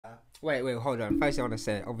Wait, hold on. First, I want to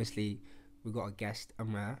say, obviously, we got a guest,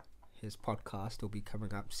 Amar. His podcast will be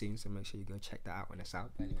coming up soon, so make sure you go check that out when it's out.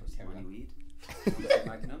 Anyways, Money weed.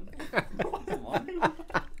 Magnum. Come on.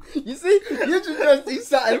 You see, you just do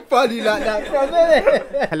something funny like that from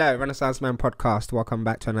it. Hello, Renaissance Man Podcast. Welcome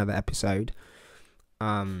back to another episode.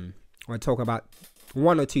 We'll talk about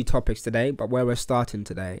one or two topics today, but where we're starting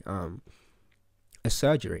today, is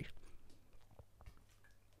surgery.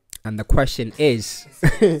 And the question is,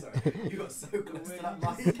 You got so close to that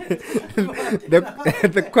mic.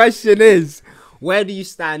 the question is, where do you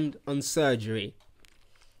stand on surgery?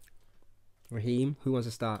 Raheem, who wants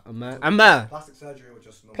to start? Amar. Plastic surgery or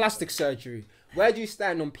just normal Plastic surgery. Where do you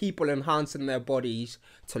stand on people enhancing their bodies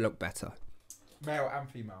to look better? Male and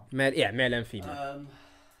female. Male and female.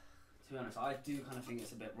 To be honest, I do kind of think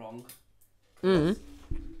it's a bit wrong.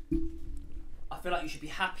 Mm-hmm. I feel like you should be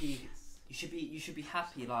happy. You should be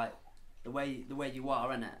happy, like the way you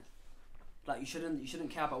are, innit? Like you shouldn't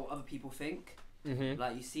care about what other people think. Mm-hmm.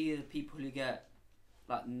 Like you see the people who get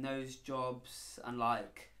like nose jobs and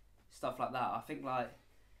like stuff like that. I think like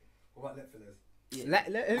What about lip fillers? Let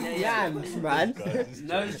him Yeah. yams, man.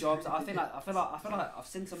 nose jobs. I feel like I've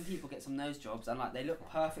seen some people get some nose jobs and like they look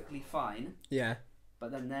perfectly fine. Yeah.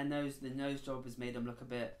 But then the nose job has made them look a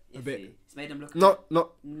bit iffy. It's made them look Not.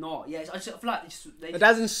 Yeah, I just feel like It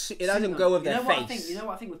doesn't go with their face. You know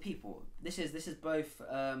what I think with people. This is both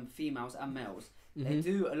females and males. Mm-hmm. They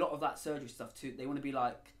do a lot of that surgery stuff too. They want to be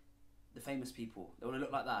like the famous people. They want to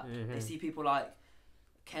look like that. Mm-hmm. They see people like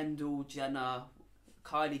Kendall Jenner,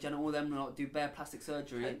 Kylie Jenner, all of them not do bare plastic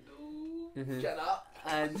surgery.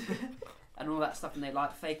 Mm-hmm. And all that stuff, and they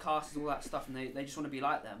like fake asses, all that stuff, and they just want to be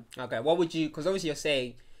like them. Okay, what would you? Because obviously you're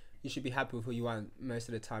saying you should be happy with who you want. Most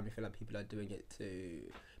of the time, you feel like people are doing it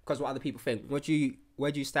because what other people think. Where do you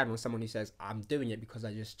stand on someone who says I'm doing it because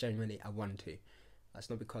I just genuinely I want to? That's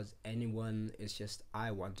not because anyone. It's just I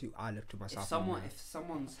want to. I look to myself.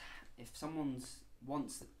 If someone's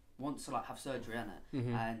wants to like have surgery in it,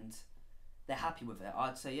 Mm-hmm. and they're happy with it,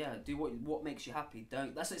 I'd say yeah, do what makes you happy.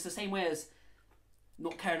 It's the same way as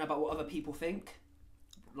not caring about what other people think.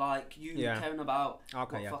 Like you caring about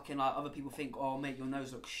fucking like other people think. Oh mate, your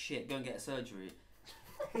nose looks shit. Go and get a surgery.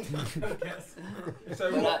 So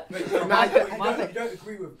you don't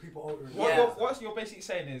agree with people altering. What you're basically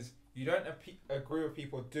saying is you don't agree with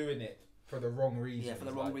people doing it for the wrong reason. Yeah, for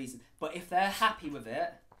the wrong reason. But if they're happy with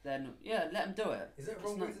it, then yeah, let them do it. Is it a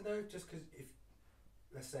wrong reason though? Just because if,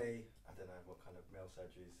 let's say, I don't know what kind of male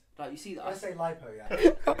surgeries. Like you see that. Let's say lipo,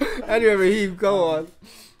 yeah. Anyway, Raheem, go on.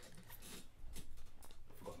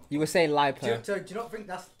 You were saying lipo. Do you not think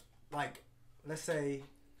that's like, let's say,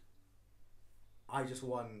 I just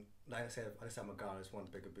want, like let's say I'm a guy, I just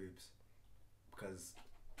want bigger boobs because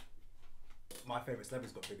my favourite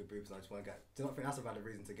celebrity's got bigger boobs and I just want to get. Do you not think that's a valid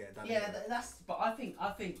reason to get it done? Yeah, but I think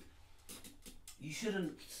you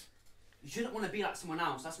shouldn't want to be like someone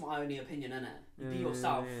else. That's my only opinion, innit? Be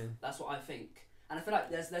yourself. That's what I think. And I feel like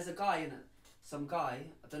there's a guy in it, some guy,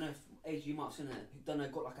 I don't know if AJ you might have seen it,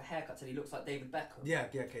 got like a haircut till he looks like David Beckham. Yeah,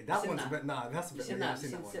 okay. That one's a bit, that's a bit. You've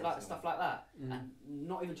seen that? Like stuff like that, and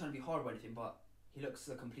not even trying to be horrible or anything, but he looks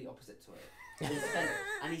the complete opposite to it.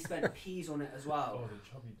 And he spent peas on it as well. Oh, the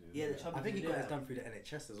chubby dude. Yeah, the chubby. I think he dude, got his done through the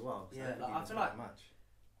NHS as well. So yeah, I feel like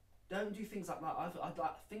don't do things like that. I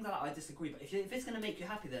like things like that. I disagree, but if it's gonna make you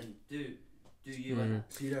happy, then do you. Innit?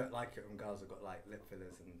 So you don't like it when girls have got like lip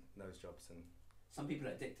fillers and nose jobs and. Some people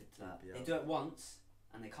are addicted to that. Yeah. They do it once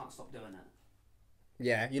and they can't stop doing it.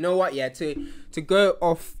 Yeah, you know what? Yeah, to go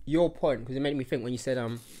off your point, because it made me think when you said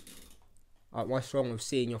what's wrong with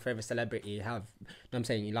seeing your favorite celebrity have? I'm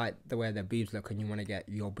saying you like the way their boobs look and you want to get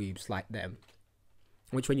your boobs like them.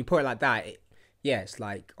 Which when you put it like that, it's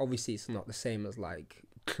like obviously it's not the same as like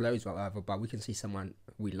clothes or whatever, but we can see someone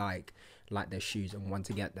we like their shoes and want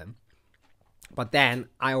to get them. But then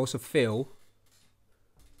I also feel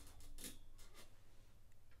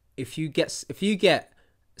if you get a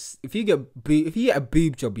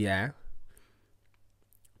boob job, yeah,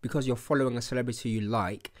 because you're following a celebrity you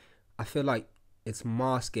like, I feel like it's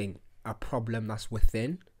masking a problem that's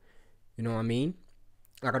within. You know what I mean?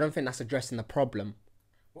 Like I don't think that's addressing the problem.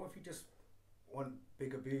 What if you just want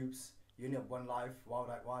bigger boobs? You only have one life. Why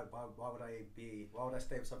would I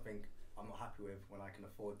stay with something I'm not happy with when I can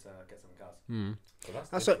afford to get something else? But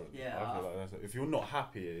that's different. I feel like if you're not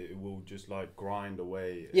happy, it will just like grind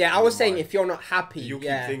away. Yeah, I was saying if you're not happy, you keep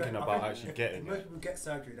thinking about actually getting most people get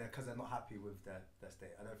surgery there because they're not happy with their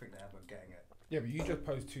state. I don't think they're ever getting it. Yeah, but you just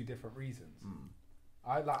posed two different reasons.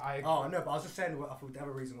 Oh no, but I was just saying. I thought the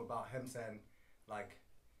other reason about him saying, like,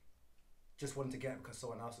 just wanted to get it because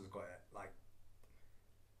someone else has got it. Like,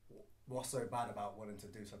 what's so bad about wanting to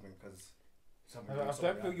do something because something. I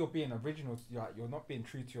don't feel you're being original. You're not being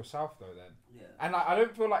true to yourself though. Then. Yeah. And like, I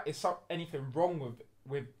don't feel like it's anything wrong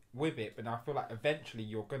with it, but I feel like eventually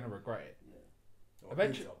you're gonna regret it. Or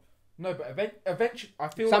Eventually. job. No, but eventually, I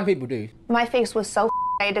feel Some like people do. My face was so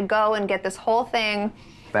I had to go and get this whole thing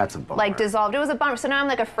That's a bummer. like dissolved. It was a bummer. So now I'm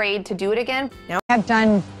like afraid to do it again. I've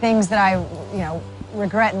done things that I,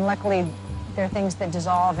 regret, and luckily there are things that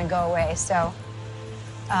dissolve and go away. So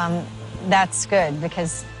that's good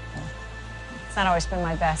because it's not always been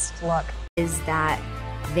my best look. Is that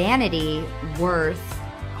vanity worth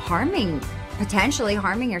potentially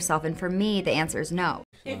harming yourself? And for me, the answer is no.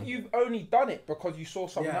 if you've only done it because you saw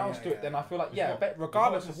someone else do it, then I feel like,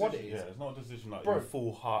 regardless of what it is. Yeah, it's not a decision like Bro, you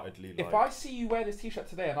full-heartedly. If I see you wear this t-shirt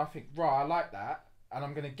today and I think, right, I like that, and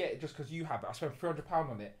I'm going to get it just because you have it, I spent £300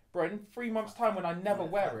 on it. Bro, in 3 months' time when I never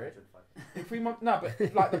wear it, in 3 months, no,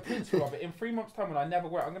 but like the principle of it, in 3 months' time when I never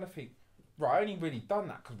wear it, I'm going to think, right, I only really done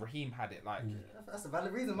that because Raheem had it. Like, that's a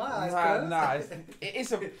valid reason. My eyes.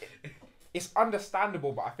 it's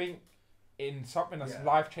understandable, but I think in something that's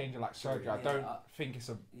life-changing like surgery, I don't think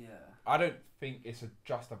it's a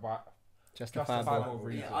justifiable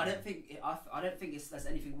reason. Yeah, I don't think there's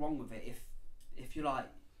anything wrong with it if you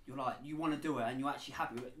want to do it and you're actually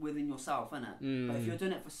happy within yourself, innit? But if you're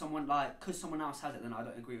doing it for someone because someone else has it, then I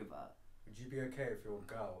don't agree with that. Would you be okay if your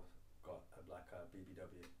girl got like a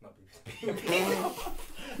BBW, not BBW?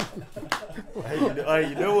 Hey,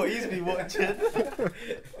 you know what he's been watching?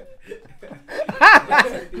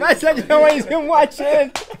 Man said you know what he's been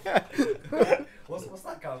watching. What's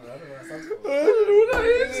that camera? I don't know what that stands for. I don't know what that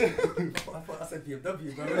is. I thought I said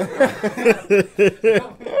BMW, bro.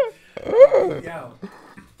 BBL.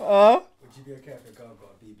 Would you be okay if your girl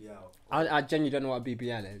got a BBL? I genuinely don't know what a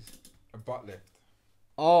BBL is. A butt lift.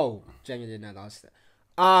 Oh, genuinely didn't know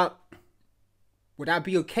that. Would I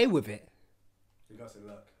be okay with it? You got to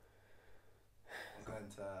look. I'm going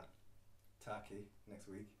to Turkey next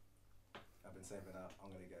week. I've been saving up.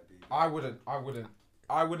 I'm gonna get a BBL.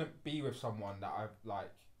 I wouldn't be with someone that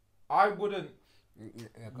I wouldn't.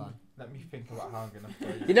 Yeah, go on. Let me think about how I'm gonna throw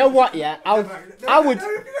you. You know what? Yeah, I would.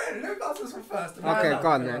 Okay, go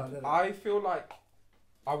on then. I feel like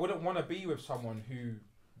I wouldn't want to be with someone who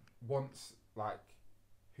wants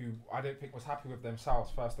who I don't think was happy with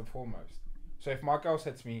themselves first and foremost. So if my girl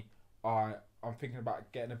said to me, I'm thinking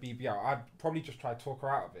about getting a BBL, I'd probably just try to talk her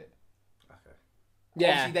out of it. Okay. Yeah.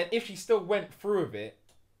 Obviously, then if she still went through with it,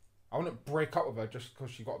 I wouldn't break up with her just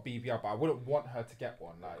because she got a BBL, but I wouldn't want her to get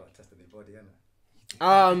one. Like, got to test the body,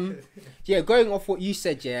 innit? Yeah, going off what you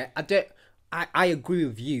said, I agree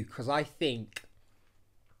with you because I think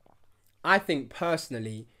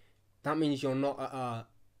personally that means you're not at a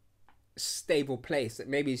stable place. That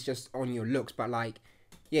maybe it's just on your looks, but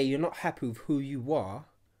you're not happy with who you are.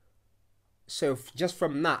 So just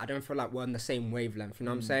from that, I don't feel like we're on the same wavelength. You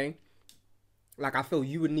know what I'm saying? Like, I feel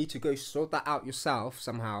you would need to go sort that out yourself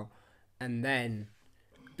somehow, and then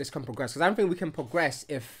this can progress. Because I don't think we can progress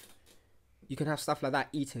if you can have stuff like that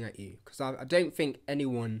eating at you. Because I don't think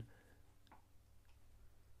anyone...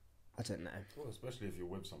 I don't know. Well, especially if you're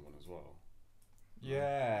with someone as well.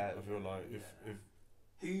 yeah. I feel like if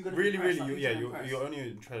Who you gonna really, impress? really, Like, you're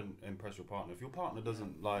only trying to impress your partner. If your partner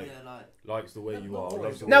doesn't likes the way you are, always.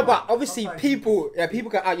 loves the No, way but you obviously people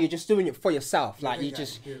go out. You're just doing it for yourself. Like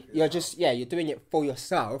you're doing it for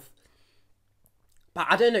yourself. But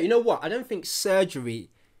I don't know. You know what? I don't think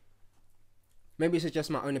surgery. Maybe it's just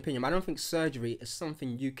my own opinion. But I don't think surgery is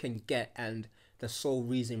something you can get, and the sole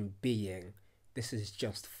reason being, this is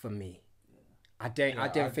just for me. I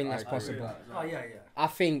don't think that's possible. Oh yeah. I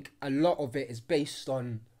think a lot of it is based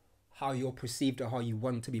on how you're perceived or how you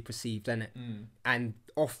want to be perceived, innit? And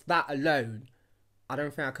off that alone, I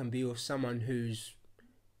don't think I can be with someone who's,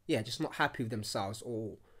 just not happy with themselves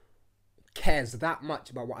or cares that much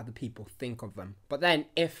about what other people think of them. But then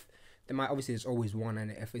if obviously there's always one, and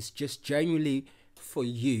if it's just genuinely for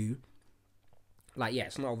you,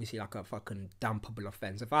 it's not obviously like a fucking dumpable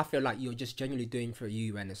offense. If I feel like you're just genuinely doing for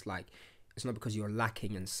you and it's not because you're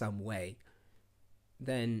lacking in some way,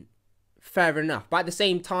 then fair enough. But at the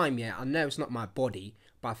same time, I know it's not my body,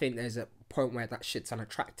 but I think there's a point where that shit's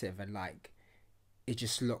unattractive and it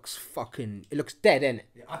just looks it looks dead, innit?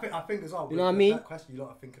 Yeah, I think as well. You know what I mean? That question you lot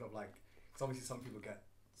are thinking of because obviously some people get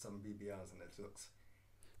some BBLs and it looks.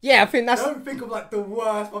 Yeah, I think that's. Don't think of the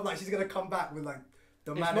worst of she's gonna come back with the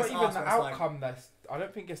It's maddest not even ass the where it's outcome I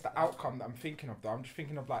don't think it's the outcome that I'm thinking of though. I'm just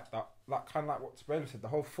thinking of that kind of like what Sabrina said, the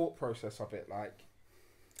whole thought process of it.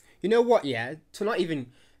 You know what? Yeah, to not even.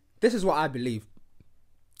 This is what I believe.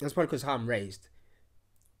 That's probably because how I'm raised.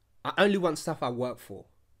 I only want stuff I work for.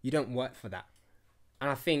 You don't work for that, and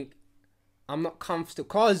I think I'm not comfortable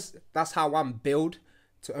because that's how I'm built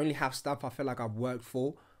to only have stuff I feel like I've worked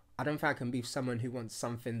for. I don't think I can be someone who wants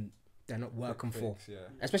something they're not working for,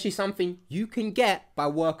 especially something you can get by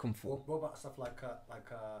working for. What about stuff like a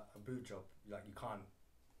boob job? Like you can't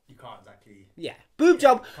exactly. Yeah, boob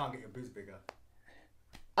job. You can't get your boobs bigger.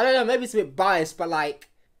 I don't know. Maybe it's a bit biased, but like,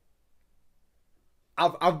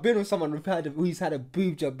 I've been with someone who's had a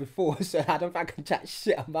boob job before, so I don't think I can chat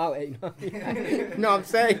shit about it. You know what I mean? You know what I'm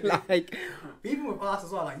saying? Like, even with us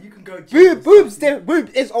as well, like you can go. Boob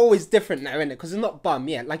is always different now, isn't it? Because it's not bum.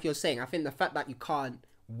 Yeah, like you're saying. I think the fact that you can't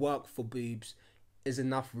work for boobs is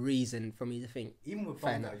enough reason for me to think. Even with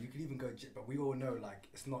bum, though, you could even go gym, but we all know like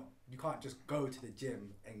it's not. You can't just go to the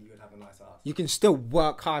gym and you would have a nice ass. You can still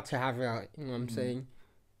work hard to have it. You know what I'm saying?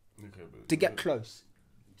 Okay, but to get close.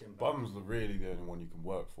 Bum's really the only one you can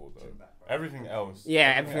work for, though. Everything else,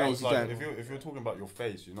 everything else. Like, if you're talking about your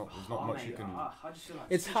face, there's not much you can. I just feel like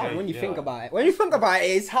it's hard when you think about it. When you think about it,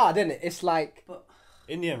 it's hard, isn't it? It's like. But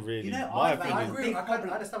in the end, really, you know, my I opinion. I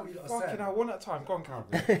understand what you lot are saying. Fucking hell, one at a time. Go on,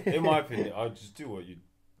 Calvin. In my opinion, I just do what you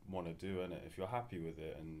want to do, innit? If you're happy with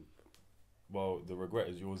it, and well, the regret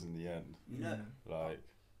is yours in the end. You know, like.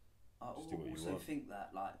 I also think that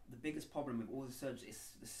like the biggest problem with all the surgery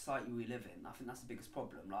is the society we live in. I think that's the biggest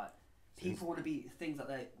problem. Like people want to be things that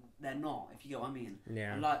they're not. If you get what I mean.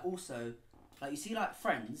 Yeah. And like also, like you see, like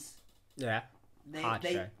Friends. Yeah.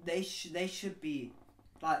 They should be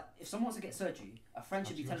like if someone wants to get surgery, a friend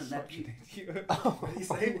should be telling them they're beautiful. I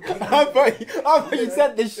thought you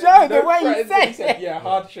said the show the way you said it. Yeah,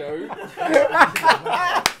 hard show.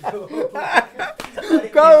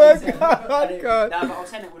 Go on. No, but I was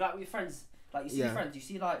saying it with like with your friends. Like you see friends, you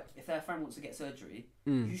see like if their friend wants to get surgery,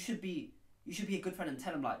 you should be a good friend and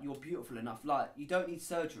tell them like you're beautiful enough. Like you don't need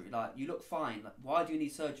surgery. Like you look fine. Like why do you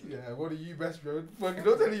need surgery? Yeah, what are you best bro? Fucking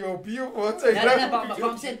not telling you you're beautiful.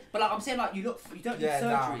 But I'm saying like you don't need surgery.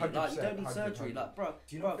 Like you don't need surgery. Like bro.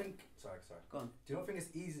 Do you not think? Sorry. Go on. Do you not think it's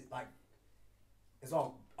easy? Like, as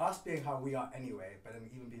well, us being how we are anyway, but then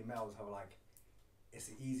even being males, how like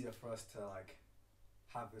it's easier for us to like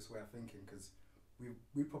have this way of thinking because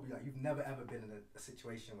we probably like you've never ever been in a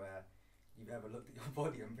situation where you've ever looked at your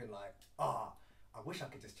body and been like, I wish I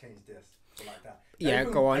could just change this or like that. Yeah,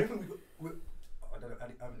 go on. I don't know,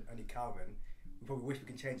 only Calvin. We probably wish we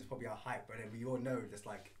can change. It's probably our height, but then we all know just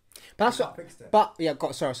like. But that's what. But yeah,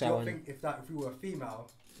 sorry. Do you think if we were a female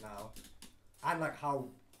now, and like how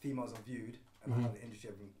females are viewed and how the industry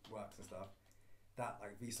works and stuff, that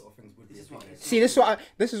like these sort of things would be. See, this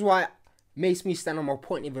is why makes me stand on my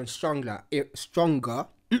point even stronger.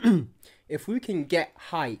 If we can get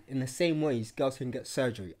height in the same way as girls can get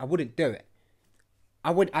surgery, I wouldn't do it.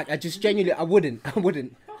 I just genuinely, I wouldn't.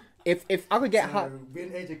 If I could get height. Me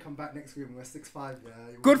and AJ come back next week and we're 6'5". Yeah.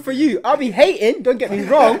 Good for you. I'll be hating. Don't get me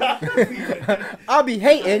wrong. I'll be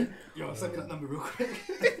hating. Yo, send me that number real quick.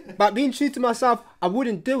 But being true to myself, I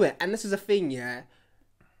wouldn't do it. And this is a thing, yeah.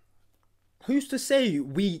 Who's to say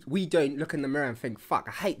we don't look in the mirror and think, fuck,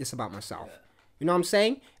 I hate this about myself. Yeah. You know what I'm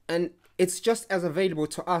saying? And it's just as available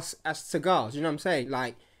to us as to girls. You know what I'm saying?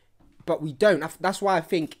 Like, but we don't. That's why I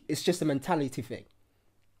think it's just a mentality thing.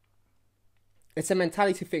 It's a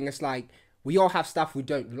mentality thing. It's like we all have stuff we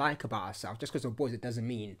don't like about ourselves. Just because we're boys, it doesn't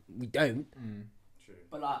mean we don't. True.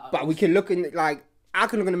 But we can look in like I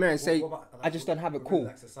can look in the mirror and say I just don't have it cool.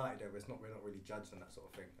 Like society, though, we're not really judged on that sort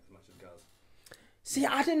of thing as much as girls. See,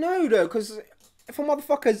 I don't know though, because if a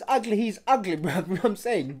motherfucker's ugly, he's ugly, bro. You know what I'm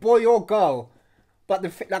saying, boy or girl. But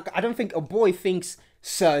I don't think a boy thinks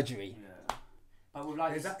surgery. Yeah. But with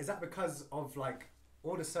like, is that because of like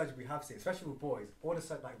all the surgery we have seen, especially with boys, all the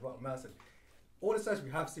surgery like what Mercer. All the surgery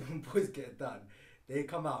we have seen when boys get it done, they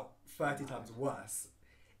come out 30 times worse.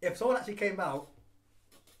 If someone actually came out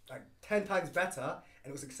like 10 times better and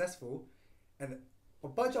it was successful, and a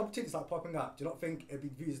bunch of opportunities start popping up, do you not think it'd be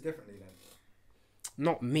viewed differently then?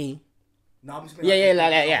 Not me. No, I'm just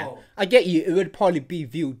yeah. I get you. It would probably be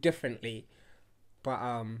viewed differently,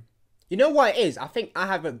 but you know what it is? I think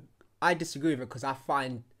I disagree with it because I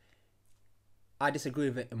disagree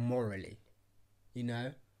with it immorally. You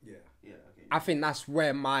know. Yeah. Okay. I think that's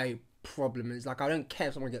where my problem is. Like, I don't care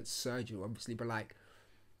if someone gets surgery, obviously, but like,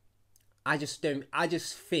 I just think,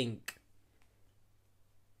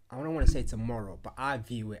 I don't want to say it's immoral, but I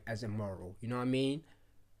view it as immoral. You know what I mean?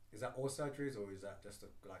 Is that all surgeries, or is that just a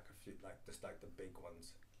few, just the big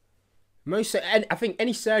ones? I think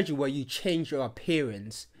any surgery where you change your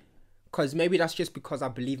appearance, because maybe that's just because I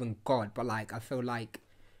believe in God, but like, I feel like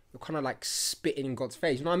you're kind of like spitting in God's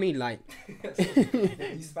face. You know what I mean? Like,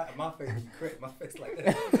 you spat in my face, you create my face like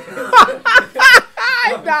that.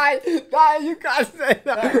 Die, you can't say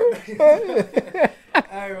that.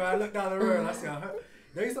 Anyway, I look down the road and I see.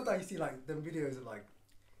 You know, sometimes you see like them videos of like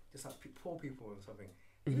just like poor people or something.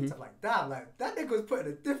 It's like, damn, like that nigga was put in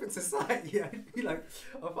a different society. Yeah, he'd be like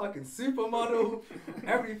a fucking supermodel,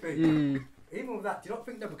 everything. Even with that, do you not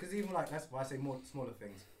think that? Because even like that's why I say more smaller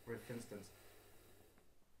things. For instance,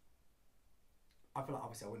 I feel like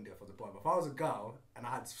obviously I wouldn't do it for the boy, but if I was a girl and I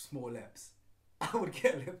had small lips, I would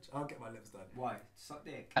get I'll get my lips done. Why? Suck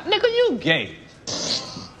dick. Nigga, you gay.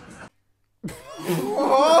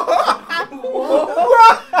 What?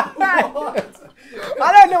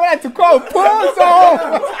 I don't know what to call pause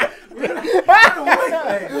off.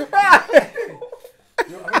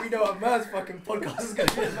 I think we know what Mer's fucking podcast is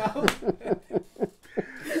gonna be about.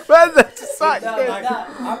 Where's the such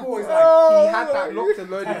I'm always like, Oh, He had that locked and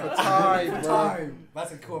loaded for time, bro.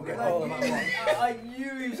 That's a cool. I'm getting hold of that one. I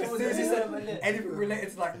knew he was As soon as you said anything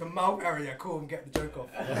related to like the mouth area, cool, I'm getting the joke off.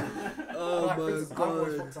 Oh like, my for instance, I've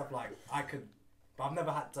always god. thought stuff like I could, but I've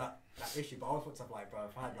never had that issue. But I always thought stuff like, bro,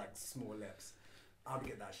 if I had like small lips, I'd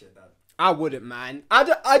get that shit done. I wouldn't, man. I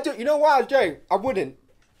don't. You know why, Joe? I wouldn't.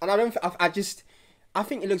 And I don't. I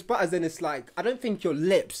think it looks better than it's like. I don't think your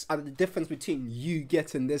lips are the difference between you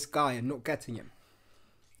getting this guy and not getting him.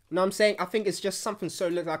 You know what I'm saying? I think it's just something so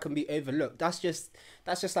little that can be overlooked. That's just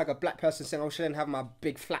like a black person saying, "Oh, she didn't have my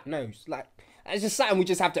big flat nose." Like, it's just something we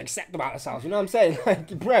just have to accept about ourselves. You know what I'm saying? Like,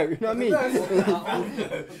 bro, you know what I mean?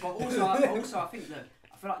 But also, I think that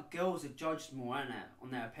I feel like girls are judged more, aren't they,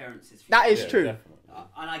 on their appearances. That is true. Definitely.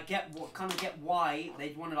 And I get why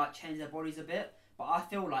they'd want to like change their bodies a bit. But I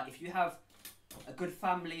feel like if you have a good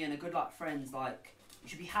family and a good like friends, like you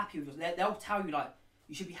should be happy with yourself. They'll tell you like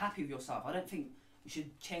you should be happy with yourself. I don't think you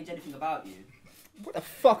should change anything about you. What the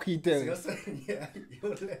fuck are you So doing? you're saying, yeah,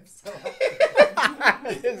 your lips.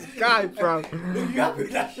 This guy, bro. Look, you happy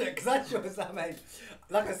with that shit? Because that shows that, mate.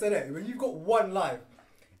 Like I said, when you've got one life,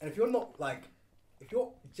 and if you're not like, if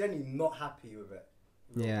you're genuinely not happy with it,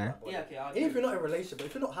 Yeah. Yeah, okay. even if you're not in a relationship, but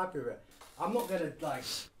if you're not happy with it, I'm not gonna like.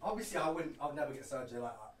 Obviously, I'll never get surgery.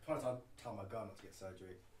 Like, I'll tell my girl not to get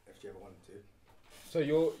surgery if she ever wanted to. So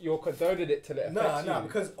you're condoning it till it affects you? No,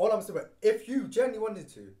 because all I'm saying, if you genuinely wanted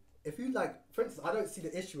to, if you like, for instance, I don't see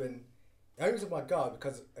the issue in. The only reason my girl,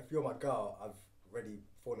 because if you're my girl, I've already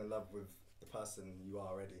fallen in love with the person you are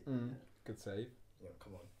already. Good save. Yeah,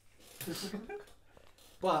 come on.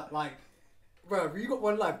 But like, bro, you got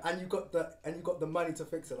one life and you got the money to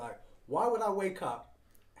fix it. Like, why would I wake up,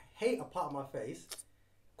 hate a part of my face?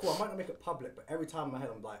 Cool, I might not make it public, but every time in my head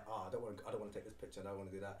I'm like, I don't want to take this picture. I don't want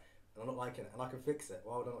to do that. And I'm not liking it, and I can fix it.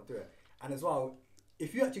 Why would I not do it? And as well,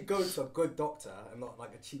 if you actually go to a good doctor and not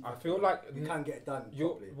like a cheap, I feel like you can get it done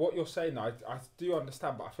properly. What you're saying, I do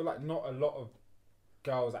understand, but I feel like not a lot of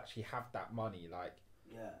girls actually have that money, like,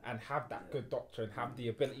 and have that good doctor and have the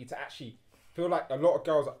ability to actually feel like a lot of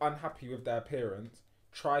girls are unhappy with their appearance,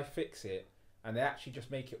 try fix it, and they actually just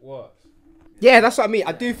make it worse. Yeah, that's what I mean.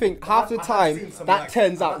 I do think half the time that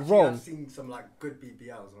turns out wrong. I've seen some like good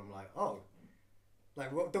BBLs, and I'm like, oh,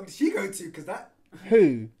 like what doctor did she go to? Because that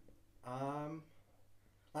Who?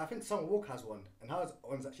 I think Summer Walk has one, and hers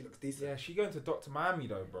ones actually looks decent. Yeah, she going to Dr. Miami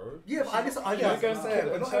though, bro. Yeah, but I guess I She's going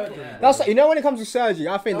to to surgery. That's like, you know, when it comes to surgery,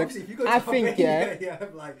 I think obviously if you go to yeah,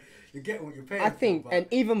 like you get what you're paying. I think, for, and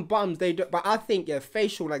even bums they do, but I think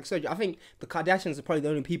facial like surgery. I think the Kardashians are probably the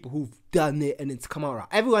only people who've done it and it's come out right.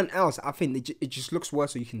 Everyone else, I think it just looks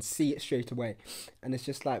worse, so you can see it straight away, and it's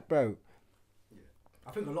just like, bro. I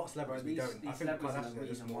think a lot of celebrities don't. I think the Kardashians are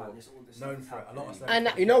just more known for it. A lot of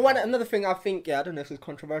celebrities. And you know what? Another thing I think, I don't know if it's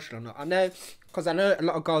controversial or not. I know a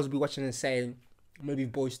lot of girls will be watching and saying, maybe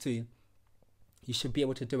boys too, you should be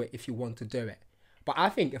able to do it if you want to do it. But I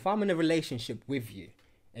think if I'm in a relationship with you,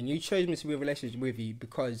 and you chose me to be in a relationship with you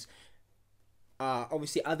because,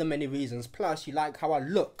 obviously other many reasons, plus you like how I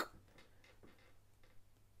look,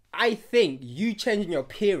 I think you changing your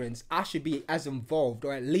appearance, I should be as involved,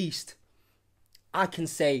 or at least I can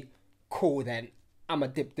say, cool then, I'ma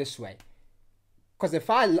dip this way. Because if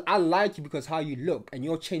I like you because how you look and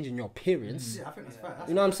you're changing your appearance, I think that's fair.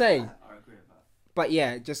 you know what I'm saying? I agree with that. But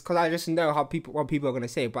yeah, just because I just know what people are gonna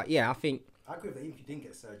say. But yeah, I think I agree with that. Even if you didn't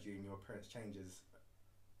get surgery and your appearance changes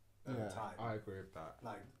over time, I agree with that.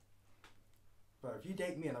 like, bro, if you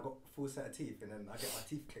date me and I got a full set of teeth and then I get my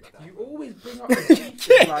teeth kicked out, You always bring up the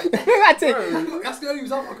teeth, like, that's it. bro, that's the only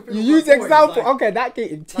example I can think You of. use My boys, example. like, Okay, that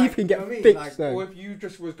teeth like, can you get know what I mean? fixed Like, though. or if you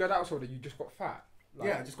just was going out somewhere, you just got fat. Like,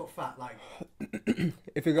 yeah, I just got fat. Like,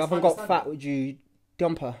 If your girlfriend got fat, would you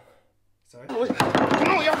dump her? sorry,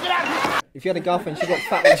 If you had a girlfriend, she got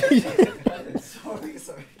fat, would you?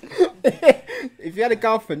 sorry. If you had a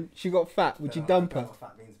girlfriend, she got fat, would you dump I her? don't know what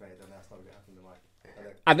fat means, mate. Then that's not gonna happen to my.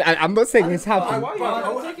 I'm not saying it's happened. Why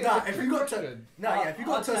are you taking it as a if you got to, question? if you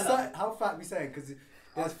got to a certain, how fat we saying? Because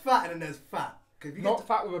there's fat and then there's fat. If you Not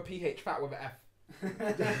fat with a PH, fat with an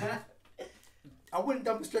F. I wouldn't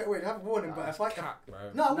dump it straight away. Have a warning, but if I Cat, bro.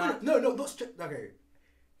 no, I wouldn't. No, not straight. Okay.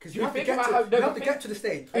 Because you You have to think get about to, how- you no, have but to think- get to the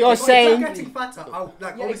stage. You're If saying- I'm getting fatter. I'll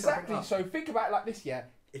like Yeah, always exactly. up. So think about it like this, yeah.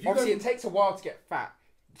 If you Obviously, go- it takes a while to get fat.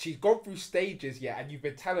 She's gone through stages, yeah, and you've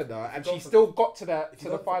been telling her, and gone she's from- still got to the If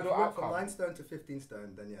you final went from outcome. 9 stone to 15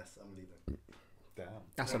 stone, then yes, I'm leaving. Damn.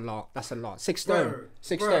 That's a lot. That's a lot. 6 Bro, stone.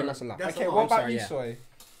 6 bro, stone. That's a lot. that's Okay, a lot. what I'm about sorry, you, yeah. Soy?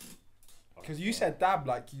 Because you said dab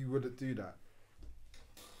like you wouldn't do that.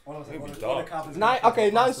 Maybe Okay,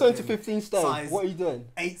 9 stone to 15 stone. Size. What are you doing?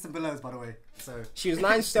 8s and belows, by the way. So She was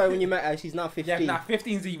 9 stone when you met her. She's now 15. Yeah, nah,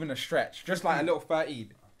 15's even a stretch. Just like a little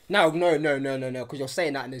 13. No. Because you're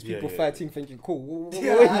saying that, and there's people Yeah. 13 thinking, cool.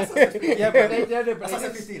 yeah, that's not 15. Yeah, but they That's not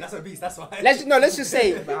 15. That's obese. That's why. Let's just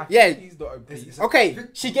say, Nah, yeah. 15's not obese. It's- Okay,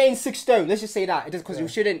 she gained 6 stone. Let's just say that. It does because Yeah. you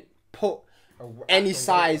shouldn't put A- any a-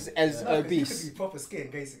 size as No, 'cause you obese. could be proper skin,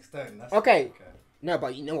 gain 6 stone. That's Okay. No,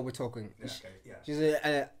 but you know what we're talking. Yeah, okay, yeah. She's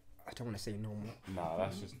I don't want to say normal. Nah,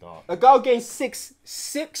 that's just dark. A girl gains 6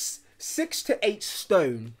 to 8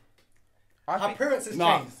 stone. I Her think appearance has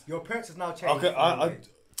Nah. changed. Your appearance has now changed. Okay, I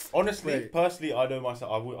honestly, Wait. personally, I know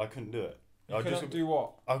myself. I couldn't do it. you I couldn't just do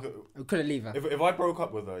what? I could, We couldn't leave her. if I broke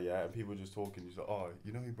up with her, yeah, and people just talking, you're like, oh,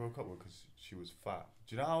 you know who you broke up with because she was fat.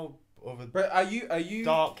 Do you know how of a But are you?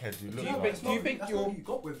 dark head you do look you like? think- do you think that's you're- what you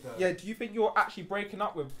got with the? Yeah, do you think you're actually breaking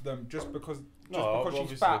up with them just because she's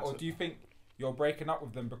obviously fat, or it's- do you think you're breaking up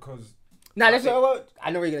with them because? Nah, let's not.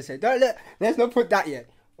 I know what you're gonna say. Let's not put that yet.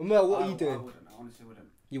 Mel, what are you I doing? wouldn't. I honestly wouldn't.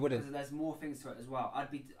 You wouldn't. Because there's more things to it as well. I'd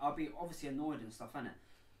be obviously annoyed and stuff, innit?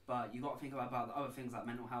 But you got to think about the other things like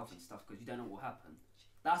mental health and stuff because you don't know what will happen.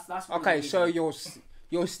 That's one of the Okay, so reasons.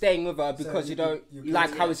 you're staying with her because you don't you-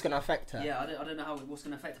 like how yeah. it's gonna affect her. Yeah, I don't know what's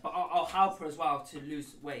going to affect her, but I'll help her as well to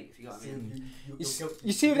lose weight, if you got what I mean.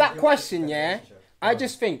 You see with that question, yeah? I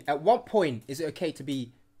just think at what point is it okay to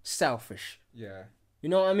be selfish? Yeah. You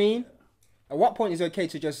know what I mean? At what point is it okay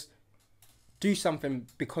to just do something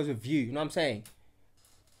because of you? You know what I'm saying?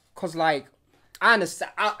 Cause like I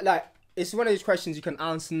understand, it's one of those questions you can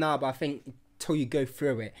answer now, but I think until you go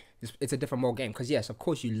through it, it's a different more game. Cause yes, of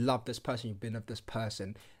course you love this person, you've been with this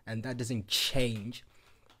person, and that doesn't change.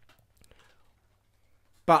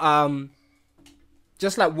 But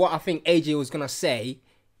just like what I think AJ was gonna say,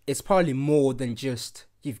 it's probably more than just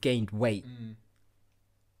you've gained weight. You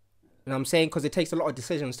know what I'm saying? Because it takes a lot of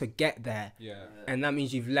decisions to get there, Yeah. and that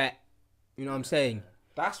means you've let. You know what I'm saying?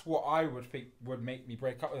 That's what I would think would make me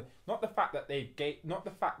break up with them. Not the fact that not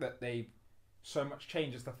the fact that they've so much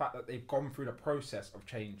changed, is the fact that they've gone through the process of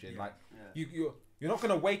changing. Like you're not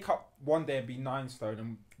gonna wake up one day and be 9 stone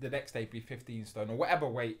and the next day be 15 stone or whatever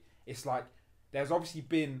weight. It's like there's obviously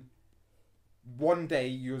been one day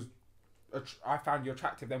I found you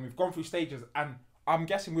attractive. Then we've gone through stages, and I'm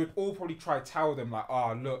guessing we'd all probably try to tell them like,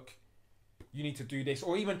 look, you need to do this,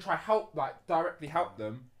 or even try directly help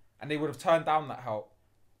them, and they would have turned down that help.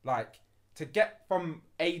 Like, to get from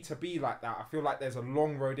A to B like that, I feel like there's a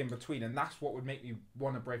long road in between, and that's what would make me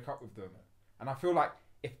want to break up with them. And I feel like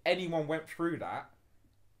if anyone went through that,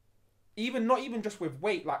 not even just with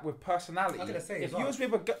weight, like with personality. I'm gonna say if as you well. was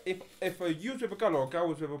with you was with a girl or a girl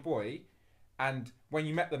was with a boy, and when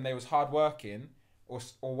you met them they was hard working or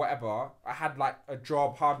whatever, I had like a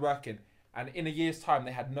job, hard working, and in a year's time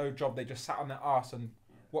they had no job, they just sat on their ass and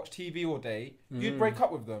watched TV all day, you'd break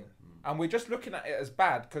up with them. And we're just looking at it as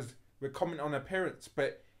bad because we're commenting on appearance,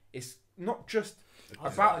 but it's not just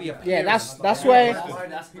about the appearance. Yeah, that's where- Why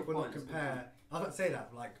That's do the people not point. compare? I was about to say that,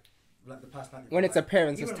 like the personality. When it's like,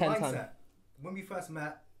 appearance, it's even 10 mindset. times. When we first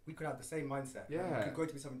met, we could have the same mindset. Yeah. We could grow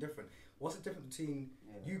to be something different. What's the difference between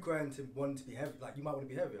you growing to want to be heavy? Like you might want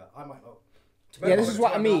to be heavier. I might not. Yeah, this is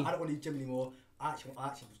what I mean. I don't want to gym anymore. I actually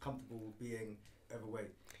was comfortable being overweight.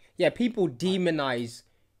 Yeah, people demonize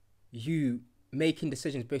you making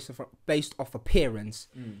decisions based off appearance.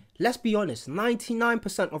 Let's be honest,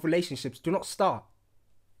 99% of relationships do not start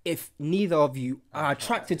if neither of you are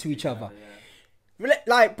attracted to each other.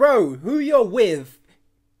 Like, bro, who you're with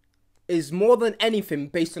is more than anything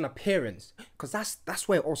based on appearance, because that's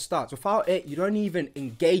where it all starts. Without it, you don't even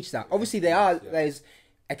engage that. Obviously, there's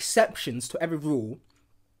exceptions to every rule,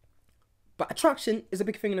 but attraction is a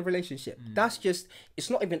big thing in a relationship. That's just, it's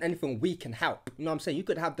not even anything we can help. You know what I'm saying? You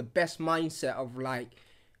could have the best mindset of like,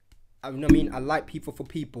 I mean, I like people for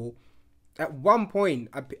people. At one point,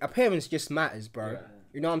 appearance just matters, bro.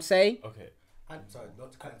 You know what I'm saying? Okay. And sorry,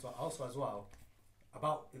 not to cut into also as well,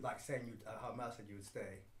 about like saying how Mel said you would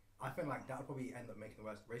stay. I feel like that would probably end up making the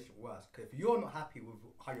relationship worse. Because if you're not happy with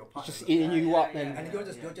how your partner Just eating you up, then. and you're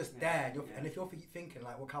just there, and if you're thinking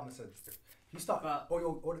like what Calvin said, if you start, or the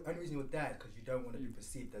only reason you're there is because you don't want to be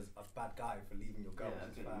perceived as a bad guy for leaving your girl.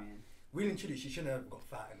 Really and truly, she shouldn't have got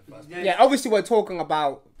fat in the first place. Yeah, obviously we're talking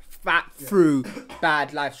about fat through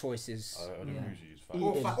bad life choices. I don't usually use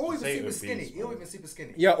fat. Or even super skinny. Or even super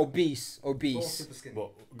skinny. Yeah, obese. Or super skinny.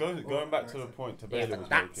 But going back to the point Tabela was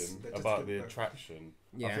making about the attraction,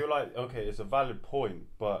 I feel like it's a valid point,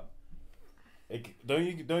 but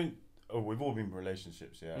we've all been in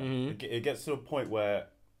relationships, yeah. It gets to a point where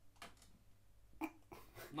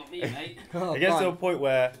not me, mate. It gets to a point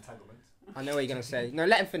where I know what you're gonna say. No,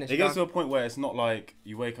 let him finish. It gets to a point where it's not like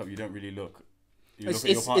you wake up, you don't really look.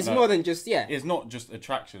 It's more than just It's not just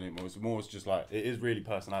attraction anymore. It's just like it is really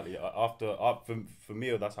personality. For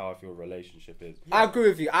me, that's how I feel a relationship is. I agree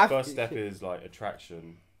with you. First step is like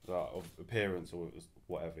attraction, like, of appearance or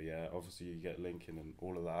whatever. Yeah, obviously you get linking and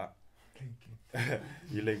all of that.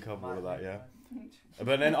 You link up all of that, yeah.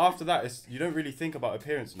 But then after that, you don't really think about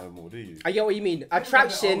appearance no more, do you? I get what you mean.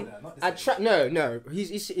 Attraction. No.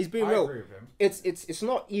 He's being real. Agree with him. It's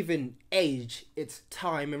not even age. It's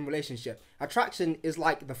time and relationship. Attraction is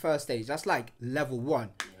like the first stage. That's like level 1,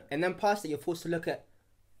 and then past it, you're forced to look at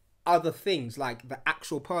other things like the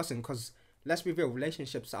actual person. Because let's be real,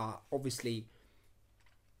 relationships are obviously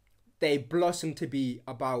they blossom to be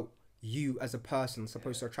about you as a person, as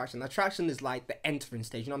opposed to attraction. Attraction is like the entering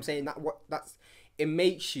stage. You know what I'm saying? It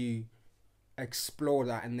makes you explore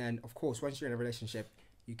that, and then of course once you're in a relationship,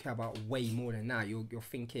 you care about way more than that. You're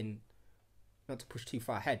thinking, not to push too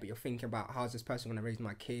far ahead, but you're thinking about how's this person gonna raise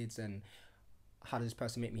my kids, and how does this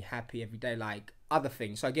person make me happy every day, like other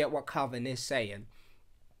things. So I get what Calvin is saying,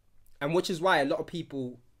 and which is why a lot of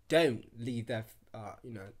people don't leave their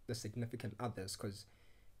the significant others, because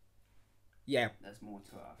there's more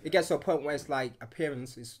to it. It gets to a point where it's like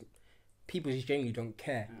appearance is people just genuinely don't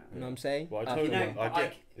care. You know what I'm saying? Well,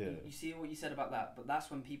 I get. You see what you said about that, but that's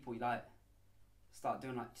when people like start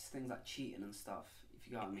doing like things like cheating and stuff. If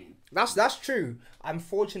you know what I mean. That's true.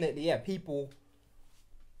 Unfortunately,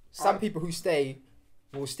 some people who stay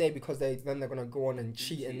will stay because they're gonna go on and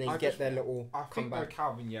cheat and they get their little comeback.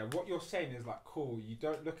 Calvin, what you're saying is like cool. You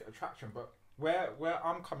don't look at attraction, but where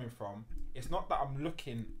I'm coming from, it's not that I'm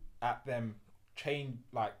looking at them change,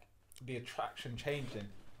 like the attraction changing.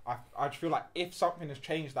 I just feel like if something has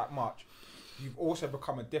changed that much, you've also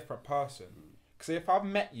become a different person. Because if I've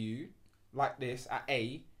met you like this at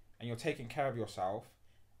A and you're taking care of yourself,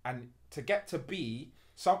 and to get to B,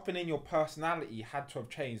 something in your personality had to have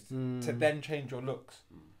changed to then change your looks.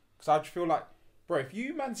 Because I just feel like, bro, if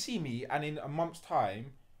you man see me and in a month's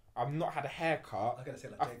time I've not had a haircut,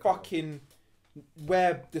 I fucking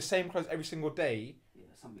wear the same clothes every single day,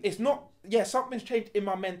 it's not, something's changed in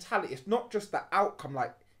my mentality. It's not just the outcome.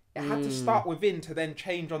 Like, it had to start within to then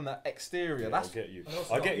change on the exterior. I get you.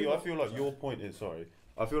 I feel like your point is,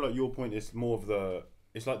 more of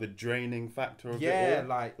it's like the draining factor of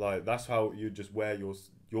it all. Like that's how you just wear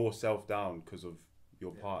yourself down because of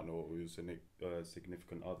your partner or your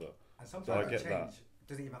significant other. And sometimes change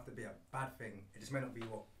doesn't even have to be a bad thing. It just may not be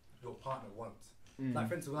what your partner wants. Like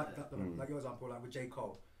for instance, like your example, like with J.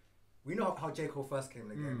 Cole. We know how J. Cole first came in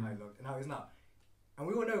the game, how he looked, and how he's now. And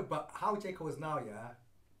we all know, but how J. Cole is now,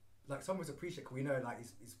 like some of us appreciate, because we know like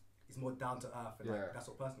he's more down to earth, and like that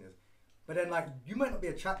sort of person is. But then like you might not be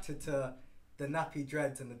attracted to the nappy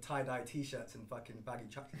dreads and the tie-dye t-shirts and fucking baggy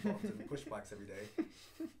tracksuit tops and push bikes every day.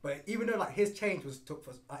 But even though like his change took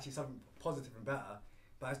for actually something positive and better,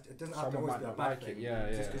 but it doesn't have to always be a bad thing.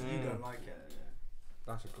 Just because you don't like it.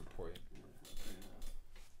 That's a good point.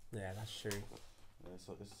 Yeah, that's true. Yeah,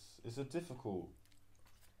 so it's a difficult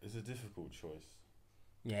choice.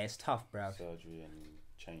 Yeah, it's tough, bro. Surgery and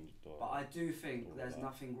change. But I do think there's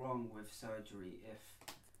nothing wrong with surgery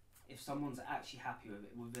if someone's actually happy with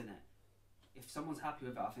it within it. If someone's happy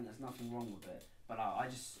with it, I think there's nothing wrong with it. But I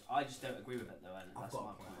just don't agree with it though. And I've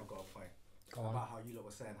got a point. About how you lot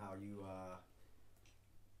were saying how you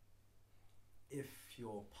if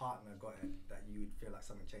your partner got it, that you would feel like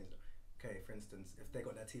something changed. Okay, for instance, if they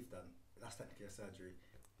got their teeth done, that's technically a surgery.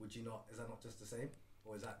 Would you not? Is that not just the same,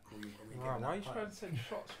 or is that? Why are you trying to send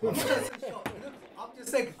shots? I'm not trying to send shots. I'm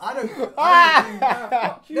just saying I don't.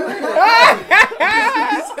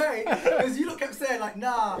 Because you lot kept saying like,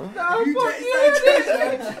 nah. You're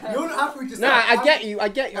not happy just. Nah, I get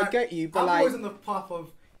you. But I'm like, always on the path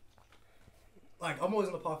of.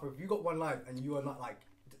 If you got one life and you are not like,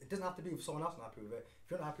 it doesn't have to be with someone else not happy with it.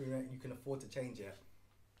 If you're not happy with it, you can afford to change it.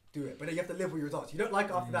 Do it, but then you have to live with your results. You don't like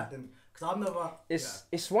it after that, then because I've never.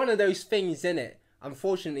 It's one of those things, innit?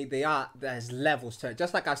 unfortunately, there's levels to it.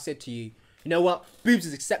 Just like I said to you, you know what? Boobs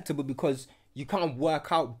is acceptable because you can't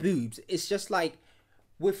work out boobs. It's just like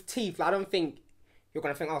with teeth. Like, I don't think you're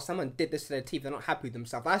gonna think, oh, someone did this to their teeth. They're not happy with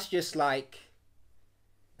themselves. That's just like,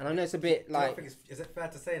 and I know it's a bit like. Is it fair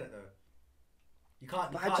to say that though? You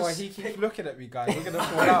can't. He keeps looking at me, guys. We're gonna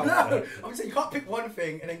fall out. No, I'm saying you can't pick one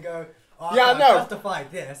thing and then go. Oh, Yeah, I know. Justify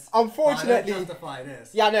this. Unfortunately, justify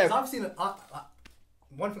this. Yeah, I know. 'Cause I've seen it.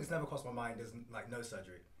 One thing that's never crossed my mind is like no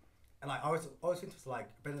surgery, and like I always think it's like.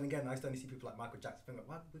 But then again, I used to only see people like Michael Jackson. Think like,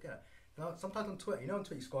 why did we get it? You know, sometimes on Twitter, on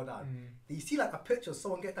Twitter you scroll down, you see like a picture of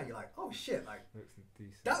someone get that, you're like, oh shit, like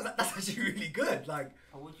that's actually really good. Like,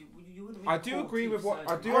 you wouldn't I do agree with what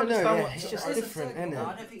I do I know, understand. yeah, What it's just It's a different, surgery. isn't No, it?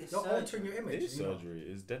 I don't think it's you're surgery. altering your image. It is surgery.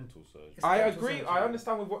 It's dental surgery. It's I dental agree. surgery. I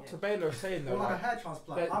understand with what Tabela is saying though. Or like a Like, hair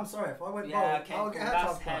transplant. that- I'm sorry if I went Yeah, bald, okay, I'll cool. get a hair That's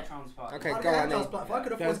transplant. hair transplant. Okay, I'll go get a hair on then. transplant. If I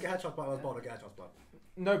could afford There's- to get a hair transplant, I was bald, I'd get a hair transplant.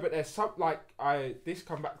 no, but there's some this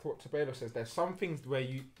come back to what Tabela says. There's some things where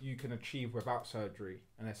you can achieve without surgery,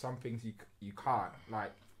 and there's some things you can't.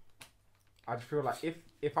 Like, I just feel like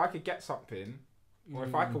if I could get something, or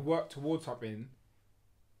if I could work towards something,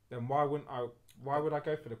 then why would I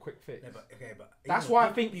go for the quick fix? Yeah, but That's even- why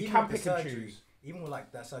I think you even can with pick the and surgery, choose. Even with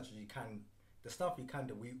like that surgery, you can the stuff you can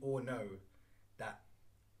do. We all know that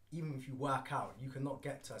even if you work out, you cannot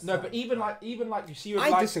get to. No, but even like you see with I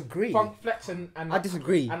like disagree. Funk Flex and I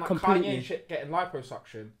disagree and like completely. Kanye and shit getting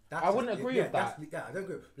liposuction. That's I wouldn't agree with that. Yeah, I don't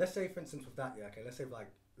agree. Let's say, for instance, with that, yeah, okay. Let's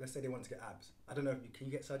say they want to get abs. I don't know. Can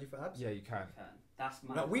you get surgery for abs? Yeah, you can. That's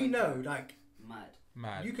mad. Like we know, like Mad.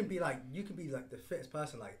 Mad. you can be like the fittest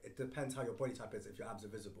person. Like it depends how your body type is. If your abs are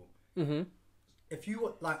visible. Mhm. If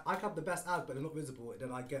you like, I have the best abs, but they're not visible.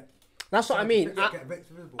 Then I get. That's what I mean. Get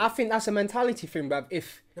visible. I think that's a mentality thing, bruv.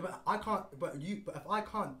 If Yeah, but I can't. But if I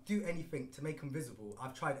can't do anything to make them visible,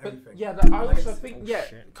 I've tried But everything. yeah, I Like, also it's- think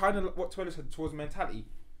shit. kind of what Twiller said towards mentality.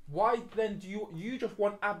 Why then do you just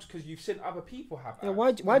want abs because you've seen other people have abs? yeah,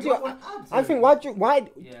 why do you? don't want abs, I think though. why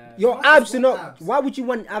Yeah. your Why abs do are you not. want abs? Why would you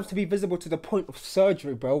want abs to be visible to the point of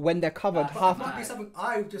surgery, bro? When they're covered But half. It might be something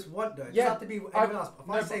I just want though. It Yeah, doesn't have to be anyone else. If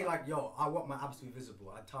no, I say but- like, yo, I want my abs to be visible,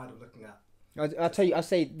 I'm tired of looking at. I tell you, I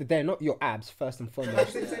say that they're not your abs first and Like you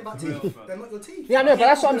foremost. say the same about Real, teeth. bro. They're not your teeth. Yeah, I know, but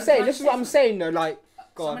that's what I'm Like, saying. This is what I'm saying, though. Like,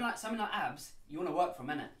 go Something on. like abs, you want to work for a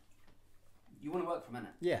minute. You want to work for a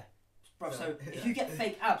minute, Yeah. bro. So if you get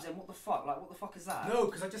fake abs, then what the fuck? Like, what the fuck is that? No,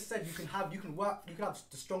 because I just said you can have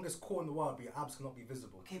the strongest core in the world, but your abs cannot be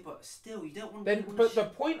visible. Okay, but still, you don't want. Then, but the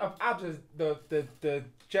point of abs is the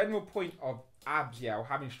general point of abs, yeah, or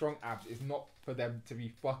having strong abs is not for them to be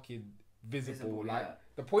fucking visible. Like yeah.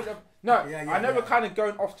 the point of no, Yeah, I know we're yeah. kind of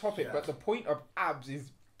going off topic, Yeah. but the point of abs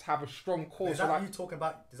is to have a strong core. Is So that like, you talking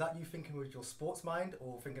about? Is that you thinking with your sports mind,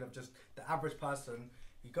 or thinking of just the average person?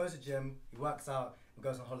 He goes to gym, he works out, and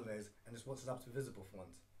goes on holidays, and just wants his abs to be visible for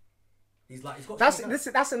once. He's got.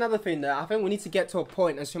 That's another thing, though. I think we need to get to a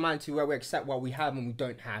point as humanity where we accept what we have and we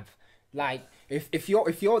don't have. Like, if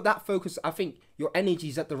you're that focused, I think your energy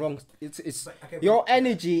is at the wrong. Your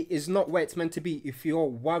energy is not where it's meant to be. If you're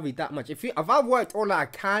worried that much, if I've worked all that I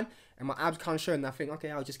can and my abs can't show, and I think,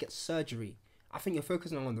 okay, I'll just get surgery. I think you're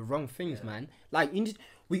focusing on the wrong things, man. Like,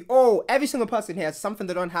 every single person here has something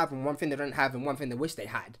they don't have, and one thing they don't have, and one thing they wish they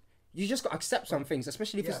had. You just got to accept some things,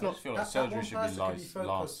 especially if it's I not. just feel like that surgery one should person be can be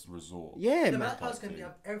last resort. Yeah, Yeah, man. but that person can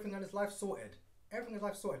have everything in his life sorted. Everything in his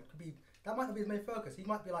life sorted. That might not be his main focus. He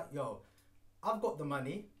might be like, yo, I've got the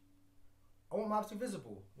money. I want my abs to be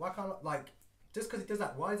visible. Why can't just because he does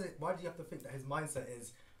that? Why do you have to think that his mindset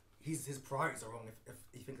is his priorities are wrong if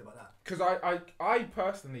he thinks about that? because I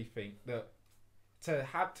personally think that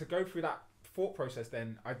to go through that thought process,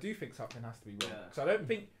 then I do think something has to be wrong. Yeah. Because I don't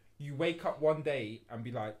think you wake up one day and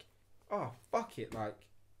be like, oh fuck it, like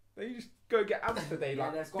then you just go get abs today. Yeah,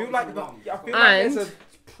 Like there's feel gotta like be something I wrong. feel like And- there's a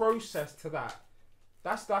process to that.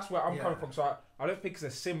 That's where I'm Yeah. coming from. So I don't think it's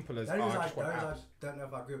as simple as The I only reason just want I abs. don't know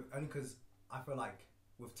if I agree with only because I feel like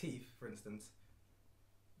with teeth, for instance,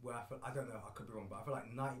 where I don't know, I could be wrong, but I feel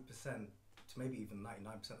like 90% to maybe even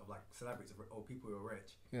 99% of like celebrities or people who are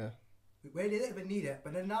rich, Yeah. where they don't even need it,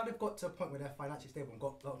 but then now they've got to a point where they're financially stable and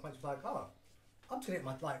got a lot of money, like, oh, I'm trying to get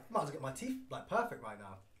might as well get my teeth like perfect right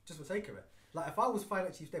now, just for the sake of it. Like if I was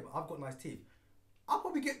financially stable, I've got nice teeth, I'll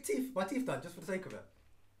probably get my teeth done just for the sake of it.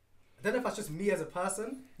 I don't know if that's just me as a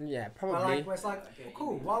person. Yeah, But probably. like, where it's like, well,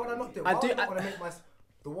 cool. Why would I not do it? I Why do- would I want to make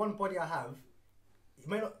the one body I have? It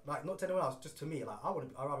may not not to anyone else, just to me. Like I'd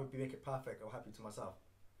rather make it perfect or happy to myself.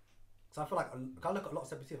 So I feel like I look at a lot of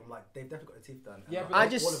celebrity teeth. I'm like, they've definitely got their teeth done. Yeah, And but like,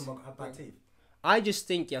 I just- all of them have bad teeth. I just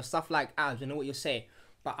think, yeah, stuff like abs, I know what you're saying,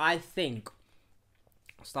 but I think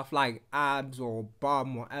stuff like abs or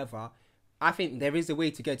bum, whatever, I think there is a way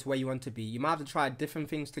to get to where you want to be. You might have to try different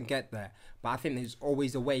things to get there, but I think there's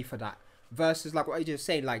always a way for that. Versus like what I just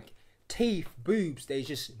said, like teeth, boobs, there's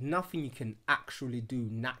just nothing you can actually do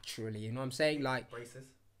naturally. You know what I'm saying? Like Braces.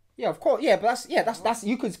 Yeah, of course. Yeah, but that's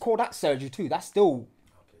you could call that surgery too. That's still,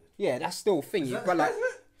 yeah, that's still thingy. But like,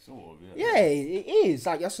 sort of, yeah, it is.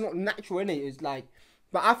 Like that's not natural, innit? It's like,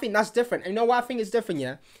 but I think that's different. And you know why I think it's different?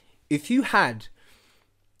 Yeah, if you had.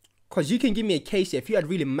 Because you can give me a case here, if you had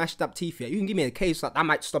really mashed up teeth here, you can give me a case that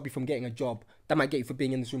might stop you from getting a job. That might get you for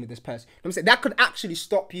being in this room with this person. You know what I'm saying? That could actually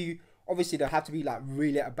stop you. Obviously, there have to be like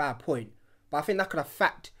really at a bad point. But I think that could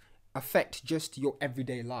affect just your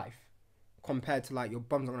everyday life. Compared to like your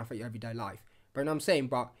bum's not going to affect your everyday life. But you know what I'm saying?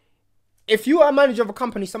 But if you are a manager of a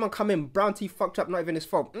company, someone come in, brown teeth fucked up, not even his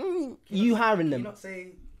fault. You hiring them. You not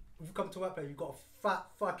say, if you come to work and you've got a fat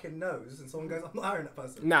fucking nose and someone goes, I'm not hiring that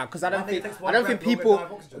person. Nah, because I don't think people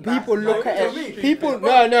look at it. People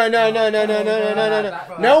no.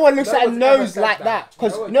 No one looks at a nose like that.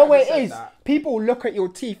 Because you know what it is? People look at your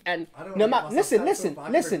teeth and no matter listen.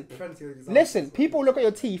 People look at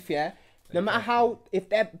your teeth, yeah. No matter how if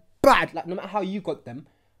they're bad, like no matter how you got them,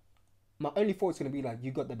 my only thought is gonna be like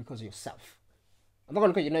you got them because of yourself. I'm not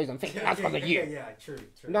gonna look at your nose and think that's because of you. Yeah, true.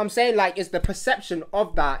 You know what I'm saying? Like it's the perception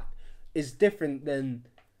of that is different than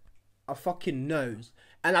a fucking nose.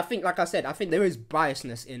 And I think, like I said, I think there is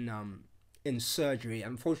biasness in surgery.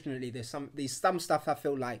 Unfortunately, there's some stuff I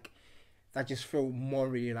feel like that just feel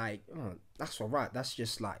morally like, oh, that's alright. That's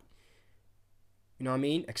just like, you know what I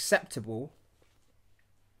mean? Acceptable.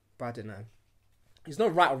 But I don't know. It's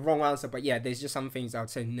not right or wrong answer, but yeah, there's just some things I would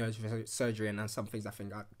say no to surgery, and then some things I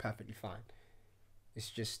think are perfectly fine. It's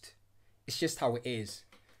just how it is.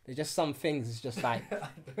 There's just some things. It's just like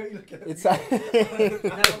it's like.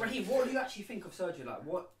 Now, Raheem, what do you actually think of surgery? Like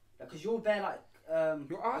what? Because you're bare like.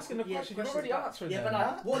 You're asking the question. You're already answering. Yeah, but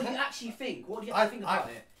like, what do you actually think? What do you actually think about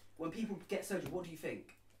it? When people get surgery, what do you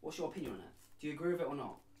think? What's your opinion on it? Do you agree with it or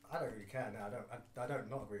not? I don't really care. No, I don't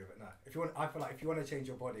not agree with it. No. If you want, I feel like if you want to change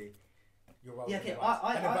your body, you're well. Yeah, okay.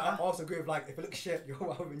 I also agree with like if it looks shit, you're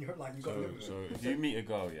well and you're like you got to live with it. So if you meet a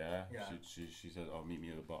girl, yeah. She says, "Oh, meet me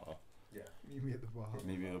at the bar." Yeah. Meet me at the bar.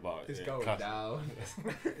 Meet me at the bar. It's going down.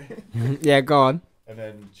 Yeah, go on. And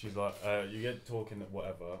then she's like, you get talking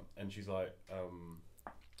whatever, and she's like,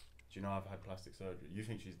 do you know I've had plastic surgery? You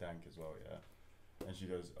think she's dank as well, yeah? And she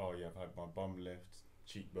goes, oh yeah, I've had my bum lift,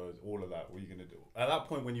 cheekbones, all of that. What are you gonna do? At that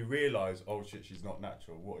point, when you realise, oh shit, she's not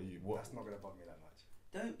natural. What? That's not gonna bother me that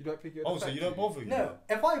much. You don't think you're. Oh, so you don't bother you? No.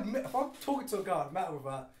 If I'm talking to a girl, I'm met with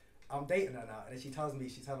her, I'm dating her now, and then she tells me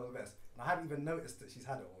she's had all this, and I haven't even noticed that she's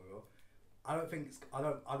had it all. I don't think I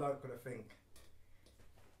don't gonna think.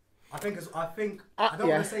 I don't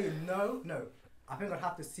want to say no. I think I'd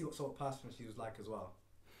have to see what sort of person she was like as well.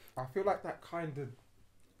 I feel like that kind of.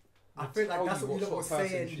 I feel like that's what you lot were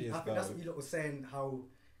saying. I think that's what you lot were saying. How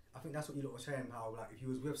like if you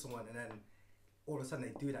was with someone and then all of a sudden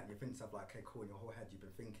they do that and you think stuff like, okay, cool, in your whole head you've been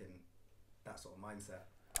thinking that sort of mindset.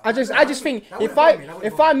 I just think if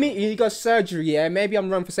I meet you, you got surgery, yeah, maybe I'm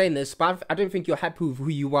wrong for saying this, but I don't think you're happy with who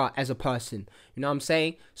you are as a person. You know what I'm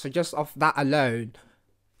saying? So just off that alone,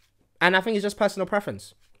 and I think it's just personal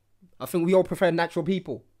preference. I think we all prefer natural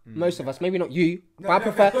people. Most of us, maybe not you, but I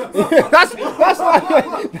prefer. That's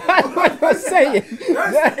what you're saying.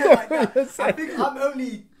 I think I'm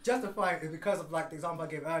only justifying it because of like the example I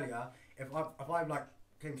gave earlier. If I like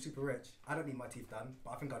became super rich, I don't need my teeth done,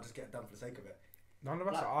 but I think I'll just get it done for the sake of it. None of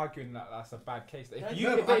us are arguing that that's a bad case. If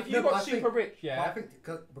you got super rich, yeah. I think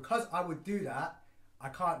because I would do that, I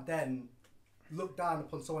can't then look down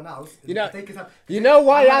upon someone else. You know, they can have, I think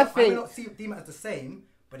I may not deem it as the same,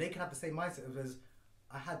 but they can have the same mindset as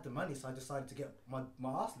I had the money, so I decided to get my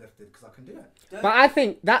ass lifted because I can do it. But I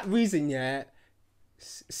think that reason, yeah,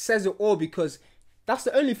 says it all because that's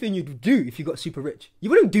the only thing you'd do if you got super rich.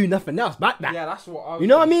 You wouldn't do nothing else but that. Yeah, that's what I was. You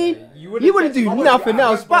know what I mean? Say. You wouldn't do nothing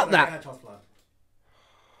else but that.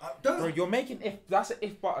 Bro, you're making that's an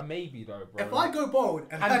if but a maybe though, bro. If I go bald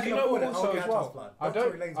and I can afford it, I'll get a transplant.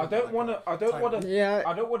 I don't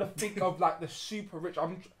want to think of like the super rich.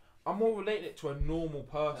 I'm more related to a normal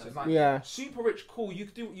person. Like super rich, cool.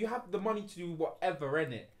 You have the money to do whatever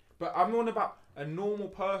in it. But I'm on about a normal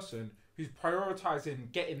person who's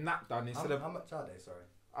prioritizing getting that done instead of. How much are they? Sorry.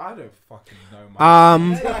 I don't fucking know,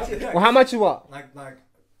 man. Well, how much is what? Like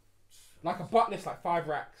a butt list, like 5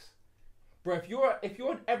 racks. Bro, if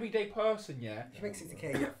you're an everyday person, yeah. If you make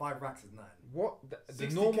 60k, yeah, 5 racks is nothing. What? The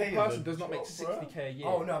normal person does not make 60k a year.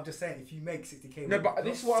 Oh no, I'm just saying if you make 60k. No, but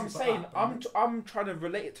this is what I'm saying. I'm trying to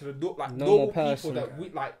relate it to the normal people that we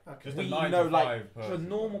like. We know like to a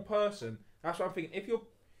normal person. That's what I'm thinking.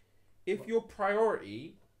 If your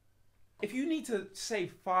priority if you need to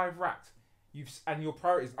save 5 racks, and your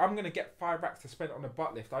priorities, I'm gonna get 5 racks to spend on a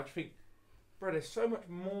butt lift. I just think, bro, there's so much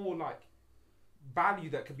more like value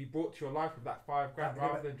that could be brought to your life with that $5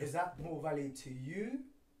 rather than just. Is that more value to you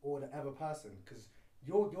or the other person? Because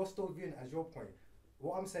you're still viewing it as your point.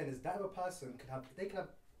 What I'm saying is that other person can have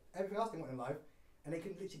everything else they want in life, and they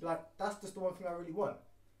can literally be like, that's just the one thing I really want.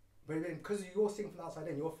 But then because you're seeing from the outside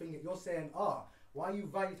in, you're saying, why are you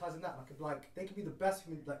prioritizing that? Like they could be the best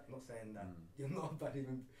human. Like, I'm not saying that you're not a bad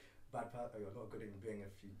person, you're not a good human being if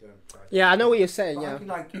you don't. Yeah, I know what you're saying. But yeah. I mean,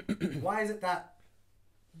 like, why is it that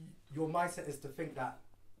your mindset is to think that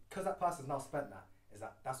because that person's now spent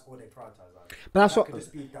that's all they prioritize? Like, but that's what.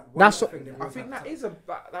 That's what. I think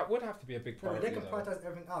that would have to be a big priority. They can prioritize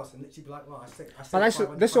everything else and literally be like, well, I said.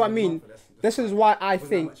 But that's what I mean. This is why I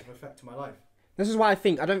think. Much of an effect to my life. This is why I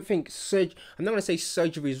think. I don't think I'm not gonna say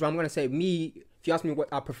surgery is wrong. I'm gonna say me. If you ask me what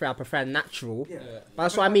I prefer natural. Yeah. But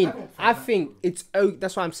that's what I mean. I think it's.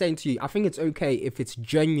 That's what I'm saying to you. I think it's okay if it's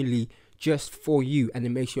genuinely just for you and it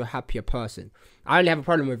makes you a happier person. I only have a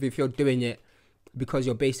problem with if you're doing it because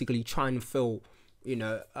you're basically trying to fill,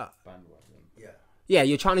 yeah,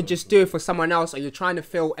 you're trying to just do it for someone else, or you're trying to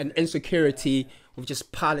fill an insecurity with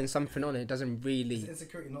just piling something on it. It doesn't really. It's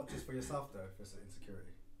insecurity not just for yourself though. If it's an insecurity.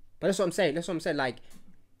 But that's what I'm saying. Like,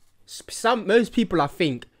 most people, I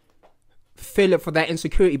think, feel it for their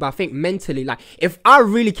insecurity, but I think mentally, like, if I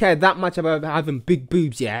really care that much about having big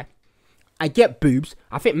boobs, yeah, I get boobs.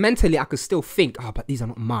 I think mentally I could still think, but these are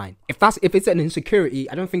not mine. If it's an insecurity,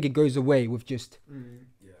 I don't think it goes away with just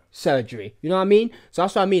surgery. You know what I mean? So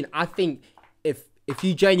that's what I mean. I think if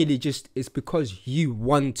you genuinely just, it's because you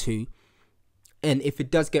want to, and if it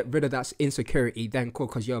does get rid of that insecurity, then cool,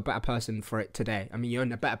 because you're a better person for it today. I mean, you're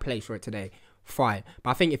in a better place for it today. Fine.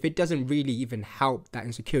 But I think if it doesn't really even help that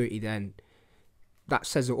insecurity, then that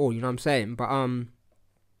says it all. You know what I'm saying? But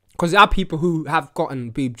because there are people who have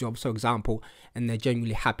gotten boob jobs, for example, and they're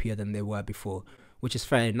genuinely happier than they were before, which is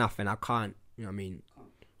fair enough. And I can't, you know what I mean?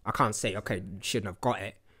 I can't say, okay, you shouldn't have got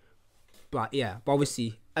it. But yeah, but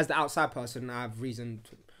obviously, as the outside person, I have reason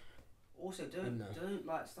to. Also, don't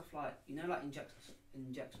like stuff like, like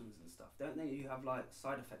injections and stuff. Don't they you have like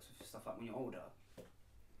side effects with stuff like when you're older?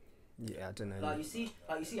 Yeah, I don't know. Like you see,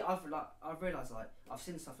 I've realised like I've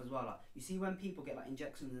seen stuff as well. Like you see when people get like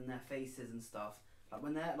injections in their faces and stuff. Like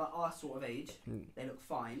when they're like our sort of age, they look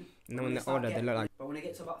fine. And then when they're older, they look like. But when they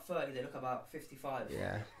get to about 30, they look about 55.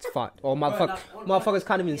 Yeah, it's fucked. Or motherfuckers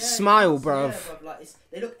can't even smile, bro. Yeah, bro. Like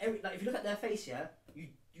they look like if you look at their face, yeah, you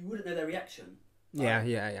wouldn't know their reaction.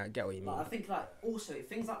 Yeah, I get what you mean. Like, I think like also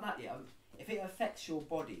things like that, yeah. If it affects your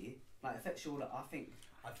body, like affects your, I think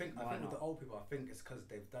with the old people, I think it's because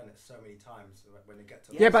they've done it so many times when they get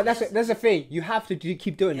to. Yeah, but that's the thing. You have to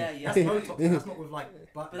keep doing it. Yeah, that's Botox. That's not with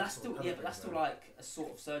like. But that's still still like a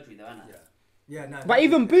sort of surgery, though, isn't it? Yeah, no. But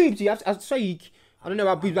even boobs, you have to. I don't know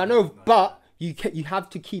about boobs. I know, but you have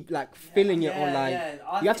to keep like filling it or like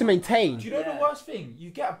you have to maintain. Do you know the worst thing?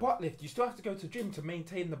 You get a butt lift, you still have to go to the gym to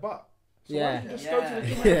maintain the butt. So why don't you just go to the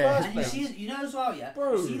gym in the first place? And you know as well, yeah.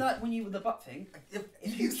 Bro, you see, like when you with the butt thing.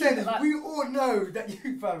 If you say this, we all know that if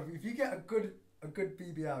you get a good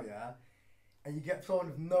BBL, yeah, and you get someone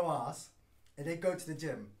with no ass, and they go to the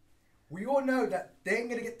gym, we all know that they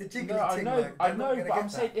ain't gonna get the jiggly thing. I know, but I'm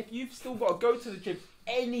saying if you've still got to go to the gym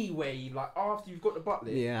anyway, like after you've got the butt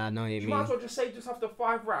lift, yeah, I know what you mean. You might as well just say just after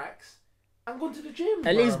 5 racks, I'm going to the gym.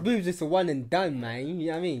 At least boobs is a one and done, man. You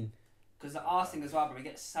know what I mean? Because the arse thing as well, but it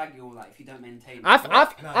gets saggy all like if you don't maintain it.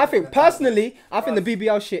 I think personally, I think the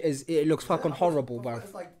BBL shit it looks fucking horrible, bro.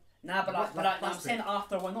 I'm saying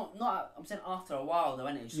after a while, I'm saying after a while though,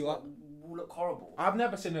 innit? It will look horrible. I've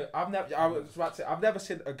never seen I've never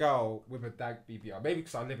seen a girl with a dag BBL. Maybe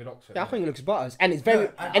because I live in Oxford. Yeah, I think it looks butters, and it's very,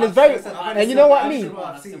 and you know what I mean.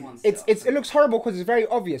 It looks horrible because it's very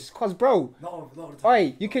obvious. Cause bro,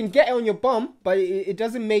 you can get it on your bum, but it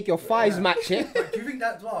doesn't make your thighs match it. Do you think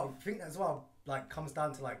that as well? Like comes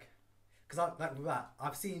down to like, because with that,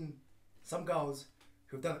 I've seen some girls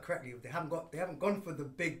who've done it correctly. They haven't gone for the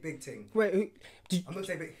big thing. Wait, I'm not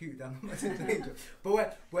saying big huge. I'm not saying dangerous.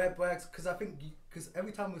 But where because I think because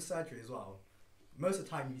every time with surgery as well, most of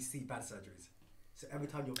the time you see bad surgeries. So every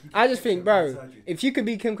time I just think, bro, if you could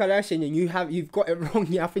be Kim Kardashian and you've got it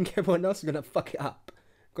wrong, I think everyone else is gonna fuck it up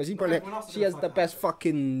because she has the best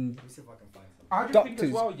fucking. Let me see if I can find some. I just think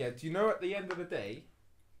as well, yeah. Do you know at the end of the day,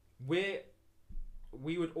 we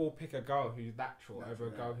would all pick a girl who's natural over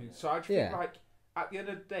a girl who's. So I just think like at the end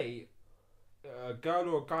of the day, a girl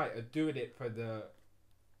or a guy are doing it for the.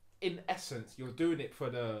 In essence, you're doing it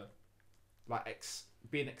for the, like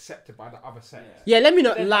being accepted by the other sex. Yeah, let me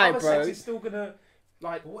not lie, the other bro. sex is still gonna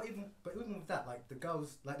Like, but even with that, like the girl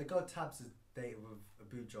Tabs' date with a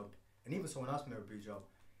boob job, and even someone else with a boob job,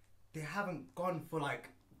 they haven't gone for like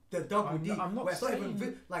the double D. I'm not where it's not saying...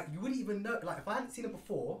 even like you wouldn't even know. Like if I hadn't seen it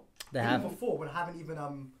before, when I haven't even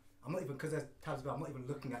I'm not even because there's Tabs, but I'm not even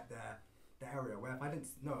looking at the area. Where if I didn't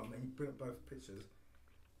know them and you bring up both pictures,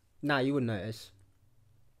 nah, you wouldn't notice.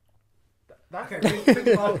 Okay, think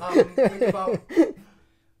about I don't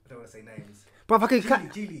want to say names. But if I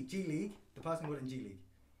could G League, the person who in G League.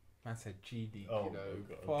 Man said GD. Oh, you know.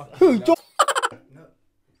 God. who? No.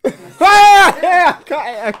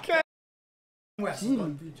 Okay. West got a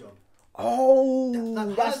boob job.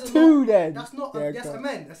 Oh, that's how two not, then. That's not. Yeah, Yes,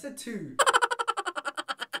 I said two.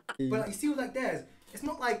 But like, you see, like theirs, it's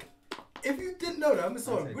not like if you didn't know them.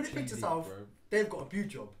 So when it picks yourself, they've got a boob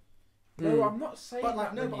job. No, I'm not saying. But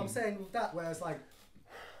like that, no, but I'm saying with that where it's like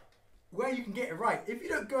where you can get it right. If you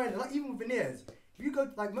don't go in, like even with veneers, if you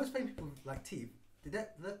go like most famous people with, like teeth, they don't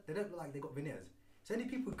look like they got veneers. So any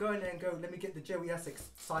people go in there and go, let me get the Joey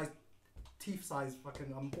Essex size teeth size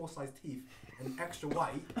fucking horse size teeth and extra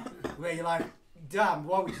white, where you're like, damn,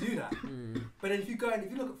 why would you do that? But then if you go and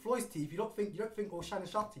if you look at Floyd's teeth, you don't think or Shannon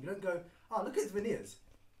Sharp teeth, you don't go, oh look at his veneers,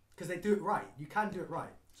 because they do it right. You can do it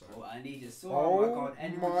right. Oh, I need to saw. Oh my god!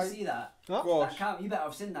 Anyone can see that? Gosh. That you better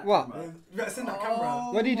have seen that What? camera. You better send that camera.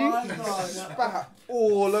 What do you do? Spat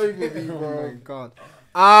all over me, Oh bro. my god.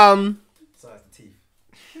 So that's the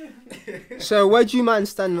teeth. So where do you man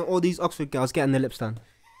stand when all these Oxford girls getting their lips done?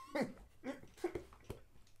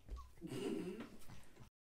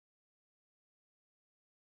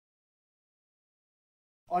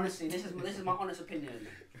 Honestly, this is my honest opinion.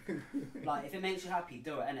 Like, if it makes you happy,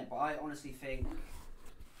 do it, innit? But I honestly think,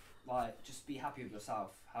 like, just be happy with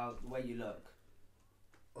yourself, the way you look.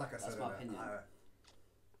 Like I said, that's my opinion.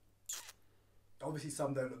 Obviously,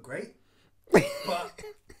 some don't look great, but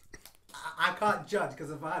I can't judge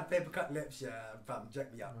because if I had paper cut lips, yeah, fam,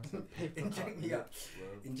 inject me up, inject me up,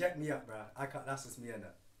 inject me up, bro. I can't. That's just me,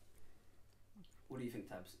 innit? What do you think,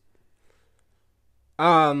 Tabs?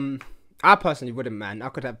 I personally wouldn't, man. I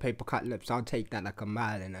could have paper cut lips. I'll take that like a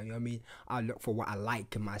mile, you know what I mean? I'll look for what I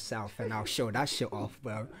like in myself and I'll show that shit off,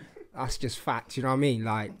 bro. That's just facts, you know what I mean?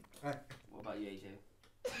 Like. What about you, AJ?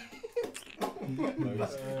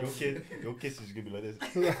 Your kiss is gonna be like this.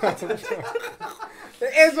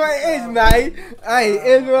 It is what it is, man. Hey, it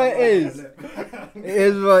is what it is. It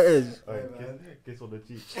is what it is. Right, kiss on the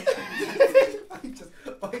cheek.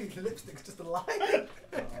 Your lipstick's just a lie.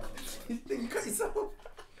 You think you cut yourself?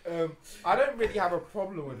 I don't really have a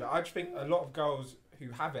problem with it. I just think a lot of girls who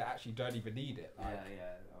have it actually don't even need it. Like,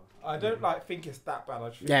 Yeah. I don't like think it's that bad. I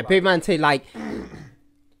just think, Yeah, like, big man say like,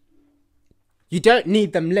 you don't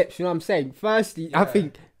need them lips. You know what I'm saying? Firstly, I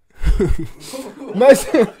think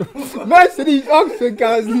most of these Oxford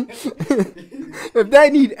girls, if they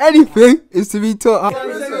need anything, is to be taught.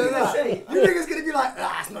 You think it's gonna be like,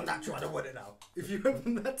 it's not natural. I don't want it now. If you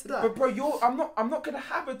open that to that. But bro, I'm not gonna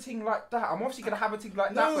have a thing like that. I'm obviously gonna have a thing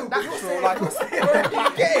like that, but but natural. saying, Like, bro,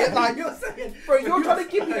 you get it? Like, you're saying, bro, you're trying to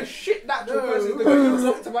give me a shit natural versus the but girl who's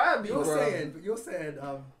up to Miami, you're bro.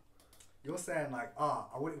 you're saying like, I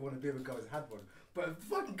wouldn't want to be with a girl who's had one. But if the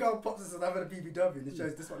fucking girl pops us and having a BBW and it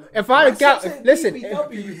shows this one. If I had a girl, listen.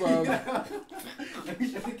 BBW, bro. Let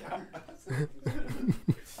me show the camera.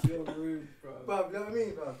 You're rude, bro. Bro, you know what I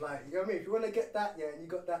mean, bro? Like, you know what I mean? If you want to get that, yeah, and you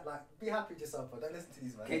got that, like, be happy with yourself, bro. Don't listen to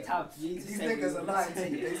these, man. Okay, Tabs, you need to These say niggas are lying to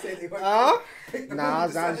you. They say they won't. Nah,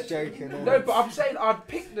 I was joking. No, but I'm saying I'd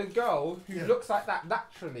pick the girl who looks like that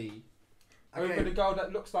naturally over the girl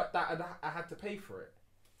that looks like that and I had to pay for it.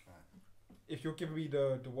 If you're giving me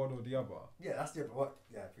the one or the other. Yeah, that's different. What?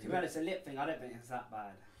 Yeah. To be honest, the lip thing, I don't think it's that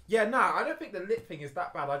bad. Yeah, nah, I don't think the lip thing is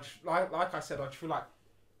that bad. I just, like I said, I just feel like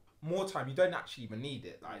more time, you don't actually even need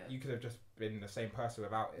it. Like, you could have just been the same person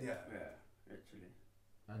without it. Yeah, literally.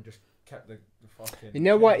 And just kept the fucking... You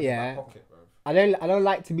know what, in my yeah? pocket, bro. I don't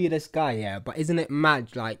like to be this guy, yeah, but isn't it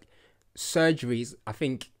mad? Like, surgeries, I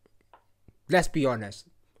think, let's be honest,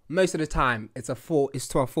 most of the time it's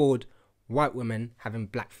to afford white women having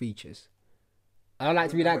black features. I don't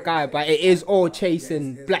like to be that guy, but it is all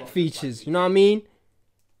chasing black features. You know what I mean?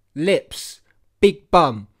 Lips, big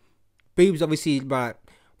bum, boobs, obviously, but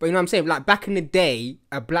you know what I'm saying? Like, back in the day,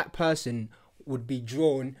 a black person would be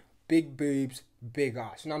drawn big boobs, big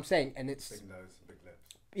ass. You know what I'm saying? And it's big nose, big lips.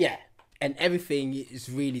 Yeah, and everything is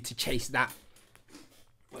really to chase that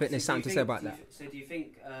fitness. Something to say about that. So do you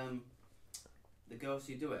think the girls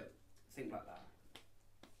who do it think like that?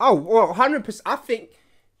 Oh, well, 100%. I think.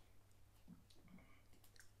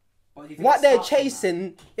 What they're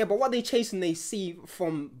chasing, but what they're chasing, they see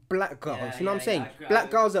from black girls. You know what I'm saying? Black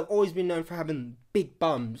girls have always been known for having big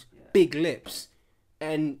bums, big lips.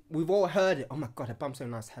 And we've all heard it. Oh my god, her bum's so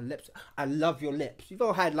nice. Her lips. I love your lips. You've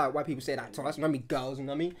all had like white people say that to us. You know what I mean? Girls, you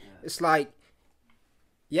know what I mean? Yeah. It's like,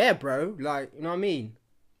 yeah, bro. Like, you know what I mean?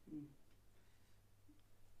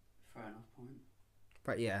 Fair enough point.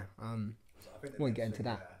 But yeah, So I think the won't get next into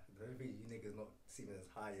thing, that. The only thing you niggas not seen as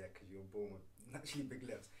high yet because you're born with naturally big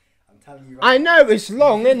lips. I'm telling you. I know it's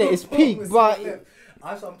long, isn't it? It's You're peak, born with but big lips.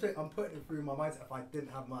 I'm putting it through my mind. If I didn't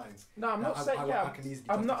have mine, No, I'm not saying. I can easily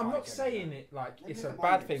I'm justify not getting saying that. it like it's a Look at my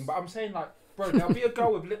bad lips. thing, but I'm saying like, bro, there'll be a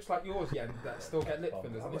girl with lips like yours, yeah, that still get lip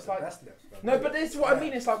fillers, and I've it's got the like, best lips, bro. no, but this is what I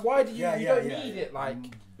mean. It's like, why do you? Yeah, you yeah, don't yeah, need yeah. it, like.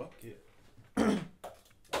 Bucket. Alright,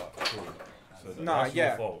 cool. So Nah, that's yeah.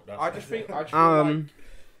 your fault. That's I just feel like,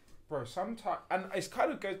 bro, sometimes, and it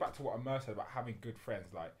kind of goes back to what Amir said about having good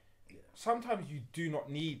friends. Like, sometimes you do not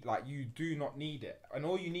need it, and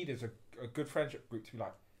all you need is a good friendship group to be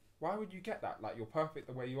like, why would you get that? Like, you're perfect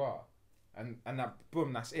the way you are, and that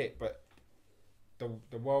boom, that's it. But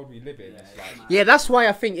the world we live in, it's like, yeah, that's why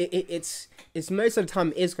I think it's most of the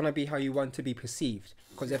time is gonna be how you want to be perceived.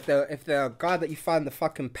 Because if the guy that you find the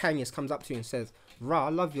fucking pangiest comes up to you and says, "Rah, I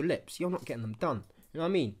love your lips," you're not getting them done. You know what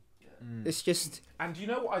I mean? It's just. and you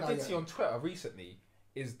know what I did see on Twitter recently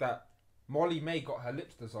is that Molly May got her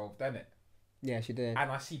lips dissolved, didn't it? Yeah, she did.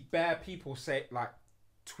 And I see bare people say like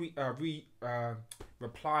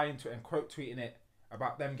replying to it and quote tweeting it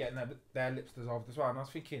about them getting their lips dissolved as well. And I was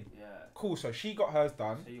thinking, cool. So she got hers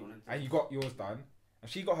done, So you wanted to- and you got yours done, and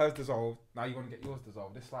she got hers dissolved. Now you want to get yours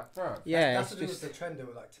dissolved. It's like, bro. Yeah, That's to do it's with just. the trend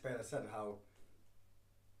of like to pay a cent how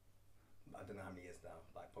I don't know how many years now,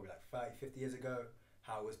 like probably like 30, 50 years ago,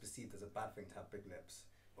 how it was perceived as a bad thing to have big lips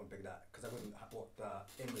or big that because I wouldn't have what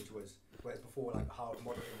the image was. Whereas before, like how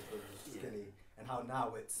model image was skinny, and how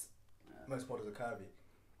now it's most models are curvy.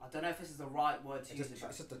 I don't know if this is the right word to It's use, just, but,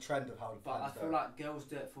 it's just the trend of how. but I feel like girls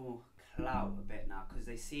do it for clout a bit now because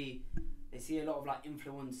they see a lot of like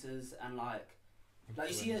influencers and like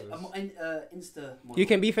you see Insta model. You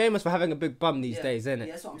can be famous for having a big bum these days, innit?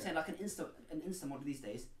 Yeah, that's what I'm saying. Like an Insta model these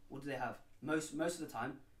days. What do they have? Most of the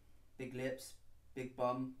time, big lips, big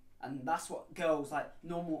bum, and that's what girls like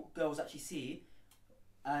normal girls actually see,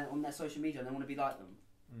 on their social media, and they want to be like them.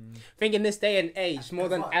 I think in this day and age, more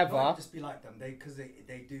than ever. Not just be like them, because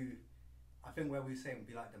they do. I think where we're saying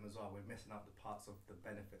be like them as well, we're missing out the parts of the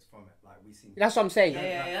benefits from it. Like we see. That's what I'm saying.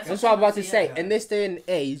 Yeah, that's what I'm about to say. Yeah. In this day and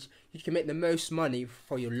age, you can make the most money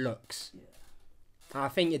for your looks. Yeah. And I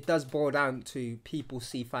think it does boil down to people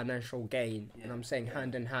see financial gain, and I'm saying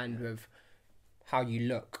hand in hand with how you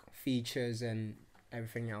look, features, and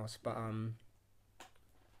everything else. But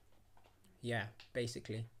yeah,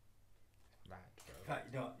 basically. In fact,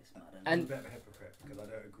 you know what? I'm a bit of a hypocrite because I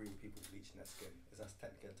don't agree with people bleaching their skin. Is that's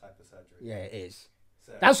technically a type of surgery? Yeah, it is.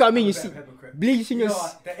 So That's what I mean. I'm You a bit see, of a hypocrite. bleaching You your know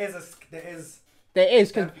what? There is. there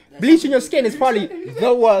is because bleaching your skin is probably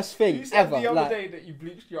the worst thing You said ever. the other Like, day that you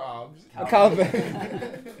bleached your arms.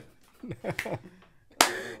 Calvin.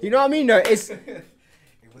 You know what I mean? No, it's. It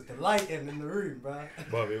was the lighting in the room, bro.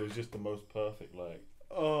 But it was just the most perfect, like.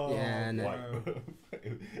 Oh. Yeah, no.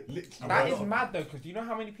 Literally. That is mad though, because do you know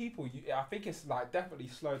how many people? I think it's like definitely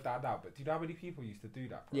slowed that down. But do you know how many people used to do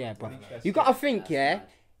that? Bro? Yeah, but Bleach their you skin. gotta think, That's yeah. mad.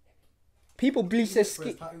 People bleach their For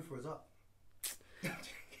his skin. tattoo for his up.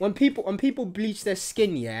 When people bleach their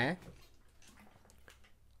skin, yeah.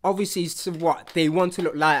 Obviously, it's to what they want to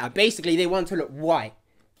look lighter. Basically, they want to look white,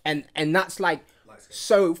 and that's like that's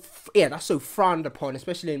so frowned upon,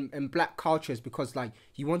 especially in black cultures, because like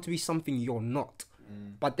you want to be something you're not.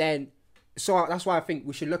 But then, so that's why I think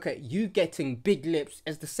we should look at you getting big lips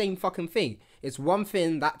as the same fucking thing. It's one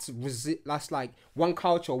thing that's like one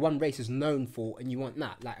culture or one race is known for, and you want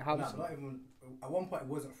that. Like how? No, not even. At one point, it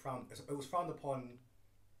wasn't frowned. It was frowned upon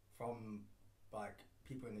from like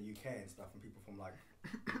people in the UK and stuff, and people from like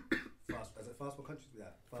first world countries. Yeah,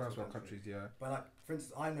 First world countries, yeah. But like, for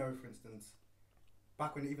instance, I know, for instance,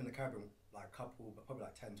 back when even the Caribbean, like probably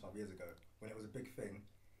like 10, 12 years ago, when it was a big thing,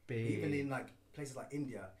 even in like places like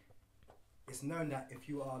India, it's known that if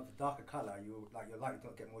you are the darker color, you're likely to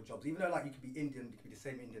not get more jobs. Even though like you could be Indian, you could be the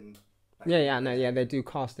same Indian. Like, they do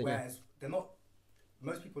casting. Whereas they're not.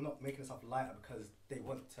 Most people are not making themselves lighter because they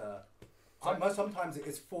want to. Sometimes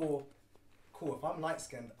it's for. Cool. If I'm light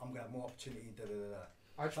skinned, I'm gonna have more opportunity.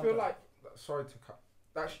 I just feel like. Sorry to cut.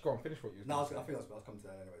 Actually, go on. Finish what you. No, I think I'll come to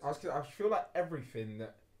that anyways. I feel like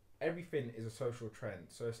everything is a social trend.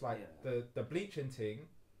 So it's like the bleaching thing.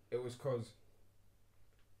 It was because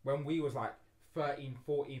when we was like 13,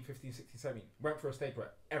 14, 15, 16, 17, went for a stage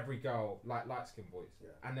where every girl liked light skinned boys. Yeah.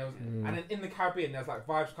 And there was, and then in the Caribbean, there's like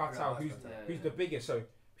Vibes Cartel, who's the biggest. So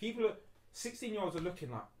people 16-year-olds are looking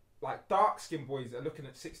like dark skinned boys are looking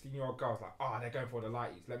at 16-year-old girls like, they're going for the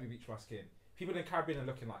lighties. Let me bleach my skin. people in the Caribbean are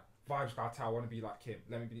looking like Vibes Cartel. I want to be like him.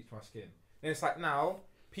 Let me bleach my skin. And it's like now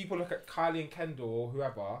people look at Kylie and Kendall or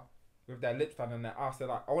whoever with their lips done and their ass. They're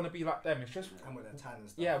like, I want to be like them. It's just And with their tan and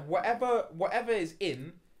stuff. yeah, whatever is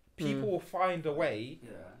in, people will find a way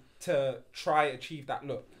to try achieve that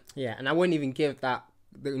look. Yeah, and I wouldn't even give that,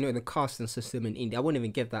 the casting system in India, I wouldn't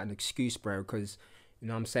even give that an excuse, bro, because, you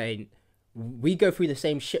know what I'm saying, we go through the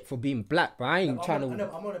same shit for being black, but I ain't trying to...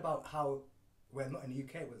 I'm on about how, we're not in the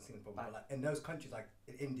UK, it wasn't seen a problem, but like in those countries, like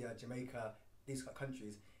in India, Jamaica, these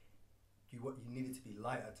countries, you needed to be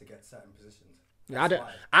lighter to get certain positions.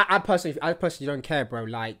 I personally don't care, bro,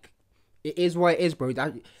 like... It is what it is, bro.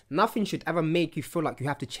 Nothing should ever make you feel like you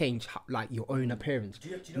have to change like your own appearance.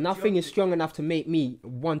 Nothing is strong enough to make me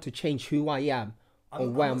want to change who I am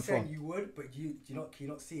or where I'm from. I'm not saying you would, but can you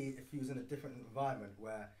not see if you was in a different environment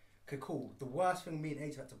where, okay, cool. The worst thing me and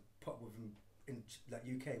H had to put with in like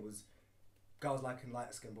UK was girls liking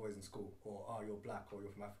lighter skinned boys in school, or you're black or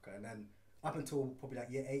you're from Africa, and then up until probably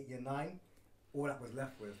like year 8, year 9, all that was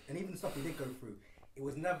left with, and even stuff we did go through, it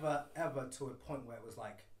was never ever to a point where it was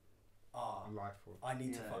like. I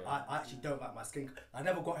need to. I actually don't like my skin. I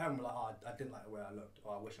never got home like, I didn't like the way I looked,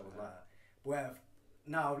 or I wish I was like that. Where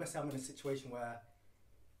now, let's say I'm in a situation where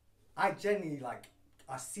I genuinely like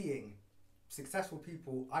are seeing successful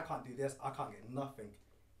people. I can't do this. I can't get nothing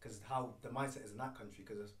because how the mindset is in that country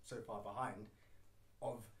because it's so far behind.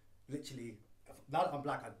 Of literally, now that I'm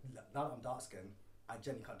black, now that I'm dark skinned, I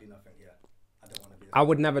genuinely can't do nothing here. I don't want to be. I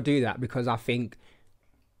would never do that because I think.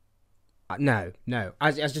 No,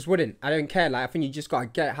 I just wouldn't. I don't care. Like, I think you just gotta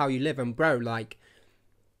get how you live, and bro, like,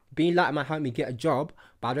 being like might help me get a job,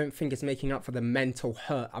 but I don't think it's making up for the mental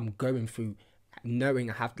hurt I'm going through, knowing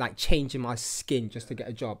I have like changing my skin just to get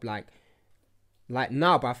a job. Like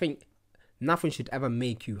no, but I think nothing should ever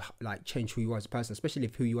make you like change who you are as a person, especially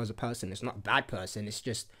if who you are as a person. It's not a bad person. It's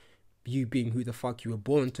just you being who the fuck you were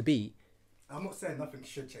born to be. I'm not saying nothing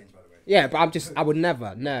should change, by the way. Yeah, but I would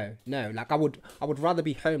never. No. Like I would rather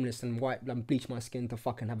be homeless than bleach my skin to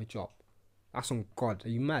fucking have a job. That's on God. Are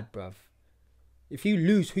you mad, bruv? If you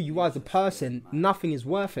lose who you are as a person, nothing is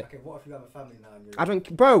worth it. Okay, what if you have a family now? And I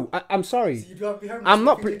don't, bro. I'm sorry. So you'd rather be homeless I'm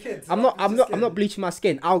not. your kids, I'm not bleaching my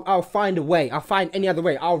skin. I'll find a way. I'll find any other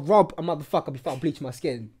way. I'll rob a motherfucker before I bleach my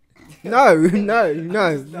skin. No. I'm saying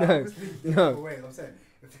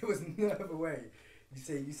if there was no other way.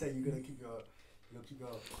 You say you're gonna keep your.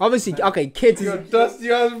 Obviously, okay, kids. Your dusty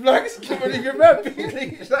ass black skin when you get mad.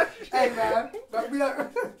 Hey man, but we like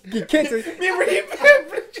kids. Me and Raheem.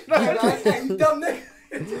 Hey, you dumb nigga.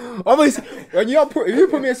 Obviously, when you put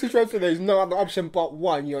me in a situation, there's no other option but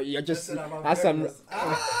one. You're just. That's some.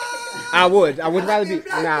 I would rather be.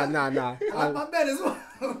 Nah. I like my bed as well.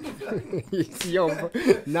 Yo,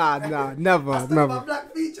 nah, never. I still have my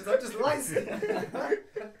black features. I'm just light.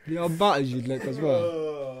 Your butters you'd look as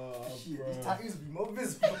well. These tattoos would be more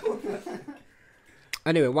visible.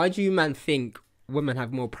 Anyway, why do you man think women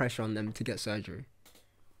have more pressure on them to get surgery?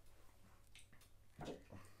 I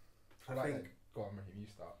think. Go on, Raheem, you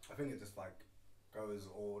start. I think it just like goes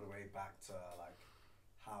all the way back to like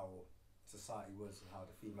how society was and how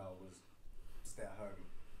the female was stay at home,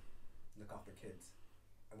 look after kids,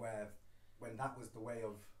 and when that was the way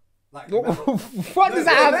of like. What does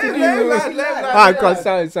that have to do with? Ah, God,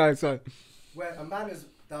 sorry. Where a man is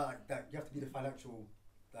that you have to be the financial,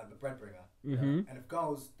 the breadwinner. Mm-hmm. And if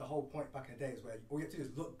girls, the whole point back in the day is where all you have to do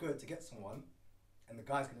is look good to get someone, and the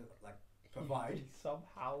guy's gonna like provide. He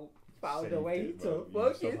somehow found a way to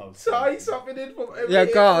fucking tie something in from every. Yeah,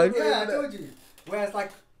 God. Yeah, I told you. Whereas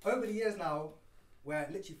like over the years now, where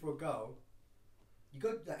literally for a girl, you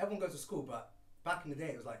go, like, everyone goes to school, but back in the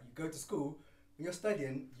day it was like you go to school when you're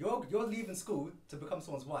studying, you're leaving school to become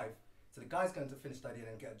someone's wife, so the guy's going to finish studying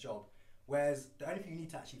and get a job. Whereas the only thing you need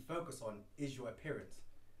to actually focus on is your appearance.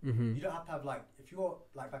 Mm-hmm. You don't have to have like, if you're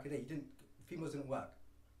like back in the day, females didn't work.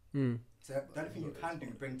 Mm. So the only thing you can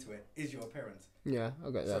bring to it is your appearance. Yeah,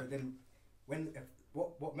 I got that. So then,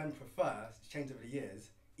 what men prefer has changed over the years.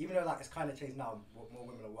 Even though like it's kind of changed now, more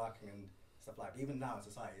women are working and stuff like. But even now in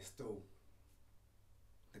society, it's still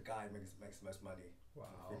the guy makes the most money. Wow.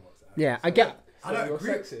 Yeah, I get. I don't you're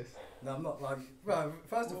agree. sexist. No, I'm not like. Well,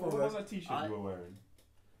 first of all, what was that t-shirt you were wearing?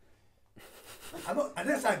 I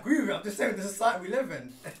didn't say I agree with it. I'm just saying the society we live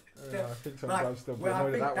in. I think some like, guys still well, I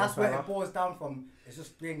think that's where fella. it boils down from. It's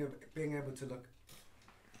just being able to look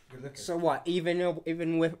good looking. So what? Even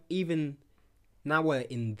now we're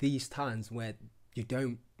in these times where you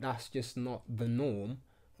don't. That's just not the norm.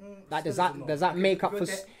 Like does that make up for?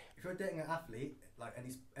 If you're dating an athlete, like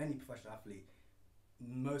any professional athlete,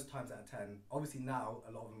 most times out of 10, obviously now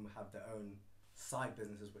a lot of them have their own side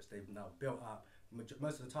businesses which they've now built up.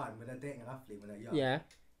 most of the time when they're dating an athlete when they're young. Yeah.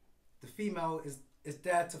 The female is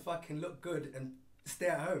there to fucking look good and stay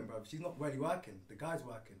at home, bro. She's not really working. The guy's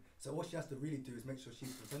working. So all she has to really do is make sure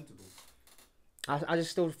she's presentable. I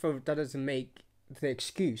just still feel that doesn't make the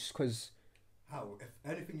excuse, because... How? If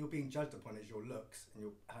anything you're being judged upon is your looks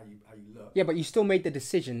and how you look. Yeah, but you still made the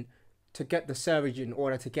decision to get the surgery in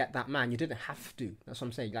order to get that man. You didn't have to. That's what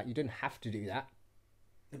I'm saying. Like, you didn't have to do that.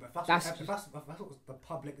 Yeah, but if that's what the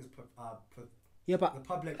public is... Yeah, but... The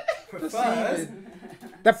public prefers...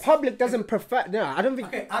 The public doesn't prefer... No, I don't think...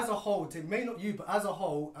 Okay, as a whole, it may not you, but as a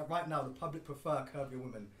whole, right now, the public prefer curvy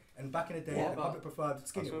women. And back in the day, the public preferred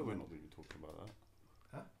skinny women. We're not really talking about that.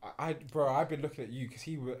 Huh? I've been looking at you because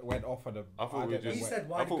he went off on a... He said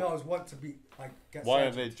why the girls want to be, like, get Why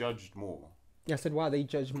surgery. are they judged more? Yeah, I said why they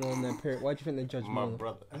judge more on their appearance. Why do you think they judge My more?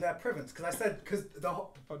 brother. And their appearance, because I said, because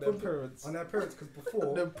On their appearance. On their appearance, because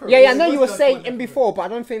before... Yeah, I know you were saying in before, but I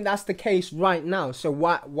don't think that's the case right now. So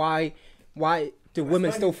why do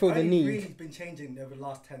women still feel the need? It's really been changing over the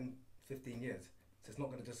last 10, 15 years. So it's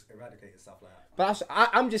not going to just eradicate itself like that. But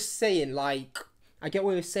I'm just saying, like, I get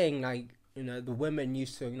what you're saying, like, you know, the women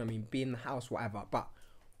used to, you know, I mean, be in the house, whatever. But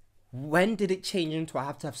when did it change into I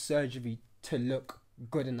have to have surgery to look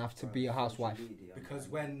good enough to be a housewife? Because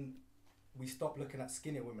when we stopped looking at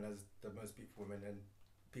skinny women as the most beautiful women, and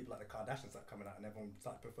people like the Kardashians started coming out, and everyone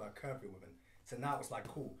started to prefer curvy women. So now it's like,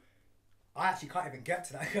 cool. I actually can't even get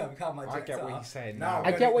to that. I get what he's saying. Now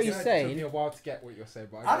I get what you're It saying. took me a while to get what you're saying,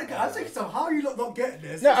 but I think so. How are you not getting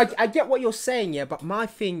this? No, I get what you're saying, yeah, but my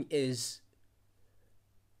thing is,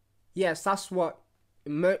 yes, that's what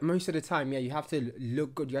most of the time, yeah, you have to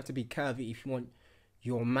look good, you have to be curvy if you want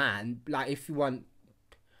your man, like if you want,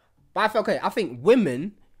 but I think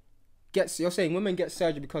women you're saying women get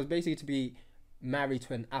surgery because basically to be married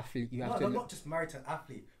to an athlete, you have to... No, not just married to an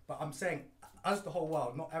athlete, but I'm saying, as the whole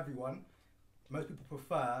world, not everyone, most people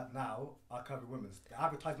prefer now are curvy women. The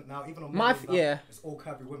advertisement now, even on models now, it's all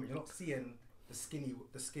curvy women. You're not seeing the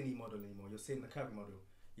skinny model anymore. You're seeing the curvy model.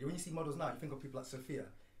 When you see models now, you think of people like Sophia.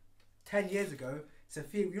 10 years ago,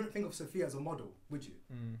 Sophia, you wouldn't think of Sophia as a model, would you?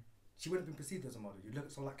 She wouldn't have been perceived as a model. You look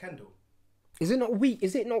at someone like Kendall. Is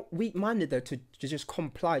it not weak-minded though to just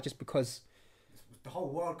comply just because? The whole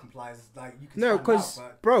world complies. Like you can. No, because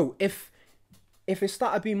bro, if it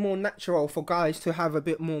started being more natural for guys to have a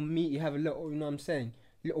bit more meat, you have a little, you know what I'm saying,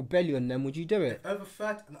 little belly on them, would you do it? Over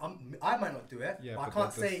 30, I might not do it. Yeah, but I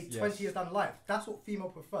can't say 20 years down the line. That's what female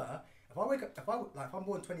prefer. If I wake up, if I'm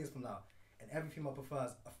born 20 years from now, and every female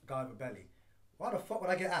prefers a guy with a belly, why the fuck would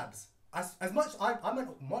I get abs? As much I might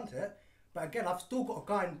not want it, but again, I've still got to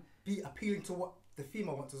go and be appealing to what the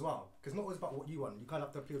female wants as well. Because not always about what you want. You kind of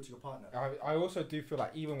have to appeal to your partner. I also do feel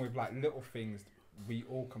like even with like little things, we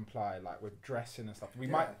all comply. Like with dressing and stuff, we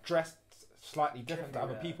might dress slightly different to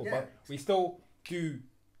other people, but we still do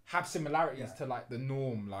have similarities to like the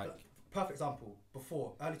norm. Like perfect example.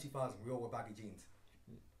 Before early 2000s, we all wore baggy jeans.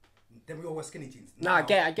 Then we all wear skinny jeans. No, I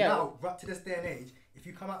get. Now, right to this day and age, if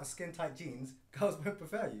you come out in skin tight jeans, girls won't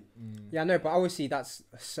prefer you. Yeah, I know, but obviously that's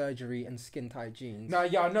surgery and skin tight jeans. No,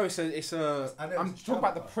 yeah, I know it's a. I'm talking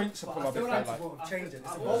about the principle of it. I feel like change it.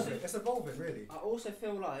 It's evolving. It's evolving, really. I also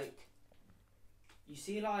feel like you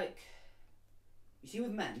see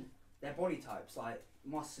with men, their body types like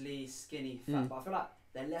muscly, skinny, fat, but I feel like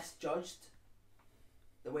they're less judged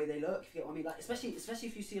the way they look. If you get what I mean, like especially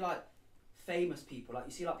if you see like famous people, like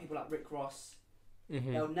you see like people like Rick Ross.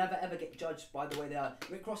 They'll never ever get judged by the way they are.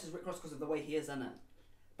 Rick Ross is Rick Ross because of the way he is, isn't it?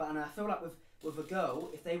 But I feel like with a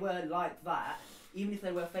girl, if they were like that, even if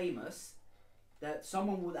they were famous, that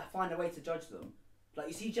someone would find a way to judge them. Like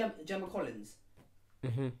you see Gemma Collins,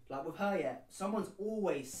 like with her, someone's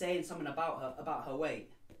always saying something about her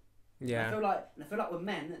weight. Yeah. And I feel like with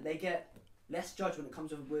men, they get less judged when it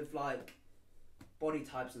comes with like body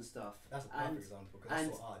types and stuff. That's a perfect example because I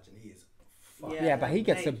saw Arj and he is. Yeah, but he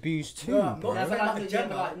gets abused too. No, bro. but I saw them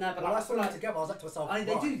together. I was like to myself, they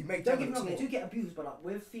do. You made don't get me wrong, they do get abused, but like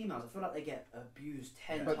with females, I feel like they get abused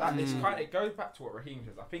 10 But times. it goes back to what Raheem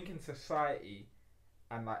says. I think in society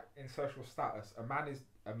and like in social status, a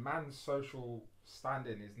man's social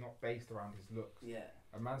standing is not based around his looks. Yeah.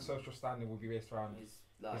 A man's social standing will be based around his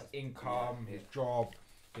income, his Yeah. job,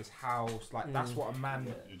 his house. Like that's what a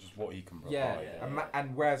man. It's just what he can provide.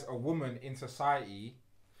 And whereas a woman in society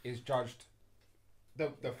is judged.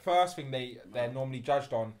 The first thing they're normally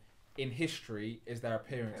judged on in history is their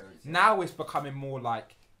appearance. Now it's becoming more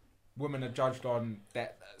like women are judged on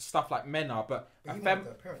that stuff like men are, but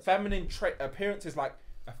feminine trait appearance is like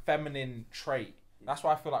a feminine trait. That's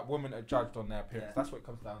why I feel like women are judged on their appearance. That's what it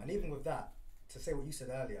comes down to. And even with that, to say what you said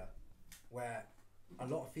earlier, where a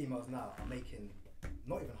lot of females now are making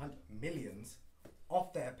not even millions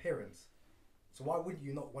off their appearance. So why would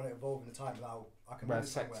you not want to evolve in the time now? I can Where move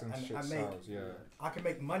sex somewhere and shit make, sells, yeah. I can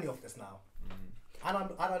make money off this now. And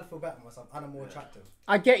I feel better myself, and I'm more attractive.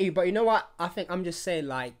 I get you, but you know what? I think I'm just saying,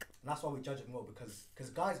 like... And that's why we judge it more, because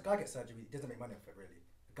guy gets surgery, he doesn't make money off it, really.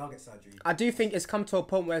 A guy gets surgery. I do think it's come to a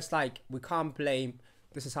point where it's like, we can't blame,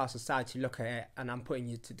 this is how society look at it, and I'm putting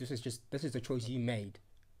you to, this is the choice you made.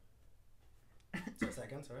 Say that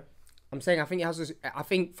again, sorry? I'm saying, I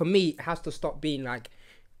think for me, it has to stop being like,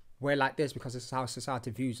 we're like this because this is how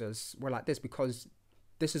society views us. We're like this because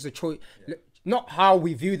this is a choice. Yeah. Not how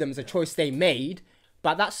we view them as a choice they made,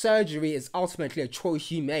 but that surgery is ultimately a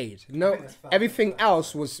choice you made. No, everything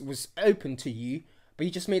else was open to you, but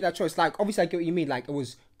you just made that choice. Like, obviously I get what you mean. Like, it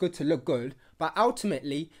was good to look good, but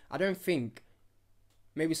ultimately, I don't think,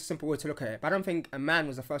 maybe it's a simple way to look at it, but I don't think a man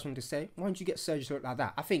was the first one to say, why don't you get surgery to look like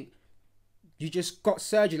that? I think you just got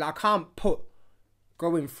surgery. Like, I can't put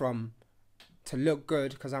going from to look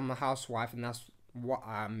good because I'm a housewife and that's what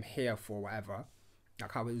I'm here for, whatever,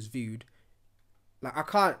 like how it was viewed. Like,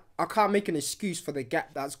 I can't make an excuse for the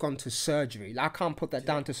gap that's gone to surgery. Like, I can't put that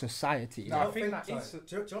down to society. No, I think that is...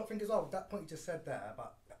 Do you not think as well, that point you just said there,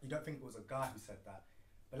 about you don't think it was a guy who said that,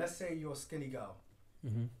 but let's say you're a skinny girl,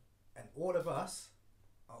 and all of us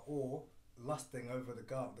are all lusting over the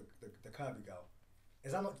girl, the curvy girl.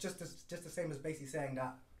 Is that not just the same as basically saying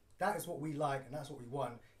that is what we like and that's what we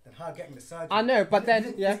want, then her getting the surgery? I know, but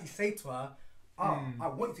then, you didn't say to her, I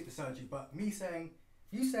want to take the surgery, but me saying,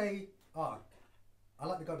 you say, I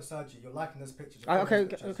like the girl with the surgery, you're liking those pictures. Okay.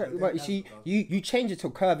 But you change it to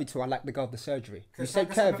curvy to I like the girl with the surgery. You said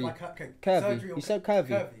curvy. Curvy. You said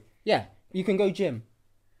curvy. Yeah, you can go gym.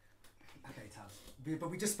 Okay, Taz. But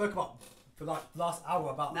we just spoke about, for like last hour,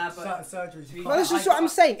 about certain surgeries. But that's just what I'm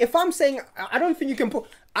saying. If I'm saying, I don't think you can put,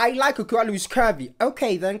 I like a girl who's curvy.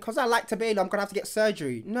 Okay, then, because I like to bathe, I'm going to have to get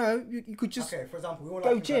surgery. No, you could just okay, for example, we all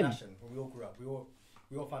go like gym. When we all grew up.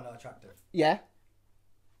 We all found that attractive. Yeah.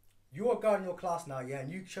 You're a girl in your class now, yeah, and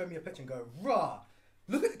you show me a picture and go, rah,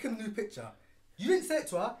 look at the new picture. You didn't say it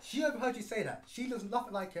to her. She overheard you say that. She does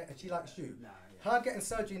nothing like it, and she likes you. Nah, yeah. Her getting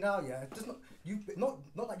surgery now, yeah, it does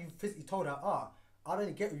not like you physically told her, I'd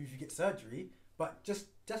only get you if you get surgery, but just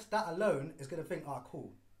that alone is gonna think,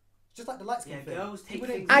 cool. Just like the light skin thing. Girls take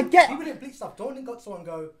things. I get. People didn't bleach stuff. Don't go to someone and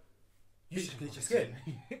go, you should bleach your skin.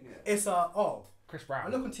 It's Chris Brown. I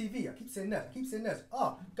look on TV. I keep saying this.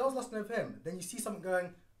 Girls lusting over him. Then you see something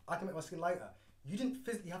going, I can make my skin lighter. You didn't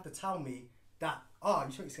physically have to tell me that,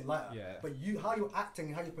 you should make your skin lighter. Yeah. But how you're acting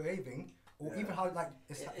and how you're behaving, or even how, like,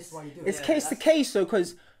 it's why you do it. It's case to case, though,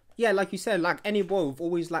 because, yeah, like you said, like, any boy, we've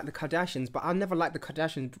always liked the Kardashians, but I never liked the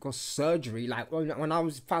Kardashians because surgery, like, when I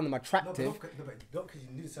found them attractive. No, but not because you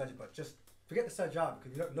knew the surgery, but just forget the surgery out,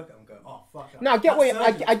 because you don't look at them and go, fuck that. No, I get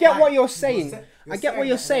what you're saying. I get what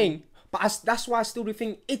you're saying, but that's why I still do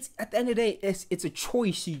think, it's, at the end of the day, it's a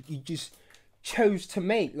choice you just chose to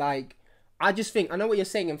make. Like, I just think, I know what you're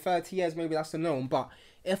saying, in 30 years maybe that's the norm, but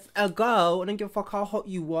if a girl, I don't give a fuck how hot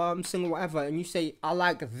you are, I'm single, whatever, and you say, I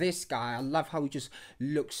like this guy, I love how he just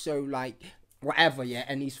looks so, like, whatever, yeah,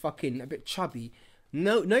 and he's fucking a bit chubby,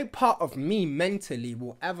 no part of me mentally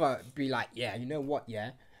will ever be like, yeah, you know what,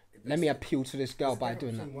 yeah, let me appeal to this girl by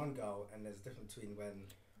doing that. There's one girl, and there's a difference between when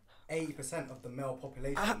 80% of the male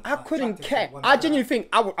population. I couldn't care. I genuinely think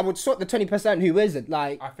I would sort the 20% who isn't.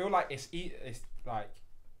 Like, I feel like it's like,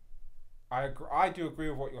 I do agree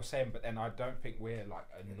with what you're saying, but then I don't think we're like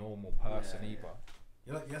a normal person either.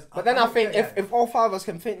 Like, yes, but then I think if all five of us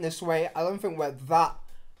can think this way, I don't think we're that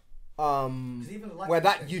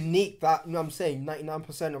unique. That, you know what I'm saying,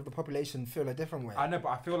 99% of the population feel a different way. I know, but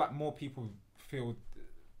I feel like more people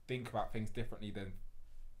think about things differently than.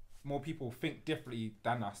 More people think differently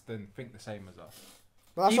than us than think the same as us.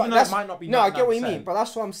 But that's even though it might not be. No, I get what you mean, but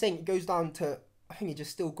that's what I'm saying. It goes down to, I think it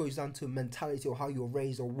just still goes down to mentality or how you were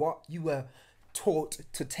raised or what you were taught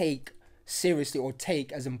to take seriously or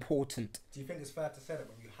take as important. Do you think it's fair to say that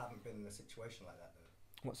when you haven't been in a situation like that,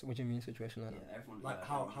 though? What do you mean a situation like that? Everyone, like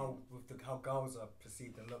how girls are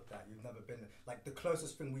perceived and looked at. You've never been, like, the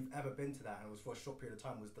closest thing we've ever been to that, and it was for a short period of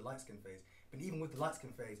time, was the light skin phase. But even with the light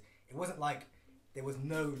skin phase, it wasn't like there was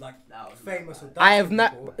no famous or dark. I have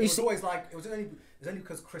not. It was always like it was only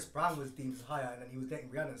because Chris Brown was deemed higher and then he was dating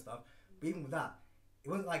Rihanna and stuff. But even with that, it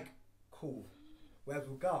wasn't like cool. Whereas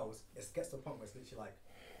with girls, it gets to the point where it's literally like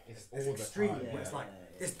it's extreme. Where it's like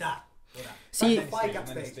it's that or that. See, like the thigh gap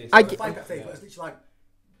stage. I the thigh gap stage, but it's literally like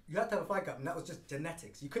you had to have a thigh gap, and that was just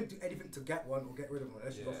genetics. You couldn't do anything to get one or get rid of one.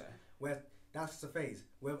 Where that's just a phase.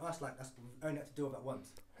 With us, like, that's we only have to deal with that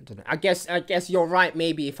once. I don't know. I guess you're right.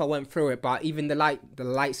 Maybe if I went through it, but even the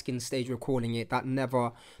light skin stage we're calling it, that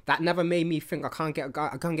never made me think I can't get a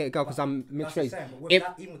girl because I'm mixed race.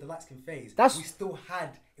 Even with the light skin phase, we still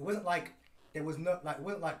had. It wasn't like there was no like. It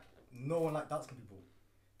wasn't like no one liked dark skin people,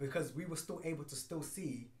 because we were still able to still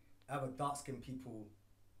see other dark skin people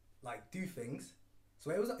like do things. So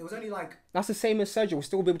it was only like that's the same as surgery. We'll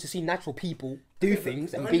still be able to see natural people do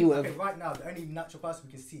things and be with. Right now, the only natural person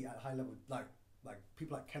we can see at a high level, like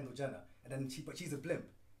people like Kendall Jenner, and then she's a blimp.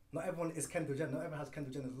 Not everyone is Kendall Jenner. Not everyone has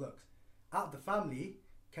Kendall Jenner's looks. Out of the family,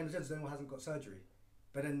 Kendall Jenner's the only one who hasn't got surgery.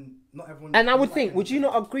 But then not everyone. And I would think, would you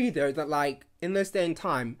not agree though that like in this day and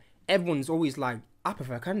time, everyone's always like, I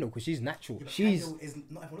prefer Kendall because she's natural. Yeah, she's Kendall is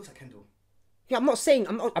not everyone looks like Kendall. Yeah, I'm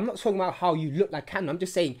not talking about how you look like Kendall. I'm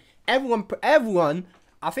just saying everyone.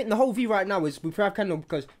 I think the whole view right now is we prefer Kendall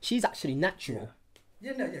because she's actually natural.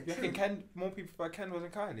 Yeah, You think more people prefer Kendall than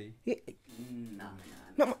Kylie? Yeah.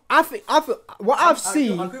 No. I think what I've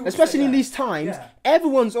seen, especially in these times,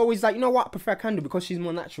 everyone's always like, you know what, I prefer Kendall because she's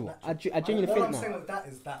more natural. I genuinely think what I'm saying with that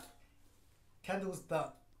is that Kendall's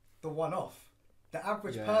the one-off. The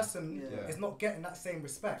average person is not getting that same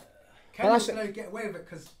respect. Kendall can only get away with it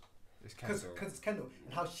because it's Kendall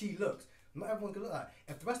and how she looks. Not everyone's gonna look like.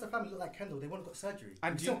 If the rest of the family look like Kendall, they wouldn't have got surgery.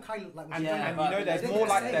 And you Kylie look like when she's younger. And you know,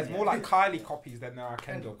 there's more like Kylie copies than there are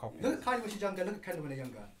Kendall copies. Look at Kylie when she's younger. Look at Kendall when they're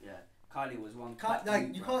younger. Yeah, Kylie was one.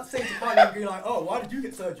 Like you can't say to Kylie and be like, oh, why did you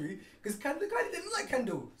get surgery? Because Kylie didn't look like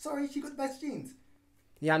Kendall. Sorry, she got the best genes.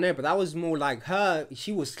 Yeah, I know, but that was more like her.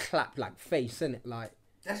 She was clapped like face, innit? Like.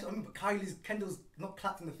 That's what I mean, but Kendall's not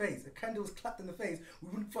clapped in the face. If Kendall was clapped in the face, we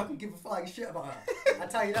wouldn't fucking give a flying shit about her. I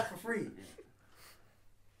tell you that for free.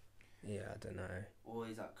 Yeah, I don't know.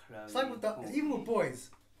 Always like Chloe. It's like with even with boys.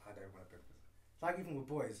 I don't want to break this. It's like even with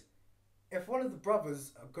boys. If one of the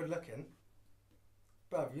brothers are good looking,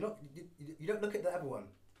 bruv, you don't look at the other one.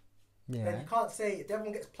 Yeah. Then you can't say if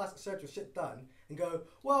everyone gets plastic surgery or shit done and go,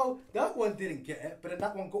 well, that one didn't get it, but then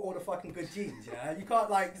that one got all the fucking good genes. Yeah, you can't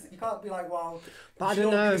be like, well, but I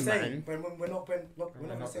don't know, man. When we're not the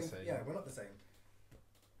same. Yeah, we're not the same.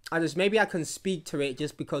 Maybe I can speak to it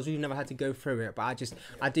just because we've never had to go through it, but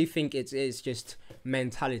I do think it's just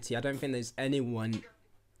mentality. I don't think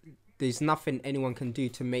there's nothing anyone can do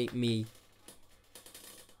to make me,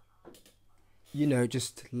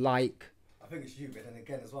 just like. I think it's you, but then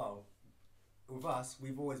again as well, with us,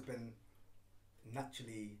 we've always been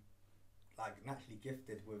naturally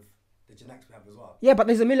gifted with the genetics we have as well. Yeah, but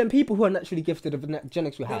there's a million people who are naturally gifted with the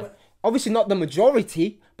genetics we have. Obviously not the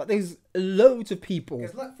majority, but there's loads of people.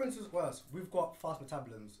 Because like, for instance, with us, we've got fast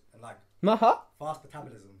metabolisms and like... Fast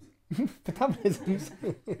metabolisms. Metabolisms?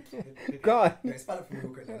 God. Yeah, spell it for me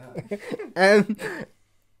real quick now.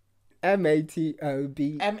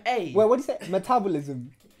 M-A-T-O-B... M-A? Well, what do you say?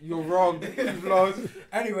 Metabolism. You're wrong. You've lost.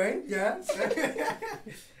 Anyway, yeah.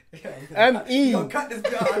 M-E. Cut this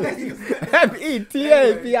bit out.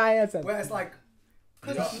 M-E-T-A-B-I-S. Where it's like,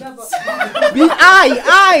 because you never...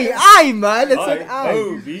 I, man. It's an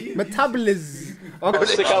I. Metabolism. How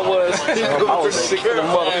sick I was. I was sick for the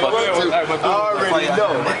motherfucker. I already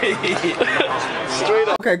know. Straight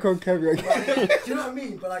up. Okay, cool, carry on. Do you know what I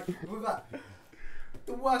mean? But like, with that,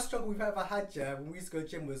 the worst struggle we've ever had, when we used to go to the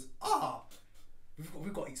gym was,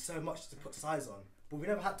 we've got to eat so much to put size on. But we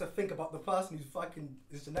never had to think about the person who's fucking,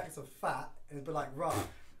 his genetics are fat, and be like, rah,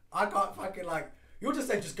 I can't fucking like, you're just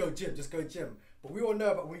saying just go gym. But we all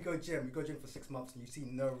know about when we go gym for 6 months and you see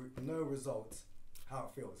no results, how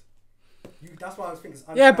it feels. That's why I was thinking.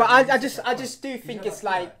 Yeah, but I just do think it's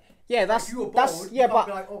like, yeah, that's if you were bald, that's yeah, but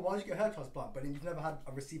be like, oh, why did you get a hair transplant? But then you've never had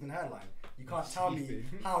a receiving hairline. You can't tell me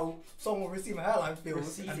how someone with receiving hairline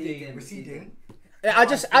feels. Receding. Yeah, I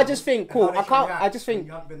just think cool. I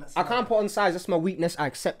can't put on size. That's my weakness. I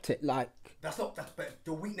accept it. Like but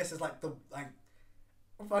the weakness is like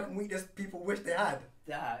fucking weakness people wish they had.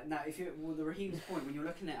 Yeah. Now, the Raheem's point, when you're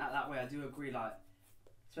looking at it that way, I do agree. Like,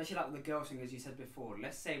 especially like with the girls thing, as you said before.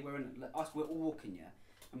 Let's say we're all walking, yeah,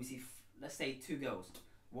 and we see let's say 2 girls.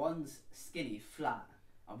 One's skinny, flat,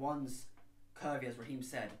 and one's curvy, as Raheem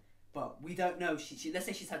said. But we don't know. She let's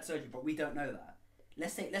say she's had surgery, but we don't know that.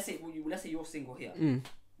 Let's say you're single here.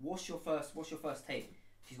 What's your first take?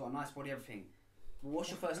 She's got a nice body, everything. What's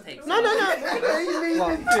your first take? No. Oh,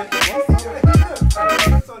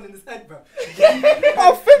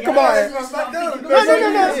 think about it.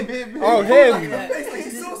 No. Oh, him.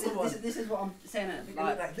 This is what I'm saying.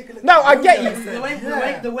 No, I get you.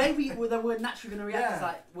 The way we're naturally gonna react is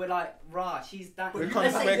like we're like, rah, she's that. We're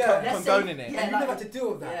condoning it. Yeah, you never have to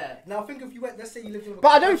deal with that. Yeah. Now think if you went, let's say you lived in a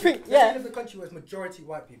country, you live in a country where it's majority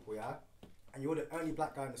white people, yeah, and you're the only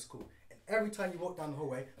black guy in the school, and every time you walk down the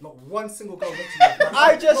hallway, not one single girl looks at you.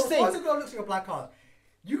 I just think. One single girl looks at your black card.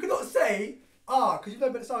 You cannot say, because you've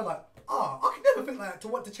never been decided like, I could never think like to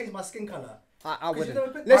want to change my skin colour. I wouldn't.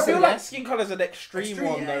 I feel like skin colour is an extreme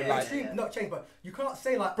one though. Like, extreme, not change, but you can't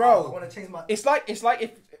say like, bro, I want to change my. It's like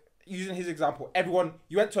if, using his example,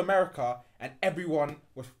 you went to America and everyone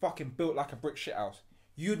was fucking built like a brick shithouse.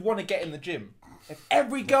 You'd want to get in the gym. If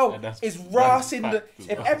every girl is rassing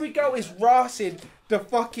the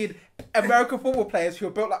fucking American football players who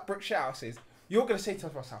are built like brick shithouses, you're going to say to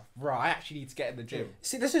yourself, right, I actually need to get in the gym.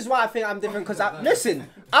 See, this is why I think I'm different, because listen,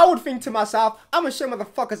 I would think to myself, I'm going to show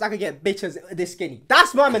motherfuckers I can get bitches this skinny.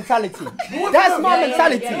 That's my mentality. That's my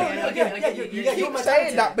mentality. You keep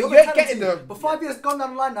saying that, but you ain't getting them. But 5 years gone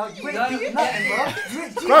down the line now, you ain't beating nothing, bro. You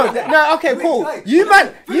ain't bro, no, okay, cool. You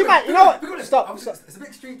man, you know what? Stop. It's a bit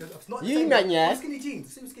extreme. It's not you man, yeah. Skinny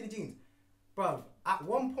jeans, skinny jeans. Bro, at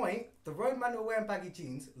one point, the road man were wearing baggy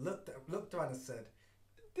jeans, looked around and said,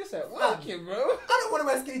 this ain't working, bro. I don't want to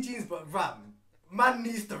wear skinny jeans, but man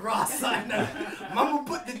needs the ras. I know. Man will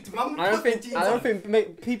put the jeans I don't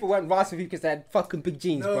think people went ras with you because they had fucking big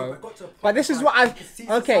jeans, bro. But this is what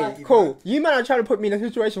okay, cool. You man are trying to put me in a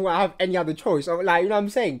situation where I have any other choice. Or like, you know what I'm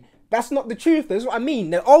saying? That's not the truth. That's what I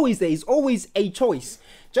mean. There is always a choice.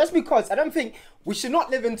 Just because I don't think we should not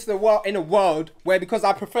live in a world where because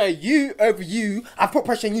I prefer you over you, I put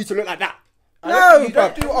pressure on you to look like that. No,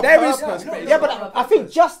 but there is. Yeah, but I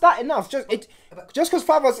think just that enough. Just because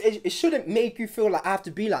 5 of us, it shouldn't make you feel like I have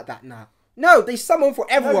to be like that now. No, there's someone for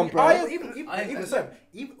everyone, bro.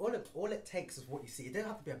 Even all it takes is what you see. It doesn't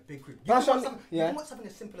have to be a big group. You can watch something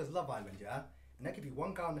as simple as Love Island, yeah, and there could be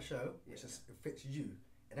one guy on the show which just fits you,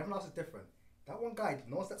 and everyone else is different. That one guy,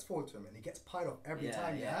 no one steps forward to him, and he gets pied off every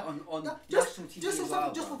time. Yeah, on just TV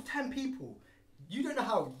just for 10 people, you don't know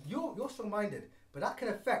how you're strong-minded. But that can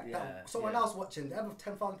affect someone else watching. They have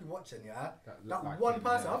 10,000 people watching, yeah? That like one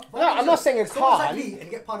person. No, I'm not saying it's hard. Like me and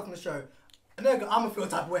get part of the show. And then I'm gonna feel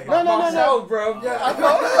type of way. No, bro. Yeah, I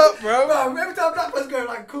got bro. Every time black person go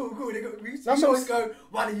like, cool. They go, we always go,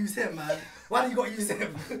 why do you use him, man? Why do you gotta use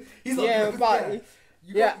him? He's not good. But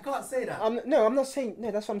you can't say that. I'm not saying.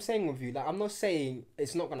 No, that's what I'm saying with you. Like, I'm not saying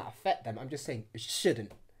it's not gonna affect them. I'm just saying it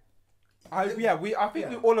shouldn't. I think we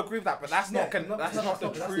all agree with that, but that's not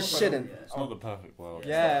the truth. It shouldn't. It's not the perfect world.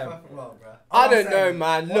 Yeah. I don't know,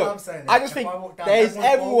 man. Look, I just think there's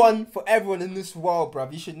everyone for everyone in this world,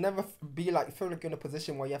 bruv. You should never be like feel like you're in a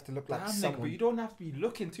position where you have to look like someone. But you don't have to be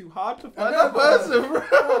looking too hard to find that person,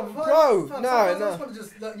 bro.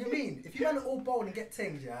 No. You mean if you run it all bold and get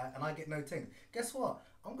tings, yeah, and I get no tings, guess what?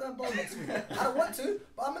 I'm going bold next week. I don't want to,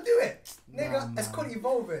 but I'm gonna do it, nigga. It's called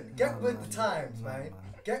evolving. Get with the times, man.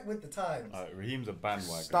 Get with the times. Raheem's a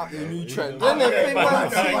bandwagon. Start your new trend.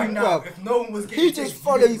 If no one was getting he just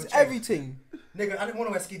follows everything. Nigga, I didn't want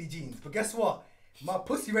to wear skinny jeans, but guess what? My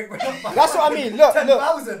pussy rate went up by that's what I mean. Look,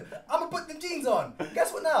 10,000. I'm gonna put the jeans on.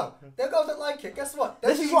 Guess what now? Them girls don't like it. Guess what?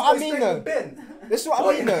 This is what I mean, though. This is what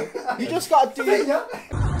I mean, though. You just gotta do it.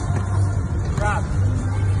 Rap.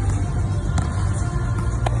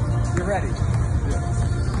 You ready?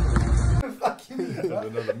 Fuck you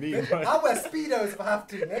mean, bro? I wear Speedos if I have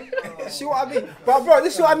to, man. See what I mean? But bro,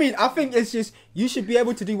 this is what I mean. I think it's just, you should be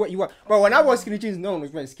able to do what you want. Bro, when I wore skinny jeans, no one was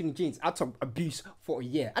wearing skinny jeans. I took abuse for a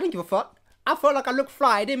year. I didn't give a fuck. I felt like I looked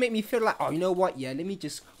fly. It didn't make me feel like, oh, you know what? Yeah, let me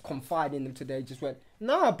just confide in them today. Just went,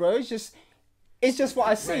 nah, bro, it's just what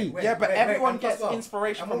I see. But everyone gets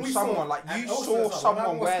inspiration from someone. Like, you saw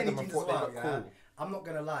someone wear them and thought they looked cool. I'm not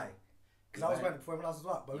gonna lie. Because I was wearing it before everyone else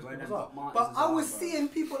as well. But I was seeing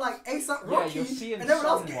people like A$AP Rocky and everyone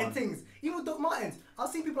else getting things. Even with Doc Martens, I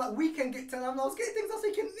was seeing people like Weekend get 10 and I was getting things. I was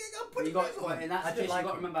thinking, nigga, I'm putting things on. In that situation, you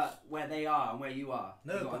got to remember where they are and where you are.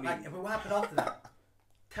 No, but like, what happened after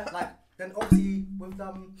that? Like, then obviously with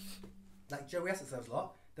like Joey Essex a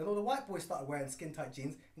lot, then all the white boys started wearing skin tight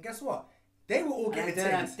jeans, and guess what? They were all getting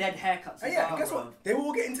things. Dead haircuts. And guess what? They were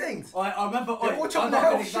all getting things. I remember. They were all chopping their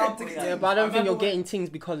hair shit to get Yeah, but I don't think you're getting things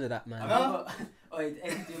because of that, man. Do you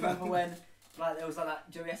remember when like there was like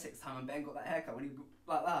that Joey Essex time and Ben got that haircut when he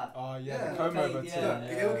like that? Oh yeah, the comb over too.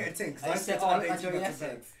 They were getting things. I said, Joey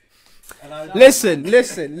Essex.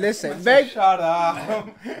 Listen. Shut up.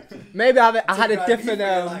 Maybe I had a different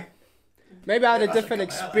maybe I had a different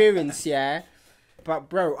experience, yeah. But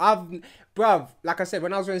bro, like I said,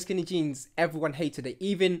 when I was wearing skinny jeans, everyone hated it.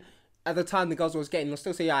 Even at the time the girls was getting, they'll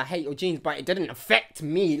still say, yeah, I hate your jeans, but it didn't affect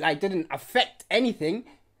me. Like, didn't affect anything.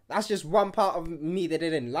 That's just one part of me that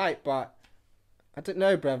they didn't like, but I don't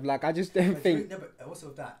know, bruv. Like, I just don't think. No, but also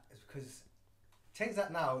with that, it's because things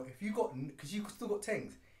that now, if you got, because you still got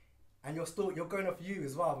things, and you're going off you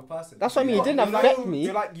as well, the person. That's what I mean. It didn't affect me.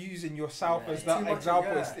 You're like using yourself as that much,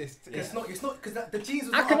 example. yeah. It's not because the genes.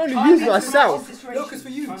 I can only use myself. No, because for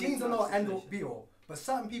you, genes are not end all be all. But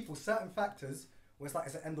certain people, certain factors, where it's like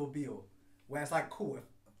it's an end all be all. Where it's like, cool,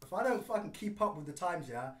 if I don't fucking keep up with the times,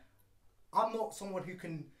 yeah, I'm not someone who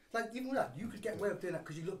can, like, even that, you could get away with doing that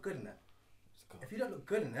because you look good in it. If you don't look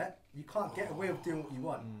good in it, you can't get away with doing what you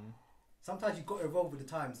want. Sometimes you've got to evolve with the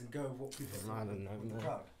times and go with what people I don't know, the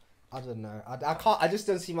crowd. I don't know. I can't. I just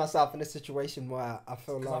don't see myself in a situation where I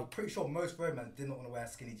feel like. I'm pretty sure most romans did not want to wear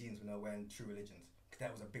skinny jeans when they were wearing True Religions. Because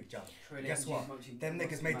that was a big jump. Guess what? Them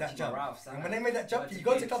niggas made that jump. And when they made that jump, you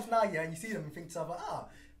go to clubs now, yeah, and you see them and think to yourself,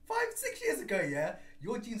 5-6 years ago, yeah,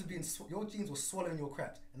 your jeans were swallowing your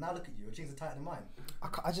crepes, and now look at you, your jeans are tighter than mine. I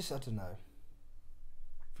don't know.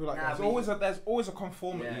 I feel like there's always a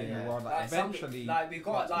conformity in the world. Like eventually, we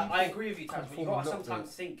got I agree with you, Taj, but you got to sometimes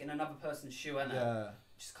think in another person's shoe, innit? Yeah.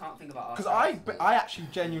 Just can't think about because I actually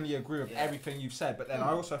genuinely agree with everything you've said, but then I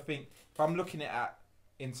also think if I'm looking at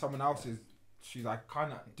in someone else's shoes, I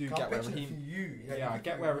kind of do get where Raheem. I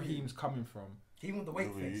get where Raheem's coming from. Even with the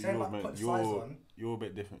weight thing, saying like put the size on. You're a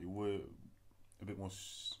bit different. We're a bit more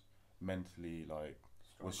mentally like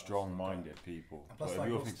we're strong-minded people. And plus, but like,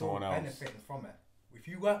 if you're think still someone else benefiting from it. If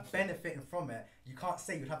you weren't benefiting from it, you can't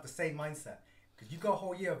say you'd have the same mindset. Because you go a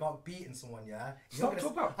whole year about beating someone, yeah? Stop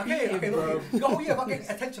talking about beating, bro. You go a whole year about getting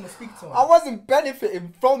attention or speaking to someone. I wasn't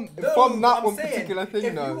benefiting from that one particular thing,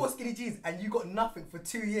 if you wore skinny jeans and you got nothing for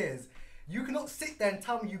 2 years, you cannot sit there and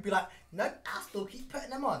tell me you'd be like, no, I still keep putting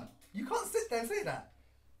them on. You can't sit there and say that.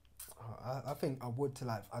 I think I would to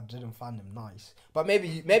like I didn't find them nice, but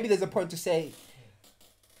maybe there's a point to say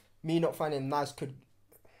me not finding them nice could.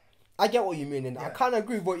 I get what you mean, and I kind of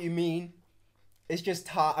agree with what you mean. It's just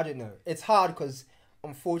hard. I don't know. It's hard because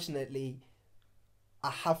unfortunately,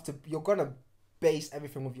 you're gonna base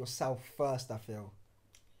everything with yourself first. I feel.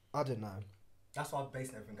 I don't know. That's why I'm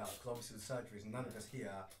basing everything out because obviously the surgeries, none of us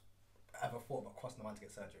here ever thought about crossing the line to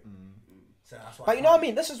get surgery. So that's why. But you know what I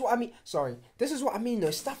mean? This is what I mean. Sorry, this is what I mean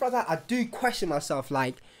though. Stuff like that, I do question myself.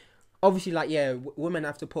 Like, obviously, like women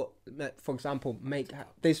have to put, for example, make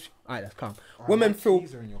this. Alright, that's calm. Women feel.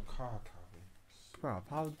 These are in your car,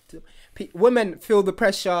 Calvin. Women feel the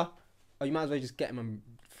pressure. Oh, you might as well just get them and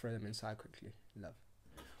throw them inside quickly. Love.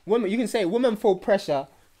 Women, you can say women feel pressure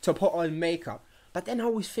to put on makeup, but then I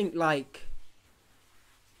always think like.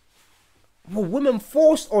 Well, women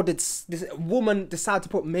forced, or did this woman decide to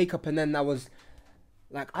put makeup and then that was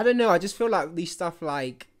like I don't know. I just feel like these stuff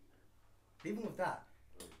like. Even with that.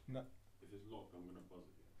 No. If it's locked, I'm gonna buzz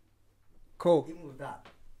it. Cool. Even with that,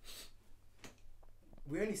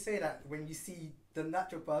 we only say that when you see the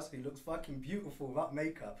natural person who looks fucking beautiful without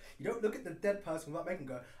makeup. You don't look at the dead person without makeup and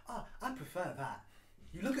go, I prefer that.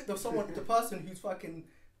 You look at the person who's fucking.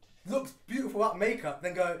 Looks beautiful without makeup,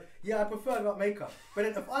 then go, yeah, I prefer it without makeup. But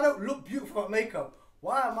then if I don't look beautiful without makeup,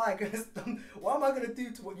 why am I gonna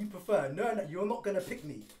do to what you prefer, knowing that you're not gonna pick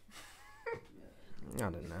me? I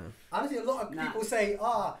don't know. Honestly, a lot of people say,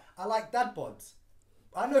 I like dad bods.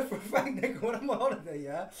 I know for a fact, nigga, when I'm on holiday,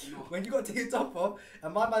 yeah, when you got to take your top off,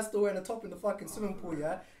 and my man's still wearing a top in the fucking swimming pool,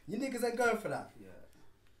 yeah, you niggas ain't going for that.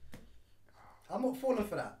 Yeah. I'm not falling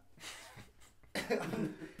for that.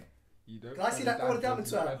 I see that all the time in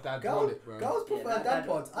Twitter. Girls prefer dad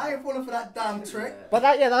pods. I ain't falling for that damn trick. But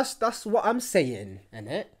that's what I'm saying,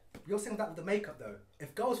 innit? You're saying that with the makeup though.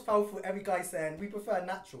 If girls fell for every guy saying we prefer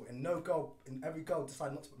natural, and every girl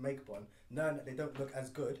decide not to put makeup on, knowing that they don't look as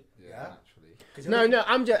good. Yeah. Naturally.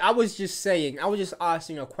 No. I was just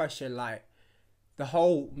asking a question like, the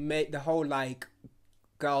whole like,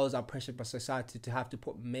 girls are pressured by society to have to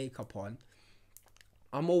put makeup on.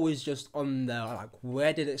 I'm always just on the, like,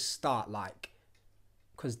 where did it start, like,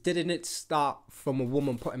 because didn't it start from a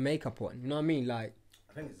woman putting makeup on, you know what I mean, like...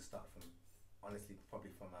 I think it's a start from, honestly, probably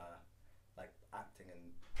from, like, acting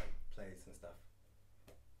and, like, plays and stuff.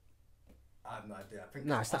 I have no idea, I think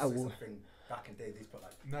it's something back in the day, these put,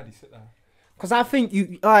 like... Nadie, sit there. Because I think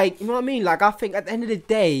you, like, you know what I mean, like, I think at the end of the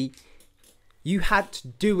day, you had to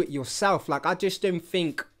do it yourself, like, I just don't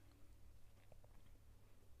think...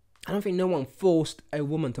 I don't think no one forced a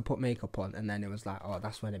woman to put makeup on, and then it was like, oh,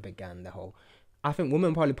 that's when it began, the whole... I think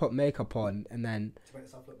women probably put makeup on, and then... To make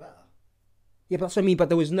yourself look better? Yeah, but that's what I mean, but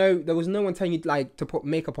there was no one telling you, like, to put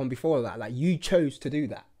makeup on before that. Like, you chose to do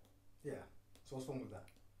that. Yeah, so what's wrong with that?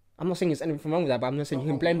 I'm not saying there's anything wrong with that, but I'm not saying you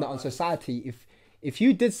can blame that on society. If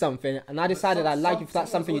you did something, and I decided I like you for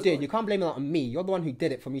that's something you did, you can't blame that on me. You're the one who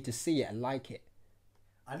did it for me to see it and like it.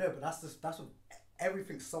 I know, but that's what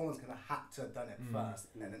everything, someone's gonna have to have done it first,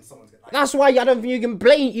 and then someone's gonna. Like, That's why I don't think you can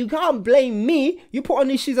blame. You can't blame me. You put on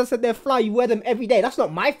these shoes. I said they're fly. You wear them every day. That's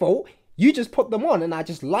not my fault. You just put them on, and I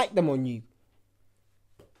just like them on you.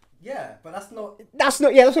 Yeah, but that's not. Yeah, that's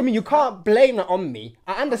what I mean. You can't blame that on me.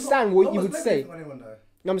 I understand what you would say. Anyone, though.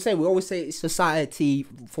 You know what I'm saying? We always say society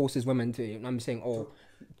forces women to. You know what I'm saying? Or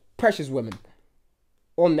pressures women,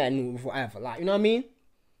 or men, whatever. Like, you know what I mean?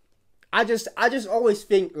 I just always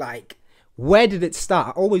think like, where did it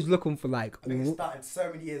start? Always looking for like. I think it started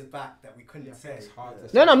so many years back that we couldn't say. It's hard to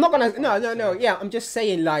No, say. I'm not gonna. No. Yeah, I'm just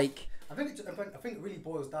saying like. I think it really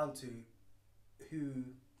boils down to who,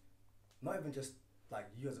 not even just like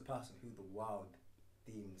you as a person, who the world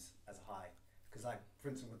deems as high. Because like, for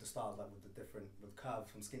instance, with the styles, like with the different, with curve,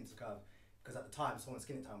 from skin to curve, because at the time, someone's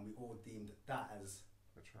skinny time, we all deemed that as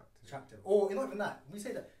attractive. Or not even that. We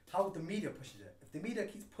say that how the media pushes it. If the media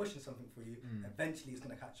keeps pushing something for you, eventually it's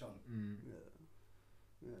gonna catch on.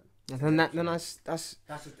 Yeah. And then that's just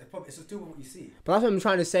it's just doing what you see. But that's what I'm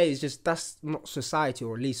trying to say. Is just that's not society,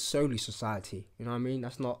 or at least solely society. You know what I mean?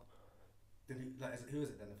 That's not Who is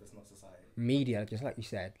it then if it's not society? media, just like you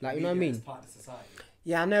said. Like, you Media know what I mean? is part of society.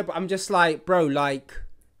 Yeah, I know, but I'm just like, bro, like.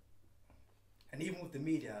 And even with the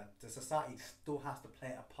media, the society still has to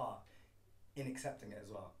play a part in accepting it as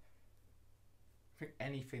well. I think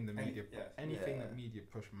anything the media, that media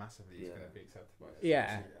push massively is going to be accepted by it.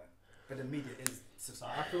 Yeah. But the media is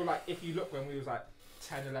society. I feel like if you look when we was like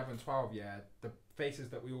 10, 11, 12, the faces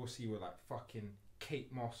that we all see were like fucking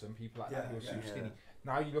Kate Moss and people like that who were super skinny.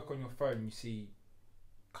 Now you look on your phone and you see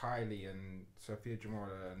Kylie and Sophia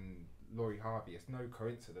Jamora and Laurie Harvey. It's no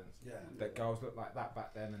coincidence that girls look like that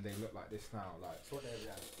back then and they look like this now. Like,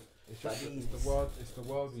 it's just it's the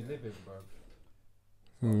world we live in, bro.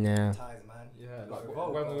 No. Ties, man. Yeah,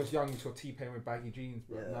 like when we was young, we saw T-Pain with baggy jeans,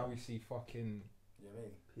 bro. Now we see fucking. You know what I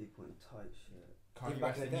mean? People in tight shit. Even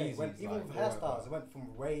back in the day, even with hairstyles, it went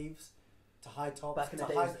from waves to high tops. Back in the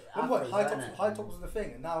to days, high tops was the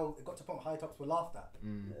thing, and now it got to the point where high tops were laughed at.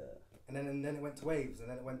 And then it went to waves,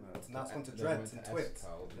 and then it went. Now it's gone to dreads and twits,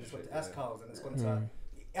 and it's gone to S-curls, and it's gone to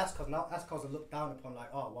S-curls. Now S-curls are looked down upon, like,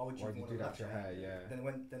 oh, why would you want to do that to your hair? Then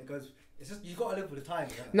it goes. It's just you got to live with the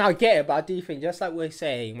times. No, I get it, but I do think, just like we're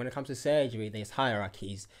saying, when it comes to surgery, there's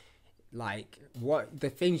hierarchies. Like, what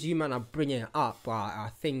the things you man are bringing up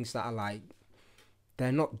are things that are like,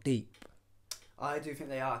 they're not deep. I do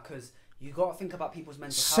think they are, because you got to think about people's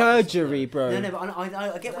mental surgery, health. bro. No, but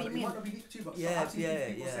I get what you mean. Might not be deep too, but I've seen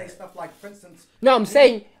people say stuff like, for instance. No, I'm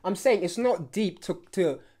saying it's not deep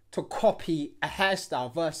to copy a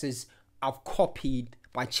hairstyle versus I've copied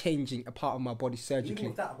by changing a part of my body surgically. Even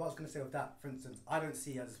with that, what I was going to say with that, for instance, I don't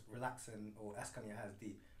see as relaxing or S-cutting your hair as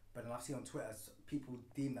deep, but then I've seen on Twitter people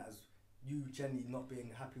deem that as you generally not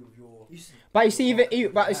being happy with your. But you see,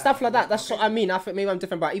 but stuff like that. That's what I mean. I think maybe I'm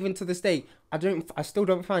different, but even to this day, I still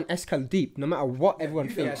don't find S-cut deep, no matter what everyone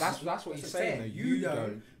thinks. Yeah, that's what he's saying. Though. You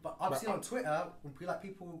don't. But I've seen on Twitter,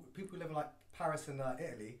 people who live in like Paris and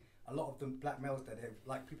Italy, a lot of them black males there,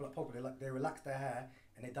 like people like Pogba, they relax their hair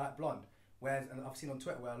and they dye it blonde. Whereas, and I've seen on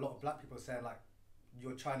Twitter where a lot of black people are saying like,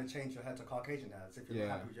 you're trying to change your hair to Caucasian hair as if you're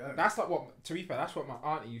not happy with your own. That's like what, to be fair, that's what my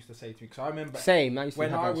auntie used to say to me. Because I remember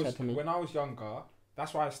when I was younger,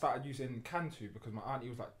 that's why I started using Cantu, because my auntie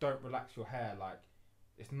was like, don't relax your hair, like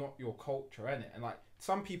it's not your culture, innit? And like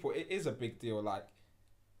some people, it is a big deal. Like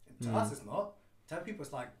to us, it's not. To other people,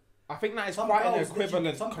 it's like. I think that is quite an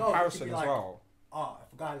equivalent comparison as well. Oh,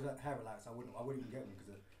 if a guy has hair relaxed, I wouldn't even get him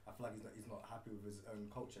because I feel like he's not happy with his own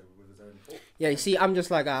culture, with his own. Yeah, you see, I'm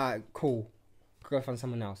just like, cool, go find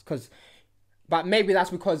someone else. But maybe that's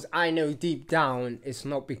because I know deep down it's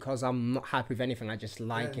not because I'm not happy with anything. I just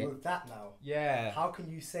like it. With that now, how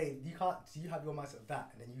can you say you can't? You have your mindset of that,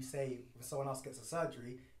 and then you say when someone else gets a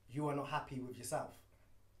surgery, you are not happy with yourself.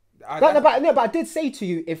 But I did say to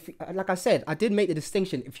you, if like I said, I did make the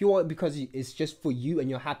distinction. If you are because it's just for you and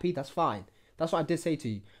you're happy, that's fine. That's what I did say to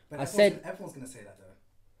you. But I said everyone's gonna say that though.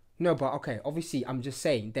 No, but okay, obviously I'm just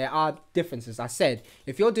saying there are differences. I said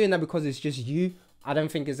if you're doing that because it's just you, I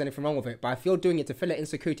don't think there's anything wrong with it. But if you're doing it to fill an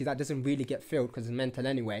insecurity that doesn't really get filled because it's mental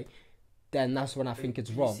anyway, then that's when I think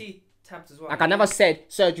it's wrong. You see tabs as well. Like I never said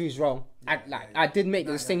surgery is wrong. I did make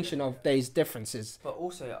the distinction of there's differences. But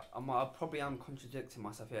also, I probably am contradicting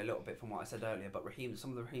myself here a little bit from what I said earlier. But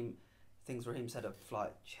some of the things Raheem said have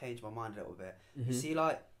like changed my mind a little bit. You see,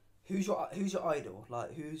 like who's your idol?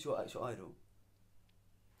 Like who's your actual idol?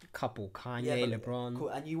 Couple Kanye, LeBron. Cool.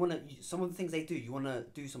 And you want to some of the things they do. You want to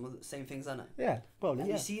do some of the same things, isn't it? Yeah,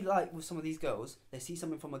 probably. You see, like with some of these girls, they see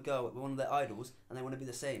something from a girl, one of their idols, and they want to be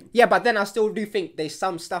the same. Yeah, but then I still do think there's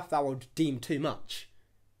some stuff that I would deem too much.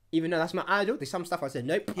 Even though that's my idol, there's some stuff I said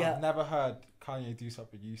nope. Yeah. I've never heard Kanye do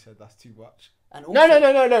something, you said that's too much. And No.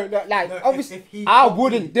 Like, No, obviously, if he I copied-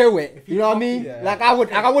 wouldn't do it. if he You know what I mean? copied- Like, I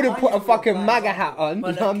wouldn't put a Kanye's fucking real MAGA bad hat on. You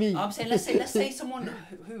But know what I mean? I'm saying, let's say someone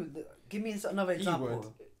who give me another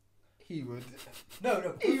example. He would.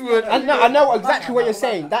 No. He would. I know exactly what you're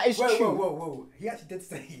saying. That is true. Whoa. He actually did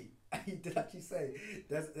say. He did actually say.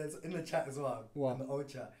 There's in the chat as well. What? In the old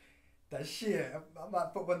chat. That shit. I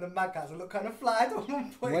might put one of the mad cats and look kind of fly at one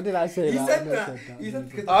point. What did I say? He I've said never that. said that. He said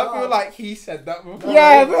because I feel like he said that before.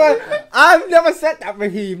 Yeah, but I've never said that,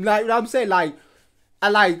 Raheem. Like, you know what I'm saying? Like,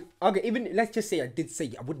 okay, even, let's just say I did say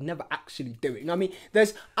it, I would never actually do it. You know what I mean?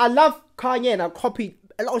 I love Kanye and I've copied,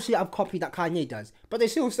 a lot of shit I've copied that Kanye does. But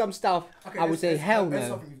there's still some stuff I would say, hell There's no.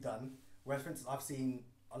 something you've done, where for instance, I've seen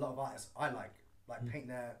a lot of artists I like paint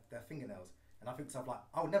their fingernails. And I think stuff like,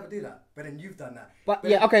 I would never do that. But then you've done that. But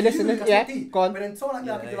then yeah, okay, you, listen, that's yeah, deep. go on. But then someone like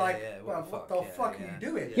that could be like, well, what the fuck are you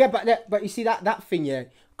doing? Yeah, but you see that thing, yeah,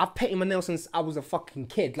 I've painted my nails since I was a fucking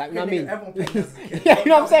kid. Like, you know what I mean? Everyone paints as a kid. Yeah, you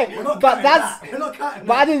know what I'm saying? We're not But counting that's, that. We're not counting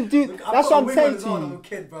but I that. didn't do, Look, that's what I'm saying to I'm you. a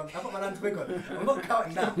kid, bro. I've got my nan's wig on. I'm not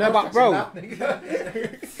counting that. No, but bro,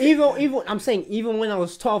 even even I'm saying, even when I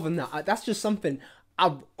was 12 and that, that's just something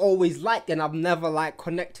I've always liked, and I've never like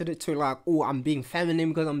connected it to like, oh, I'm being feminine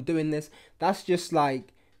because I'm doing this. That's just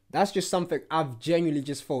something I've genuinely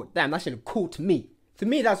just thought, damn, that should look cool to me. To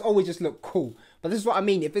me, that's always just look cool. But this is what I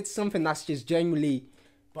mean. If it's something that's just genuinely.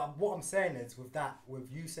 But what I'm saying is, with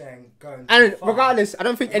you saying going. And too far, regardless, I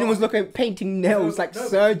don't think anyone's looking at painting nails like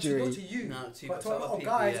surgery. Not to you. No, to you, but but to to a lot other of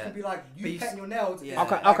people, guys yeah. can be like, you Beast. painting your nails. Yeah.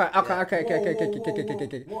 Okay.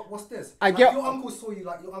 What's this? I Like, get- your uncle saw you,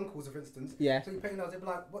 like your uncles, for instance. Yeah. So you paint your nails, they'd be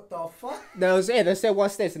like, what the fuck? They'll say,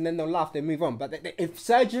 what's this? And then they'll laugh, they move on. But if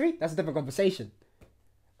surgery, that's a different conversation.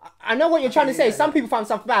 I know what you're trying to say. Some people find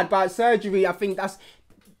stuff bad, but surgery, I think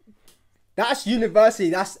that's university.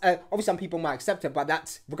 That's obviously some people might accept it, but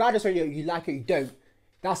that's regardless whether you like it or you don't.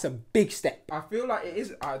 That's a big step. I feel like it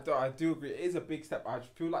is. I do agree. It is a big step. I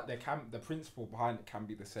feel like the principle behind it can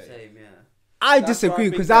be the same. Same, yeah. I That's disagree why I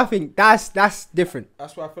because think I think that's different.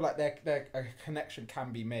 That's why I feel like a connection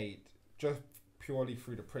can be made just purely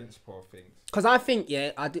through the principle of things. Because I think,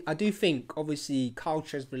 yeah, I do think obviously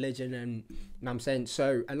cultures, religion, and you know what I'm saying.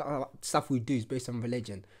 So a lot of stuff we do is based on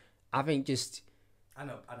religion. I think just I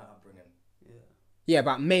know upbringing. yeah,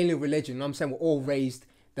 but mainly religion. You know what I'm saying? We're all raised.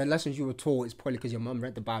 The lessons you were taught is probably because your mum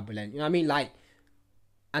read the Bible, and you know what I mean. Like,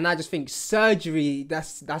 and I just think surgery.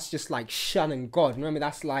 That's just like shunning God. You know what I mean?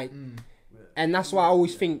 That's like, and that's why I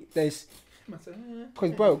always think there's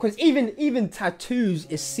because even tattoos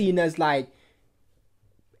is seen as like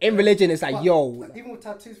in religion. It's like But, yo, like, even with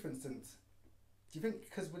tattoos, for instance, do you think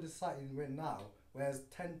because we're the society we're in now, whereas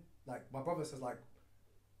like my brother says like.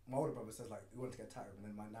 My older brother says like he wanted to get tattooed, and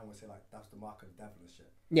then my nan would say like that's the mark of the devil and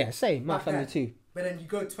shit. yeah, same. My Back family then. too. But then you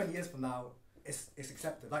go 20 years from now, it's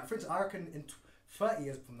accepted. Like for instance, I reckon in 30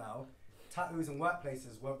 years from now, tattoos in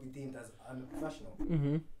workplaces won't be deemed as unprofessional.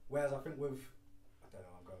 Mm-hmm. Whereas I think with I don't know,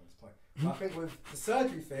 I'm going at this point. But I think with the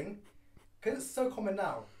surgery thing, because it's so common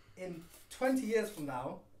now, in 20 years from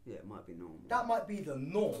now, Yeah, it might be normal. that might be the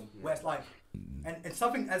norm. Where it's like, and it's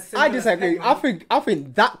something as simple I as disagree. painting- I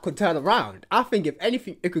think that could turn around. I think if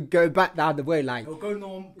anything, it could go back the other way. Like It'll go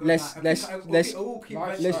norm. Go Let's- back. let's- It will keep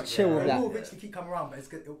let's eventually- chill with it that. will eventually keep coming around, but it's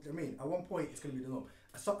good. I mean, at one point, it's going to be the norm.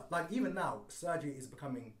 So, like even now, surgery is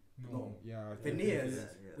becoming normal. Yeah. I think Veneers, it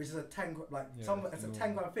is. which is a 10 like Yeah, it's a normal.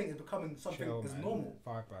 10 grand thing, is becoming something Chill, that's man. normal.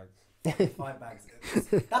 5 bags. 5 bags.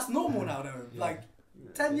 That's normal now, though. Like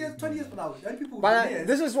 10 years, 20 years from now, the only people with But, veneers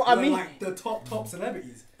this is what I were, mean. Like the top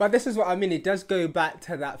celebrities. But this is what I mean. It does go back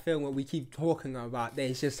to that film where we keep talking about.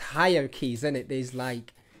 There's just hierarchies, isn't it? There's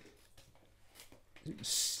like,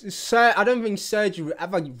 I don't think surgery will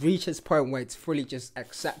ever reach this point where it's fully just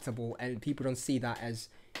acceptable and people don't see that as,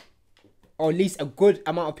 or at least a good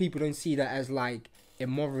amount of people don't see that as like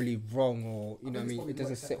immorally wrong, or you know what I mean. It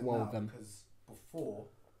doesn't sit well with them. Because before,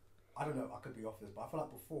 I don't know, I could be off this, but I feel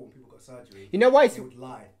like before when people got surgery, You know why? they would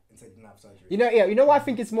lie and say they didn't have surgery. You know why I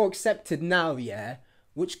think it's more accepted now, yeah?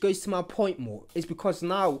 Which goes to my point more. It's because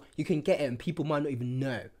now you can get it and people might not even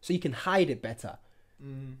know. So you can hide it better.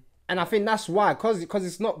 And I think that's why, because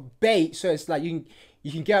it's not bait, so it's like you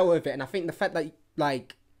can get away with it. And I think the fact that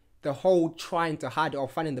like the whole trying to hide it or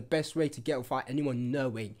finding the best way to get without anyone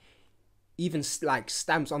knowing, even like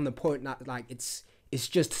stamps on the point that like it's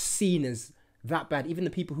just seen as that bad. Even the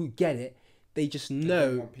people who get it, they just They know.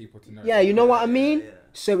 don't want people to know. Yeah, you know what I mean? yeah.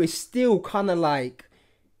 So it's still kind of like,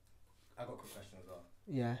 I got a quick question as well.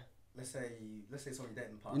 yeah. Let's say someone you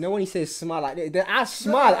dated in the past. You know when he says smile like that, I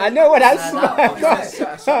smile. I know what that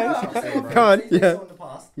smile. Come on, yeah. In the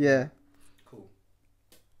past, Yeah. cool.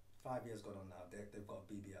 5 years gone on now. They've got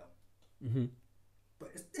a BBL. but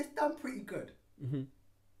it's done pretty good.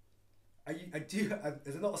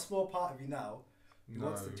 Is it not a small part of you now who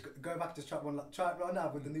wants to go back to try it right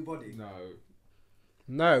now with the new body?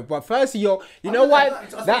 No, but first you know why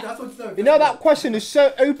that question is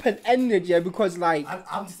so open ended, yeah, because like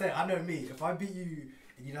I'm just saying, I know me. If I beat you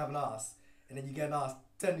and you don't have an ass, and then you get an ass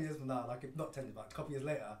 10 years from now, like if not 10 years, but a couple years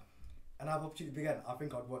later, and I have opportunity again, I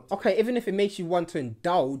think I'd want to. Okay, even if it makes you want to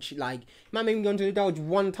indulge, like, might make you want to indulge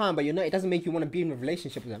one time, but it doesn't make you want to be in a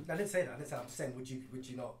relationship with them. I didn't say that. I'm just saying, would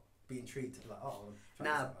you not be intrigued to be like, oh,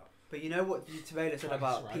 nah, but you know what Tavela said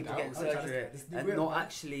about people getting surgery and not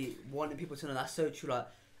actually wanting people to know? That's so true. Like,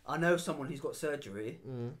 I know someone who's got surgery,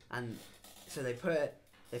 and so they put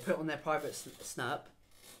it on their private snap,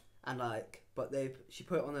 and like, but she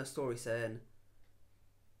put it on her story saying,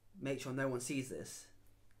 make sure no one sees this.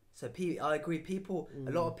 So I agree.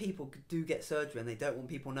 A lot of people do get surgery and they don't want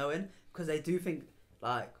people knowing because they do think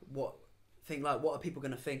what are people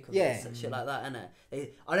gonna think of this and shit like that, innit?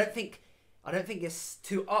 I don't think it's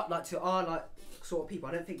to our sort of people.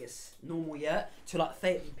 I don't think it's normal yet. To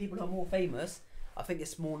like people who are more famous, I think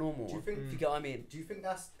it's more normal. Do you get what I mean? Do you think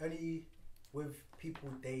that's only with people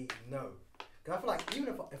they know? Because I feel like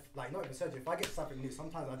even if like not even surgery, if I get something new,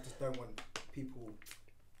 sometimes I just don't want people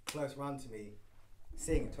close around to me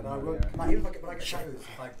seeing it. Like even when I get tattoos,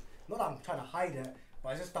 like not that I'm trying to hide it, but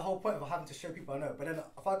it's just the whole point of having to show people I know. But then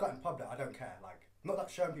if I got in public, I don't care. Like not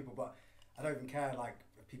that showing people, but I don't even care like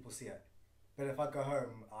if people see it. But if I go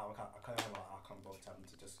home, I can't bother having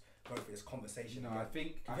to just go through this conversation. No, again. I think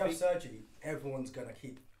if you have surgery, everyone's gonna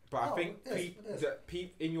keep. But I think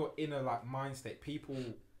in your inner like mind state, people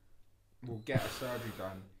will get a surgery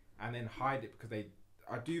done and then hide it because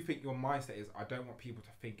I do think your mindset is I don't want people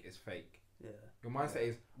to think it's fake. Yeah. Your mindset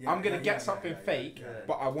is I'm gonna get something fake,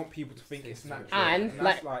 but I want people to think it's natural. And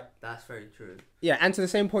like that's very true. Yeah, and to the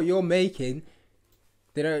same point you're making,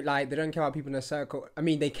 they don't care about people in a circle. I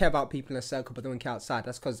mean, they care about people in a circle, but they don't care outside.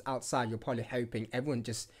 That's because outside you're probably hoping everyone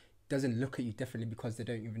just doesn't look at you differently because they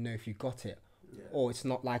don't even know if you got it, or it's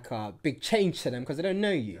not like a big change to them because they don't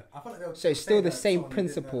know you. Yeah. I feel like so it's still the same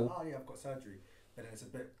principle. Oh yeah, I've got surgery, but then it's a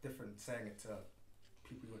bit different saying it to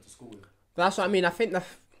people you went to school with. But that's what I mean. I think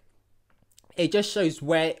it just shows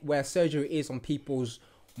where surgery is on people's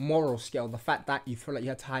moral scale. The fact that you feel like you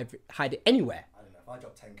have to hide it anywhere. I don't know. If I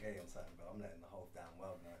drop 10k on something, but I'm letting the whole damn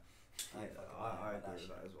world know. I agree with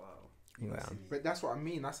that as well. Yeah. But that's what I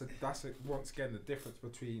mean. That's once again the difference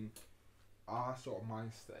between our sort of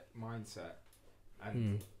mindset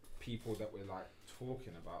and people that we're like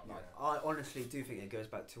talking about. Like, I honestly do think it goes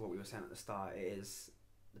back to what we were saying at the start. It is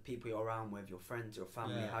the people you're around with, your friends, your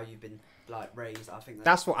family, how you've been like raised. I think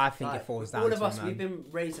that's what I think it falls down to. All of us, we've been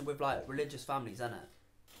raised with like religious families, isn't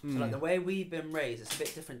it? So like the way we've been raised, it's a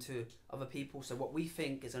bit different to other people. So what we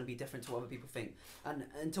think is going to be different to what other people think. And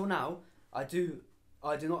until now, I do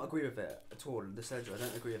not agree with it at all. The surgery, I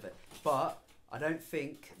don't agree with it. But I don't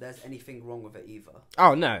think there's anything wrong with it either.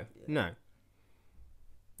 Oh no, no.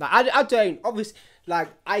 Like I don't obviously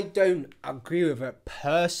I don't agree with it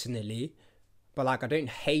personally. But like I don't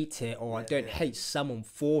hate it or I don't hate someone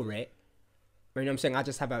for it. You know what I'm saying? I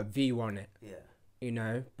just have a view on it. Yeah. You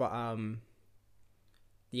know? But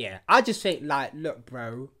yeah. I just think like, look,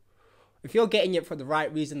 bro, if you're getting it for the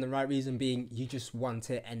right reason being you just want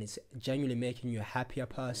it and it's genuinely making you a happier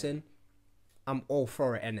person, I'm all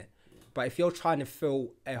for it, innit? But if you're trying to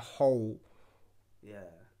fill a hole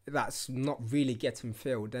that's not really getting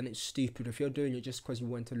filled, then it's stupid. If you're doing it just because you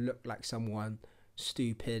want to look like someone,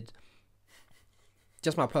 stupid.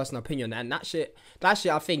 Just my personal opinion, and that shit I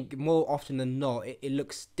think more often than not it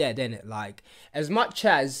looks dead, innit? Like as much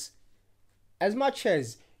as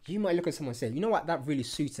you might look at someone and say, you know what, that really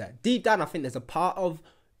suits her. Deep down I think there's a part of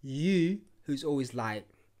you who's always like,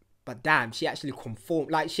 but damn, she actually conform,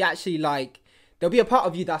 like she actually like, there'll be a part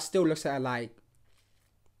of you that still looks at her like,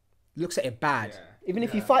 looks at it bad. Even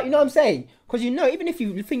if you fight, you know what I'm saying? Because you know, even if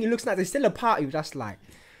you think it looks like, there's still a part of you that's like,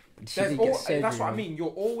 that's what I mean. You're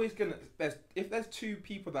always gonna. If there's two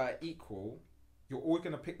people that are equal, you're always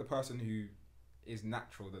gonna pick the person who is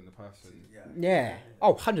natural than the person. Yeah.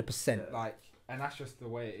 Oh, 100%. Like, and that's just the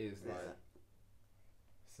way it is. Like,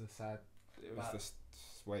 it's a sad. It was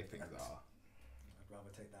the way things are. I'd rather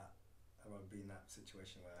take that. I'd rather be in that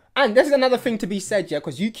situation where. And there's another thing to be said, yeah,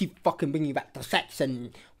 because you keep fucking bringing back the sex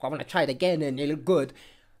and I want to try it again and you look good.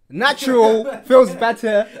 Natural feels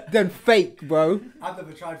better than fake, bro. I've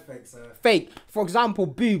never tried fake, so... Fake. For example,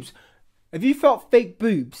 boobs. Have you felt fake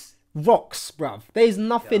boobs? Rocks, bruv. There's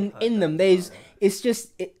nothing in them. It's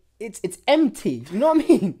just... It's empty. You know what I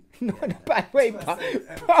mean? Not in a bad way, but...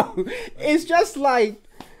 Bro, it's just like...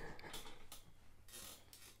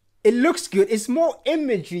 it looks good. It's more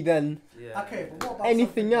imagery than Yeah. Okay, but what about anything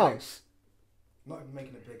something like- else. Not even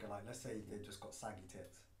making it bigger. Like, let's say they've just got saggy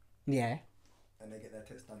tits Yeah, and they get their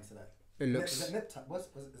tits done to that. it looks. Is it nip tuck?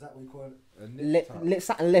 Is that what you call it? Let's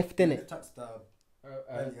something left in Nip it. tuck's the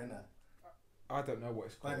belly, innit? I don't know what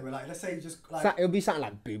it's But called. anyway, like, let's say you just like So, it'll be something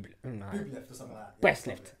like boob. No. boob lift or something like that. Breast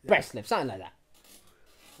Yeah, lift. yeah. Breast lift. Something like that.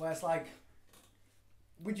 Where it's like,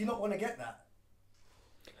 would you not want to get that?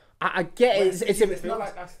 I get Where it. It's a it's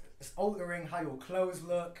not it's altering how your clothes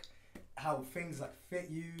look, how things like fit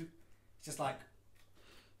you. It's just like,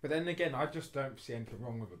 But then again, I just don't see anything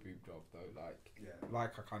wrong with a boob job though.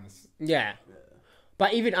 Like I kind of. yeah.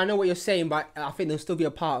 But even I know what you're saying, but I think there'll still be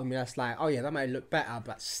a part of me that's like, oh yeah, that might look better,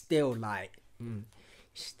 but still like,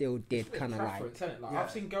 still did kind of like. Preference, isn't it? Like Yeah.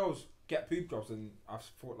 I've seen girls get boob jobs, and I've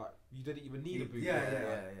thought like you didn't even need a boob Yeah, job. yeah,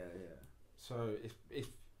 like, So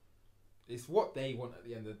it's what they want at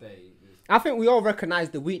the end of the day. I think we all recognise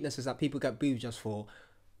the weaknesses that people get boobs just for,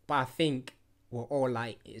 but I think we're all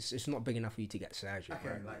like, it's not big enough for you to get surgery.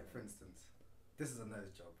 okay, like for instance, this is a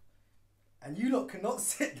nose job, and you lot cannot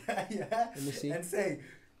sit there, Let me see. and say,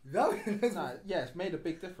 no, Nah, yeah, it's made a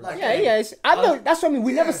big difference. Like, Yeah. I know. That's what I mean.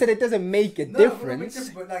 We never said it doesn't make a no, difference.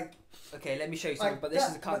 But like, Okay, let me show you Like something. But this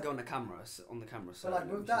that, can't like- go on the camera. On the camera. So but like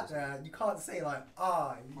let me with show you that, something. you can't say like,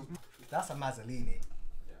 that's a Mazzolini.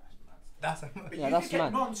 That's a. But Yeah, you that's can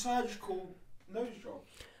get mad. non-surgical nose jobs.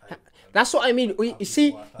 That's what I mean. You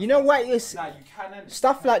see, you know what? It's Nah, you can.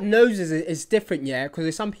 stuff like noses is different, yeah. Because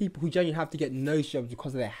there's some people who genuinely have to get nose jobs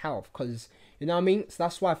because of their health. Because you know what I mean. So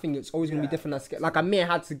that's why I think it's always gonna be Yeah. different. Like Amir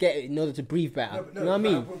had to get it in order to breathe better. No, but you know what I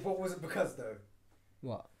mean? What was it because though?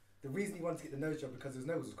 What? The reason he wanted to get the nose job because his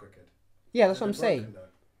nose was crooked. Yeah, that's what I'm They're broken, saying. though.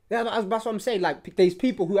 Yeah, that's what I'm saying. Like there's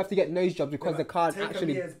people who have to get nose jobs because Yeah, they but can't take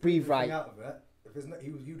actually Amir's breathe thing right. Out of it, if it's not,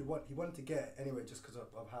 he wanted to get it anyway just because of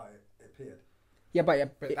how it appeared. Yeah, but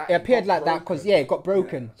it that appeared got like that because broken. it got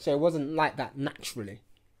broken, Yeah. so it wasn't like that naturally.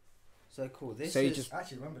 So cool. This So you is just- I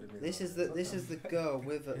actually remember the this is the girl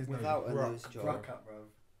with His nose without a broke. nose job. Rock up, bro.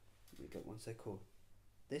 Let me get one. So cool.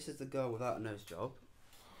 This is the girl without a nose job.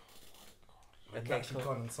 Okay, Actually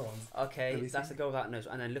cool. gone and so on. Okay, Let me that's see. the girl without a nose.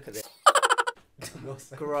 And then look at this. What's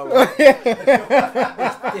that? Grow up. This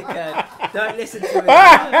dickhead. Don't listen to him.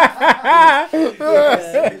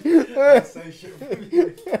 Dickhead. That's so shit.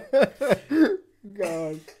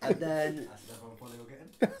 God. And then That's the one follow you're getting.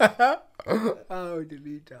 Oh,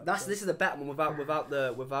 delete that. this is the better one without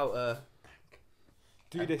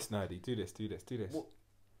Do this, nerdy. Do this. What?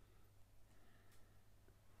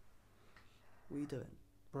 What are you doing?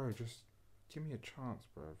 Bro, just give me a chance,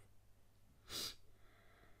 bro.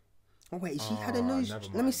 Oh wait, she had a nose. Never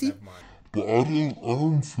Let mind, me see. never mind. But I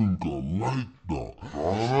don't think I like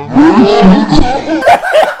that.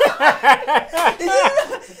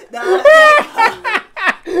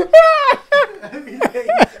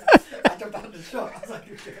 I jumped out of the shot. I was like,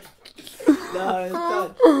 No, it's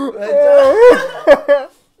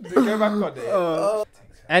done. Go back on it.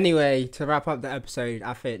 Anyway, to wrap up the episode,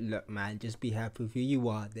 I think, look, man, just be happy with who you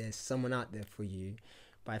are. There's someone out there for you.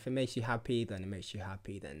 But if it makes you happy, then it makes you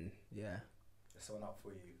happy. Then yeah. there's someone out for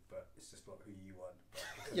you, but it's just not who you want.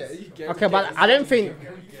 Yeah, you get. Okay, but I don't think.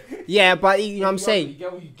 Yeah, but you know what I'm You saying.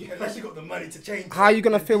 get what you get. Unless you got the money to change. How are you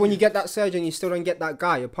gonna feel when you get that surgery and you still don't get that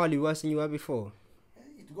guy? You're probably worse than you were before.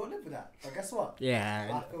 You've got to live with that. But guess what?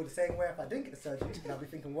 Yeah. I feel the same way if I didn't get the surgery. And I'll be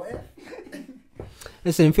thinking, what if?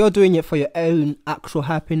 Listen, if you're doing it for your own actual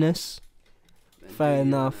happiness, fair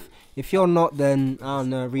enough. If you're not, then I don't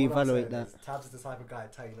know, reevaluate that. Tabs is the type of guy to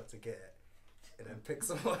tell you not to get it, and then pick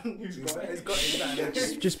someone who's got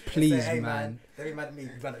it. Just please, Say, hey, man. Don't be mad at me. You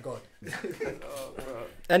ran at God.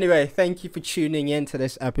 Anyway, thank you for tuning in to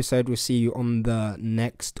this episode. We'll see you on the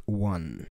next one.